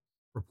report.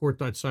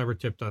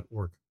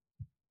 Report.cybertip.org.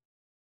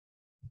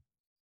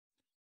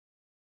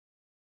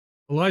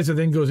 Eliza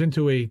then goes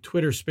into a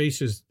Twitter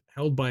Spaces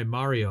held by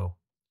Mario.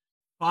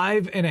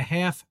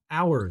 5.5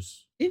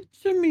 hours.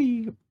 It's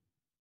me.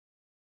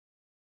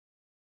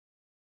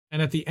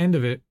 And at the end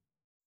of it,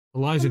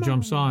 Eliza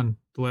jumps on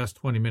the last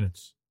 20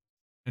 minutes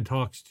and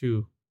talks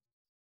to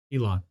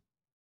Elon.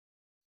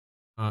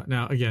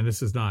 Now, again,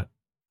 this is not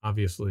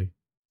obviously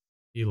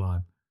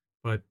Elon,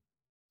 but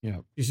yeah,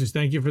 he says,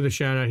 thank you for the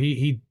shout out.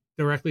 He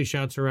directly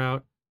shouts her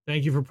out.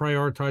 Thank you for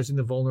prioritizing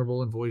the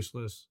vulnerable and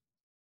voiceless.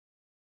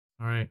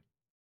 All right.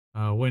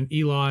 When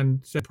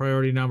Elon said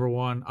priority number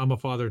one, I'm a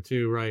father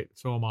too, right?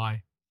 So am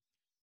I.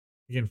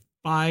 Again,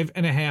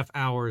 5.5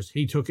 hours.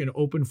 He took an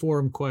open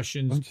forum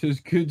questions. What's his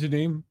kid's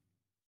name?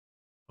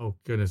 Oh,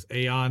 goodness.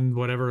 Aeon,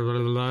 whatever. Blah,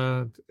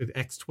 blah, blah,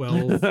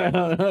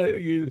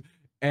 X12.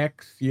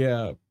 X,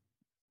 yeah.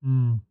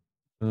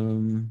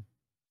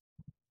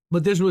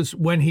 But this was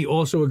when he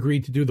also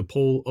agreed to do the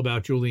poll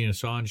about Julian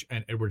Assange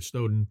and Edward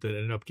Snowden that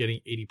ended up getting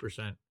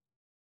 80%.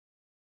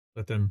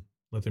 Let them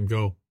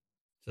go.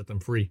 Set them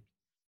free.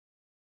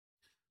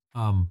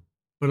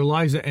 But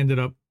Eliza ended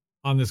up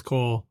on this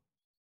call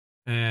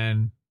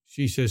and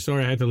she says,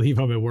 sorry, I had to leave.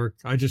 I'm at work.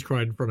 I just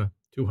cried in front of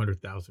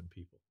 200,000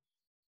 people.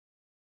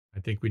 I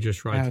think we just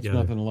tried together.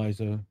 That's nothing,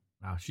 Eliza.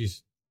 Wow.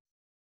 Just,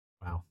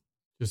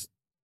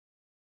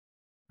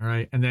 all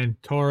right. And then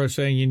Tara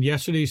saying in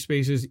yesterday's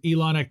Spaces,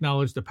 Elon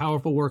acknowledged the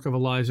powerful work of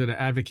Eliza to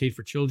advocate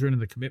for children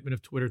and the commitment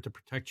of Twitter to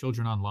protect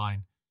children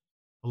online.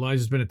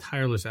 Eliza's been a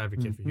tireless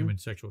advocate for human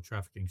sexual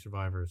trafficking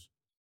survivors.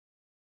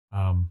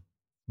 And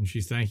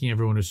she's thanking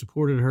everyone who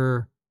supported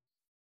her.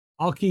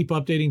 I'll keep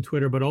updating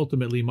Twitter, but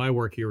ultimately my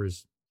work here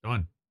is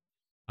done.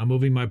 I'm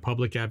moving my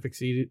public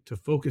advocacy to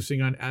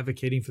focusing on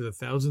advocating for the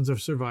thousands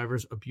of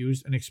survivors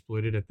abused and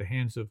exploited at the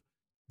hands of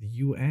the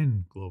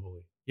UN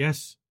globally.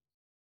 Yes,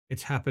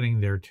 it's happening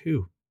there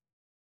too.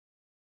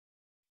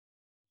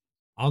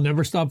 I'll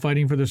never stop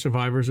fighting for the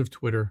survivors of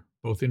Twitter,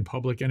 both in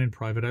public and in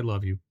private. I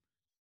love you.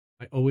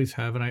 I always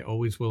have and I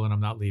always will, and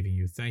I'm not leaving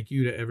you. Thank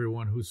you to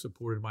everyone who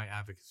supported my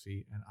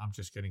advocacy, and I'm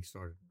just getting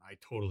started. I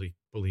totally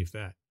believe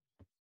that.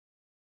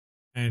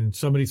 And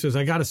somebody says,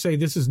 I got to say,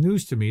 this is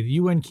news to me. The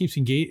UN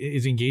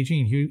is engaging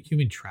in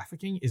human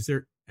trafficking. Is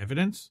there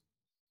evidence?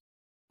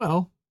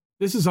 Well,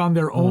 this is on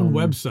their own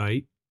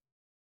website.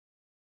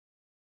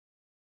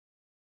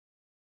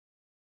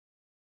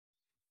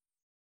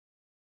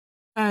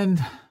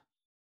 And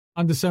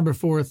on December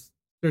 4th,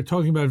 they're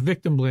talking about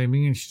victim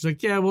blaming. And she's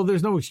like, yeah, well,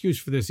 there's no excuse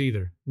for this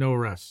either. No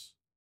arrests.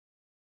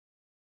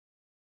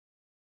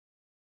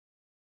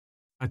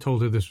 I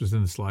told her this was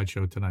in the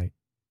slideshow tonight.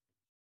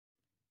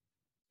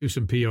 Do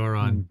some PR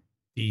on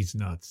these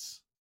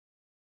nuts.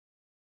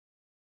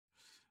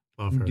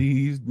 Love her.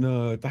 These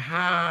nuts.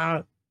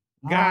 Ha!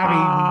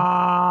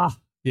 Got him.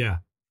 Yeah.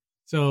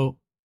 So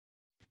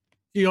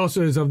she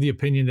also is of the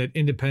opinion that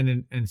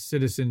independent and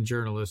citizen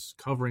journalists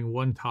covering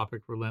one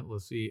topic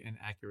relentlessly and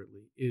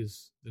accurately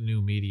is the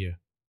new media.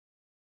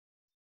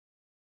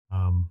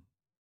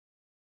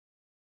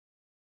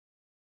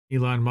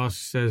 Elon Musk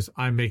says,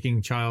 I'm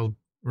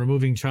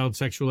removing child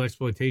sexual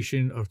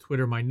exploitation of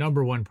Twitter my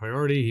number one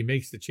priority. He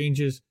makes the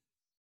changes.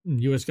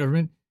 U.S.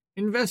 government,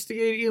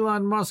 investigate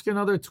Elon Musk and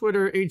other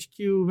Twitter HQ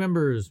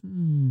members.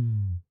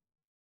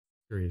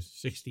 Curious.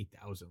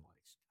 60,000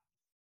 likes.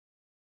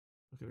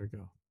 Look at her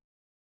go.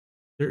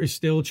 There is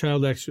still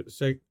child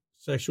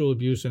sexual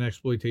abuse and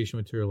exploitation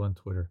material on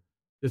Twitter.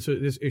 This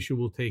issue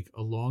will take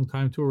a long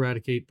time to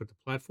eradicate, but the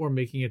platform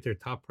making it their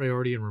top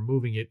priority and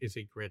removing it is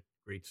a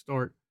great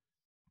start.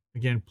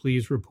 Again,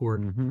 please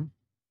report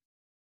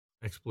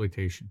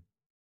exploitation.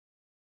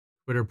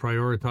 Twitter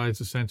prioritized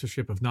the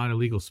censorship of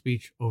non-illegal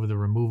speech over the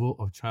removal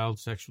of child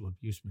sexual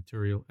abuse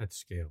material at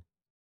scale.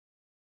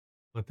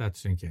 Let that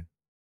sink in.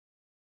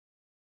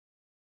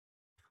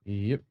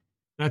 Yep.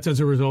 That's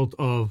as a result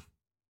of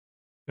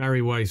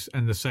Barry Weiss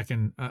and the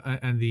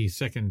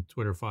second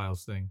Twitter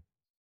Files thing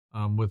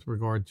with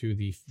regard to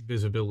the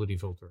visibility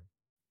filtering.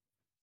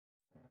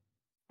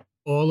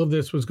 All of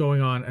this was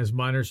going on as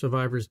minor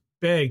survivors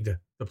begged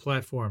the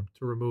platform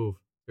to remove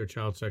their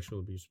child sexual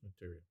abuse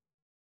material.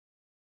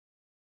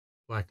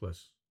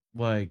 Blacklist.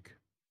 Like,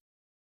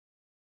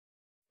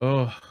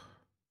 oh,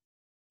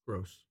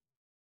 gross.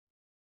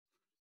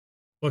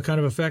 What kind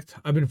of effect?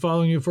 I've been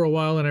following you for a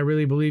while, and I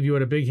really believe you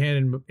had a big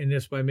hand in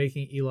this by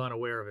making Elon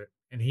aware of it.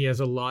 And he has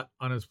a lot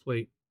on his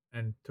plate.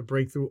 And to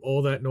break through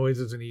all that noise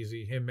isn't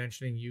easy. Him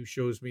mentioning you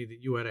shows me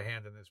that you had a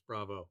hand in this.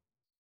 Bravo.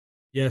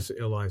 Yes,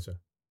 Eliza.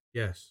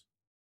 Yes,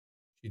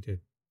 she did.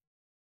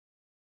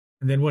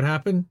 And then what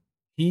happened?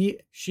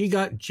 She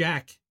got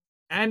Jack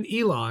and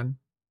Elon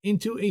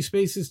into a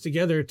Spaces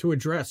together to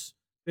address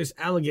this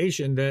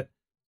allegation that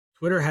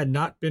Twitter had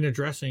not been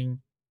addressing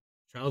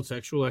child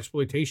sexual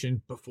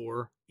exploitation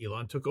before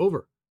Elon took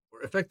over,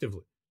 or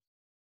effectively.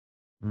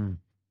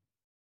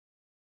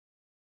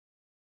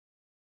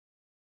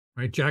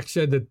 Right? Jack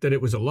said that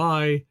it was a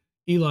lie.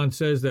 Elon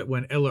says that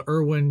when Ella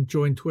Irwin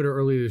joined Twitter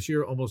earlier this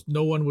year, almost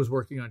no one was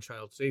working on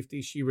child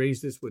safety. She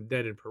raised this with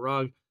Ned and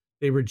Parag.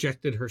 They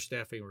rejected her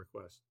staffing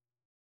request.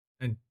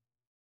 And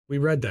we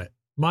read that.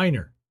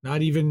 Minor,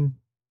 not even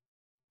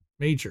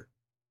major.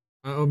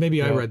 Oh,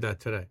 maybe I read that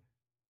today.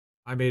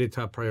 I made it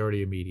top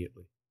priority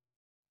immediately.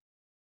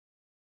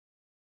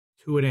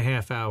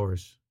 2.5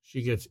 hours.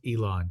 She gets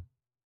Elon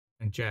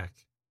and Jack.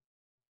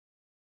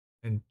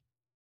 And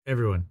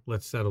everyone,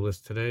 let's settle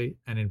this today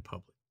and in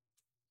public.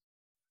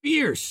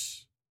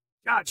 Fierce.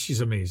 God,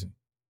 she's amazing.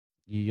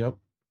 Yep.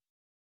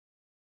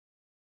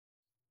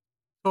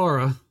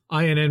 Tara,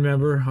 INN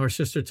member, our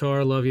sister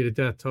Tara, love you to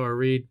death, Tara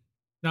Reid.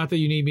 Not that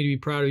you need me to be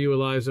proud of you,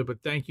 Eliza,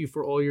 but thank you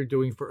for all you're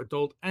doing for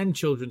adult and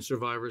children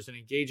survivors and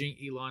engaging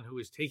Elon, who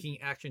is taking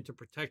action to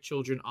protect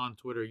children on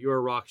Twitter. You're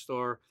a rock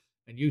star.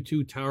 And you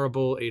too, Tara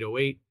Bull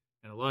 808.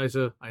 And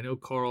Eliza, I know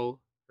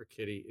Carl, her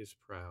kitty, is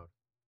proud.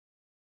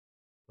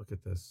 Look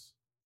at this.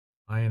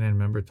 INN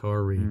member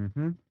Tara Reid.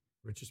 Mm-hmm.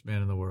 Richest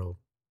man in the world.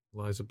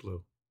 Eliza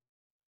Blue.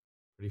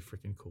 Pretty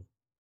freaking cool.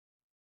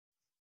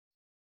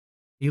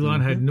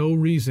 Elon had no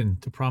reason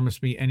to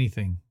promise me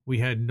anything. We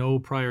had no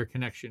prior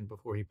connection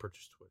before he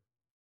purchased Twitter.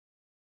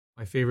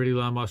 My favorite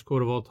Elon Musk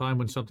quote of all time: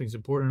 when something's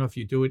important enough,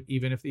 you do it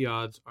even if the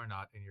odds are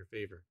not in your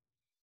favor.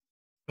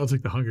 Sounds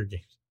like the Hunger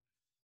Games.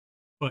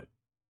 But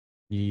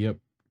yep.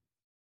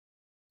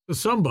 So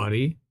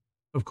somebody,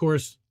 of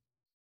course,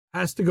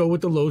 has to go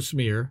with the low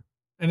smear,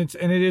 and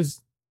it is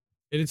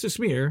a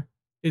smear.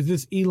 Is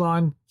this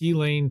Elon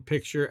Ghislaine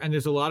picture? And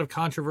there's a lot of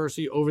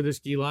controversy over this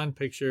Ghislaine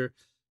picture.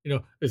 You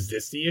know, is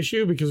this the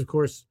issue? Because, of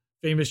course,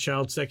 famous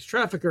child sex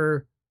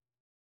trafficker,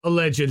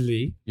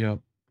 allegedly,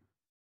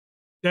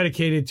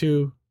 dedicated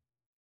to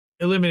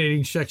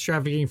eliminating sex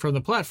trafficking from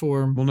the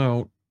platform.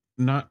 Well, no,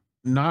 not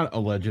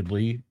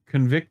allegedly,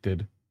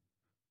 convicted.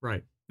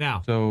 Right.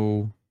 Now,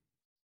 so,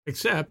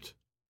 except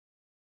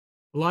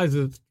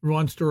Eliza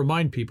wants to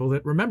remind people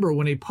that, remember,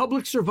 when a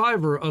public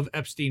survivor of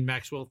Epstein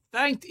Maxwell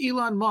thanked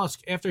Elon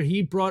Musk after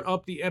he brought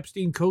up the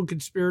Epstein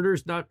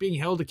co-conspirators not being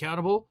held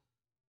accountable,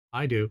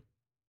 I do.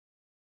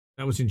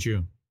 That was in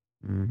June.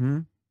 Mm-hmm.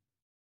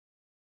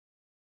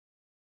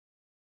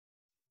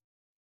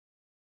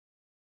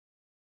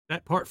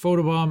 That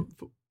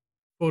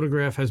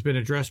photograph has been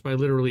addressed by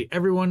literally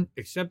everyone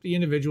except the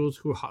individuals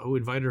who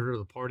invited her to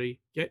the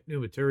party. Get new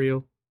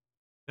material.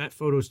 That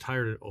photo's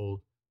tired and old.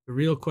 The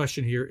real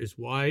question here is,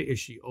 why is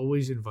she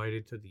always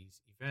invited to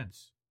these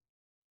events?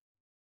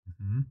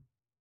 Is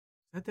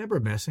that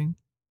Deborah Messing?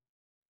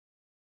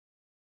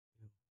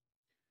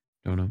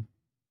 Don't know.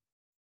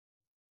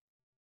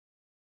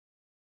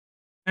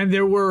 And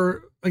there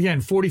were,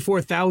 again,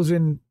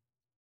 44,000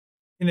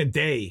 in a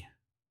day.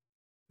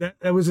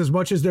 That was as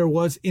much as there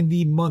was in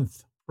the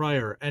month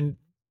prior. And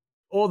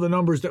all the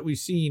numbers that we've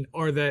seen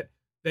are that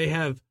they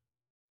have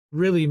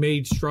really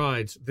made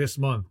strides this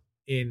month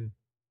in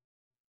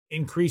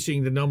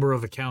increasing the number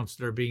of accounts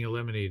that are being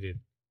eliminated.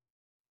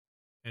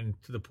 And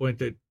to the point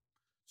that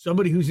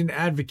somebody who's an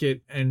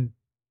advocate and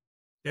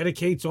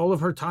dedicates all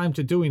of her time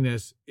to doing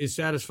this is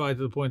satisfied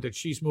to the point that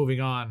she's moving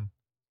on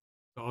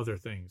to other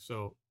things.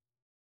 So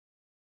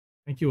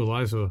thank you,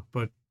 Eliza.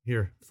 But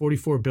here,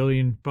 44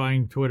 billion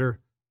buying Twitter,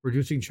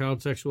 reducing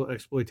child sexual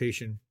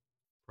exploitation,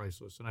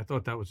 priceless. And I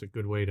thought that was a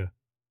good way to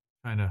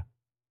kind of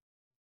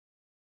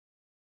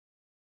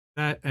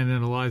that. And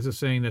then Eliza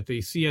saying that the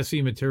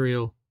CSA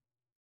material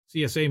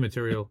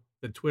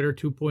that Twitter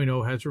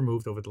 2.0 has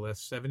removed over the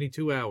last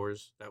 72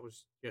 hours, that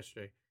was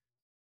yesterday,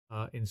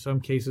 in some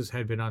cases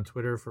had been on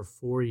Twitter for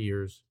 4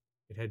 years.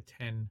 It had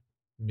 10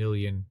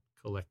 million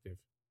collective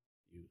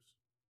views.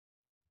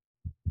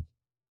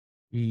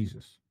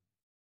 Jesus.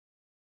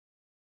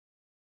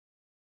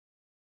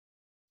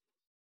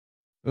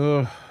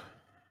 Ugh.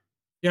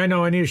 Yeah, I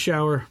know. I need a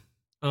shower.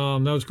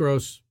 That was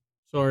gross.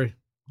 Sorry,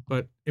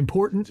 but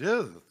important.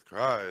 Jesus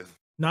Christ.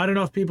 Not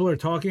enough people are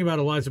talking about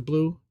Eliza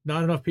Blue.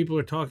 Not enough people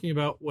are talking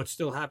about what's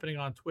still happening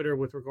on Twitter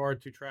with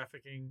regard to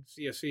trafficking,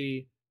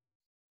 CSE,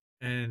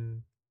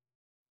 and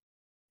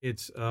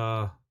it's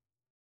wow.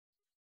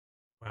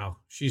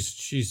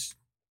 She's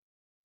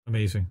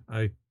amazing.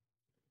 I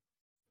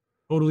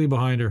totally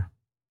behind her.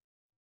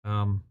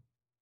 And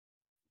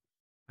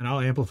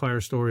I'll amplify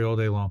her story all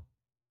day long.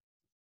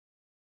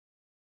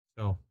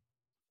 So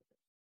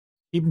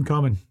keep them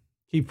coming.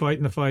 Keep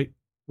fighting the fight.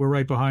 We're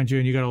right behind you,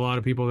 and you got a lot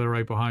of people that are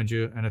right behind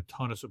you, and a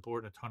ton of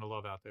support and a ton of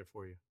love out there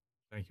for you.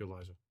 Thank you,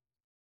 Eliza.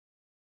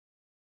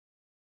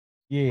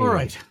 Yeah. All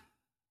right.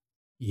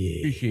 Yeah.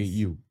 Appreciate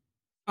you.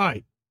 All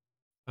right.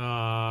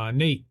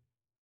 Nate,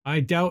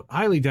 I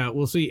highly doubt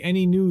we'll see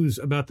any news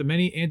about the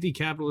many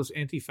anti-capitalist,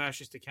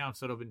 anti-fascist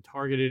accounts that have been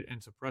targeted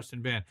and suppressed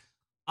and banned.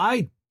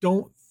 I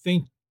don't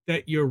think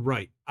that you're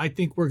right. I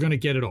think we're going to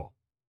get it all.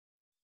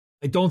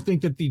 I don't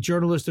think that the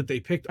journalists that they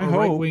picked are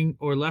right-wing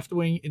or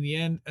left-wing in the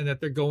end, and that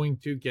they're going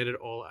to get it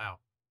all out.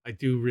 I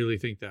do really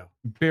think that.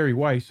 Barry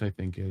Weiss, I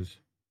think, is.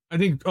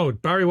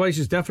 Barry Weiss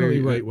is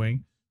definitely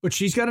right-wing, but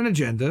she's got an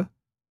agenda.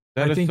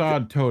 That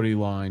Assad Toady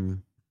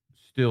line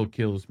still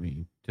kills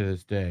me to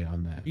this day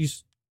on that.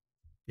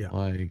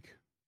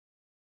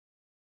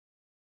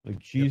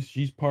 Like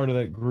she's part of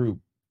that group.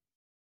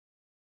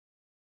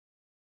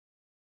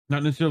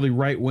 Not necessarily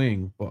right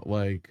wing, but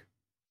like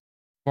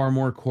far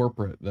more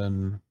corporate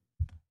than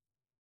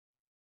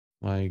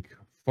like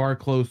far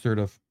closer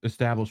to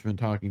establishment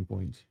talking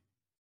points.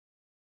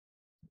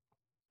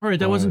 All right,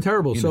 that wasn't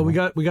terrible. So we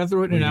got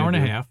through it in an hour and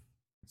a half.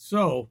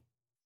 So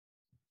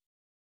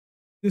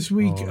this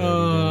week,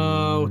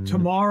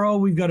 tomorrow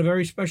we've got a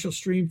very special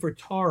stream for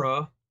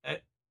Tara.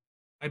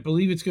 I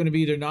believe it's going to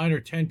be either 9 or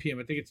 10 p.m.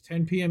 I think it's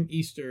 10 p.m.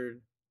 Eastern.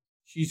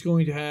 She's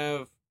going to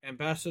have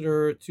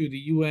Ambassador to the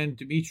UN,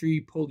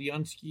 Dmitry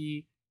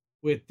Polyansky,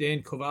 with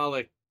Dan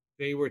Kovalik.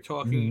 They were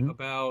talking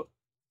about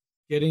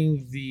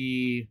getting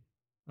the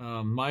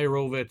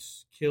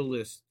Meyerowitz kill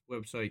list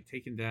website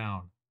taken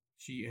down.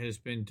 She has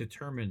been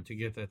determined to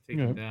get that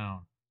taken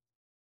down.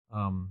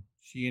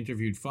 She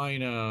interviewed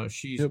Fina.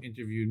 She's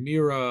interviewed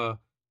Mira.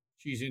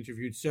 She's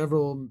interviewed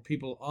several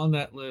people on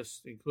that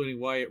list,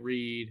 including Wyatt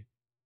Reed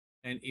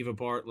and Eva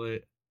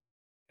Bartlett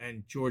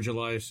and George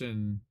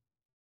Eliason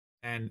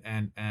and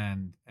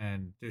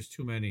there's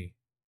too many.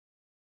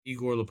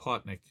 Igor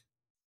Lopotnik.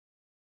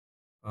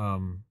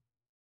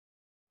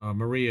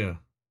 Maria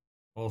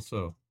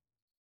also.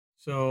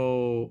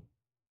 So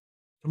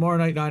tomorrow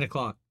night,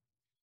 9:00.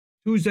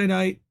 Tuesday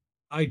night,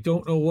 I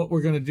don't know what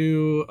we're going to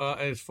do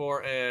as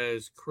far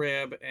as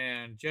Crab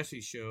and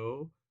Jesse's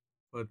show,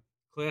 but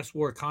Class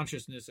War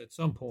Consciousness at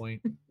some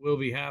point will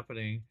be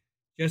happening.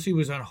 Jesse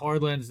was on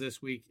Hardlands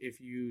this week. If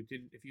you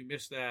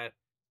missed that,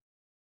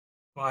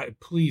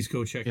 please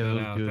go check that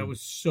out. Good. That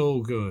was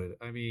so good.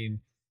 I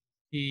mean,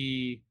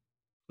 he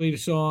played a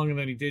song and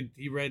then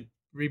he read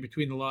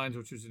Between the Lines,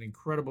 which was an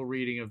incredible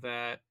reading of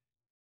that.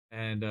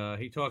 And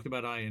he talked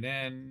about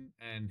INN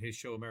and his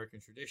show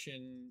American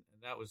Tradition,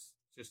 and that was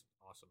just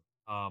awesome.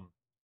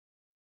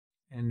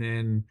 And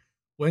then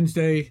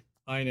Wednesday,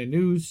 INN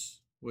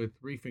News with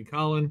Reef and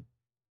Colin.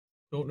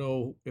 Don't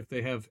know if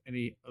they have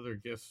any other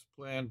guests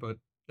planned, but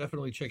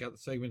definitely check out the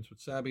segments with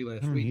Sabby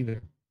last week.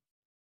 Either.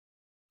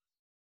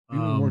 We've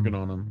been working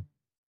on them.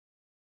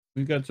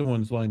 We've got some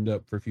ones lined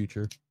up for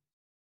future.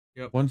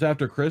 Yep. Ones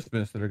after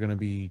Christmas that are going to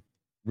be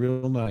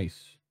real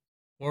nice.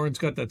 Lauren's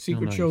got that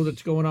secret show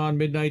that's going on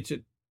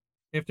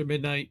after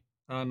midnight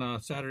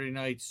on Saturday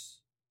nights.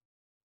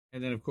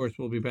 And then, of course,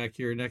 we'll be back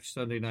here next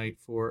Sunday night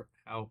for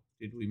How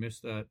Did We Miss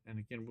That? And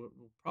again, we'll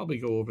probably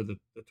go over the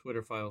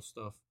Twitter file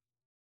stuff.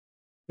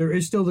 There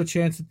is still the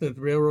chance that the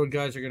railroad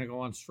guys are going to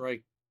go on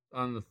strike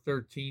on the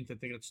 13th. I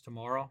think it's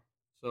tomorrow.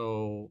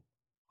 So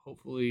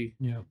hopefully,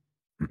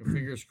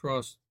 fingers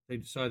crossed, they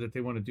decide that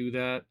they want to do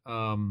that.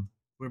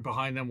 We're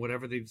behind them,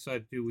 whatever they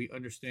decide to do. We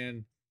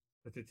understand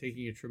that they're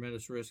taking a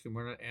tremendous risk, and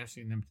we're not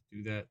asking them to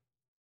do that,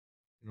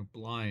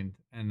 blind,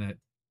 and that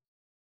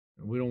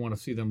we don't want to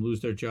see them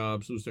lose their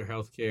jobs, lose their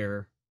health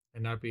care,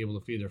 and not be able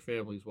to feed their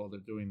families while they're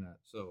doing that.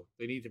 So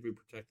they need to be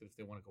protected if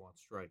they want to go on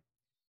strike.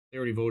 They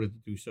already voted to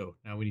do so.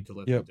 Now we need to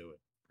let them do it.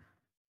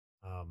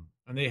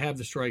 And they have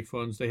the strike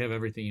funds. They have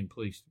everything in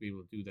place to be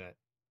able to do that.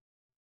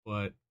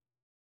 But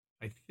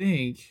I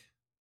think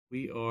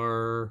we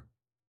are...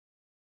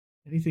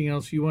 Anything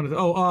else you want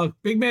to...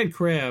 Big Mad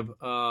Crab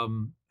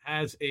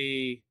has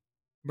a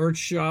merch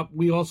shop.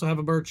 We also have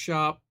a merch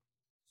shop.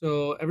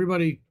 So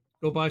everybody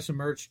go buy some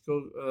merch.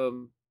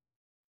 Go.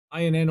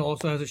 INN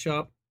also has a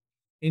shop.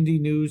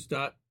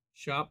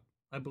 indienews.shop,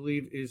 I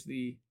believe, is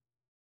the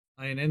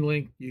INN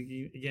link.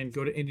 You again,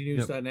 go to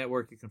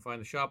indienews.network. You can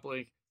find the shop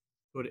link.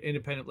 Go to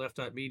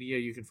independentleft.media.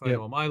 You can find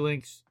all my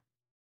links.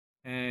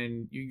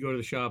 And you can go to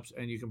the shops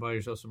and you can buy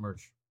yourself some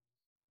merch.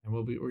 And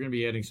we're going to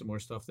be adding some more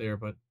stuff there.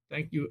 But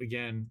thank you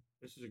again.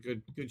 This is a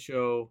good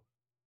show.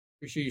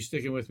 Appreciate you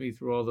sticking with me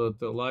through all the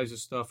Eliza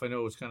stuff. I know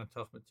it was kind of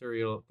tough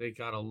material. They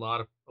got a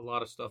lot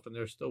of stuff, and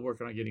they're still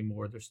working on getting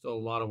more. There's still a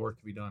lot of work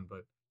to be done,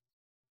 but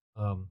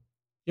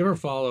give her a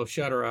follow,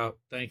 shout her out,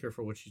 thank her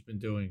for what she's been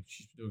doing.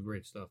 She's been doing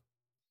great stuff.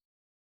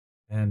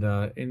 And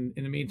in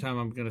the meantime,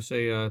 I'm going to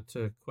say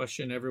to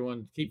question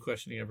everyone, keep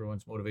questioning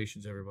everyone's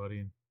motivations, everybody,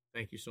 and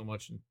thank you so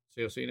much. And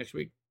I'll see you next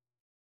week.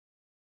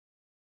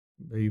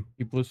 You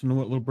keep listening to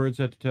what Little Birds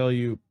had to tell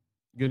you.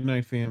 Good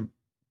night, fam.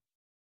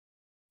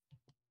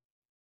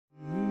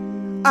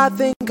 I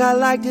think I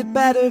liked it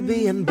better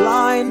being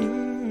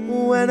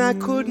blind, when I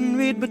couldn't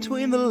read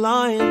between the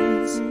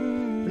lines,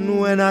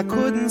 and when I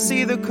couldn't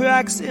see the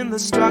cracks in the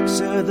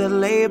structure that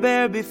lay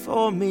bare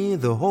before me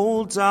the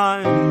whole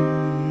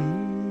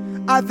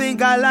time. I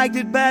think I liked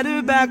it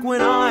better back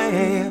when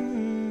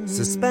I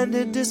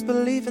suspended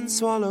disbelief and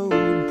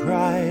swallowed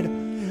pride.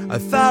 I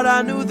thought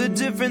I knew the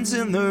difference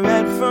in the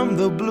red from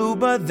the blue,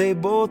 but they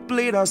both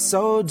bleed us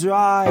so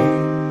dry.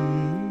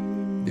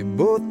 They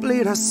both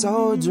bleed us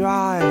so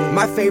dry.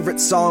 My favorite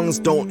songs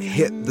don't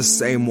hit the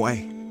same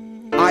way.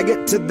 I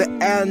get to the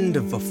end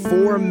of a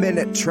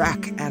 4-minute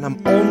track and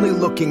I'm only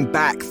looking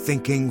back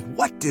thinking,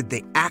 what did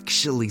they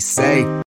actually say?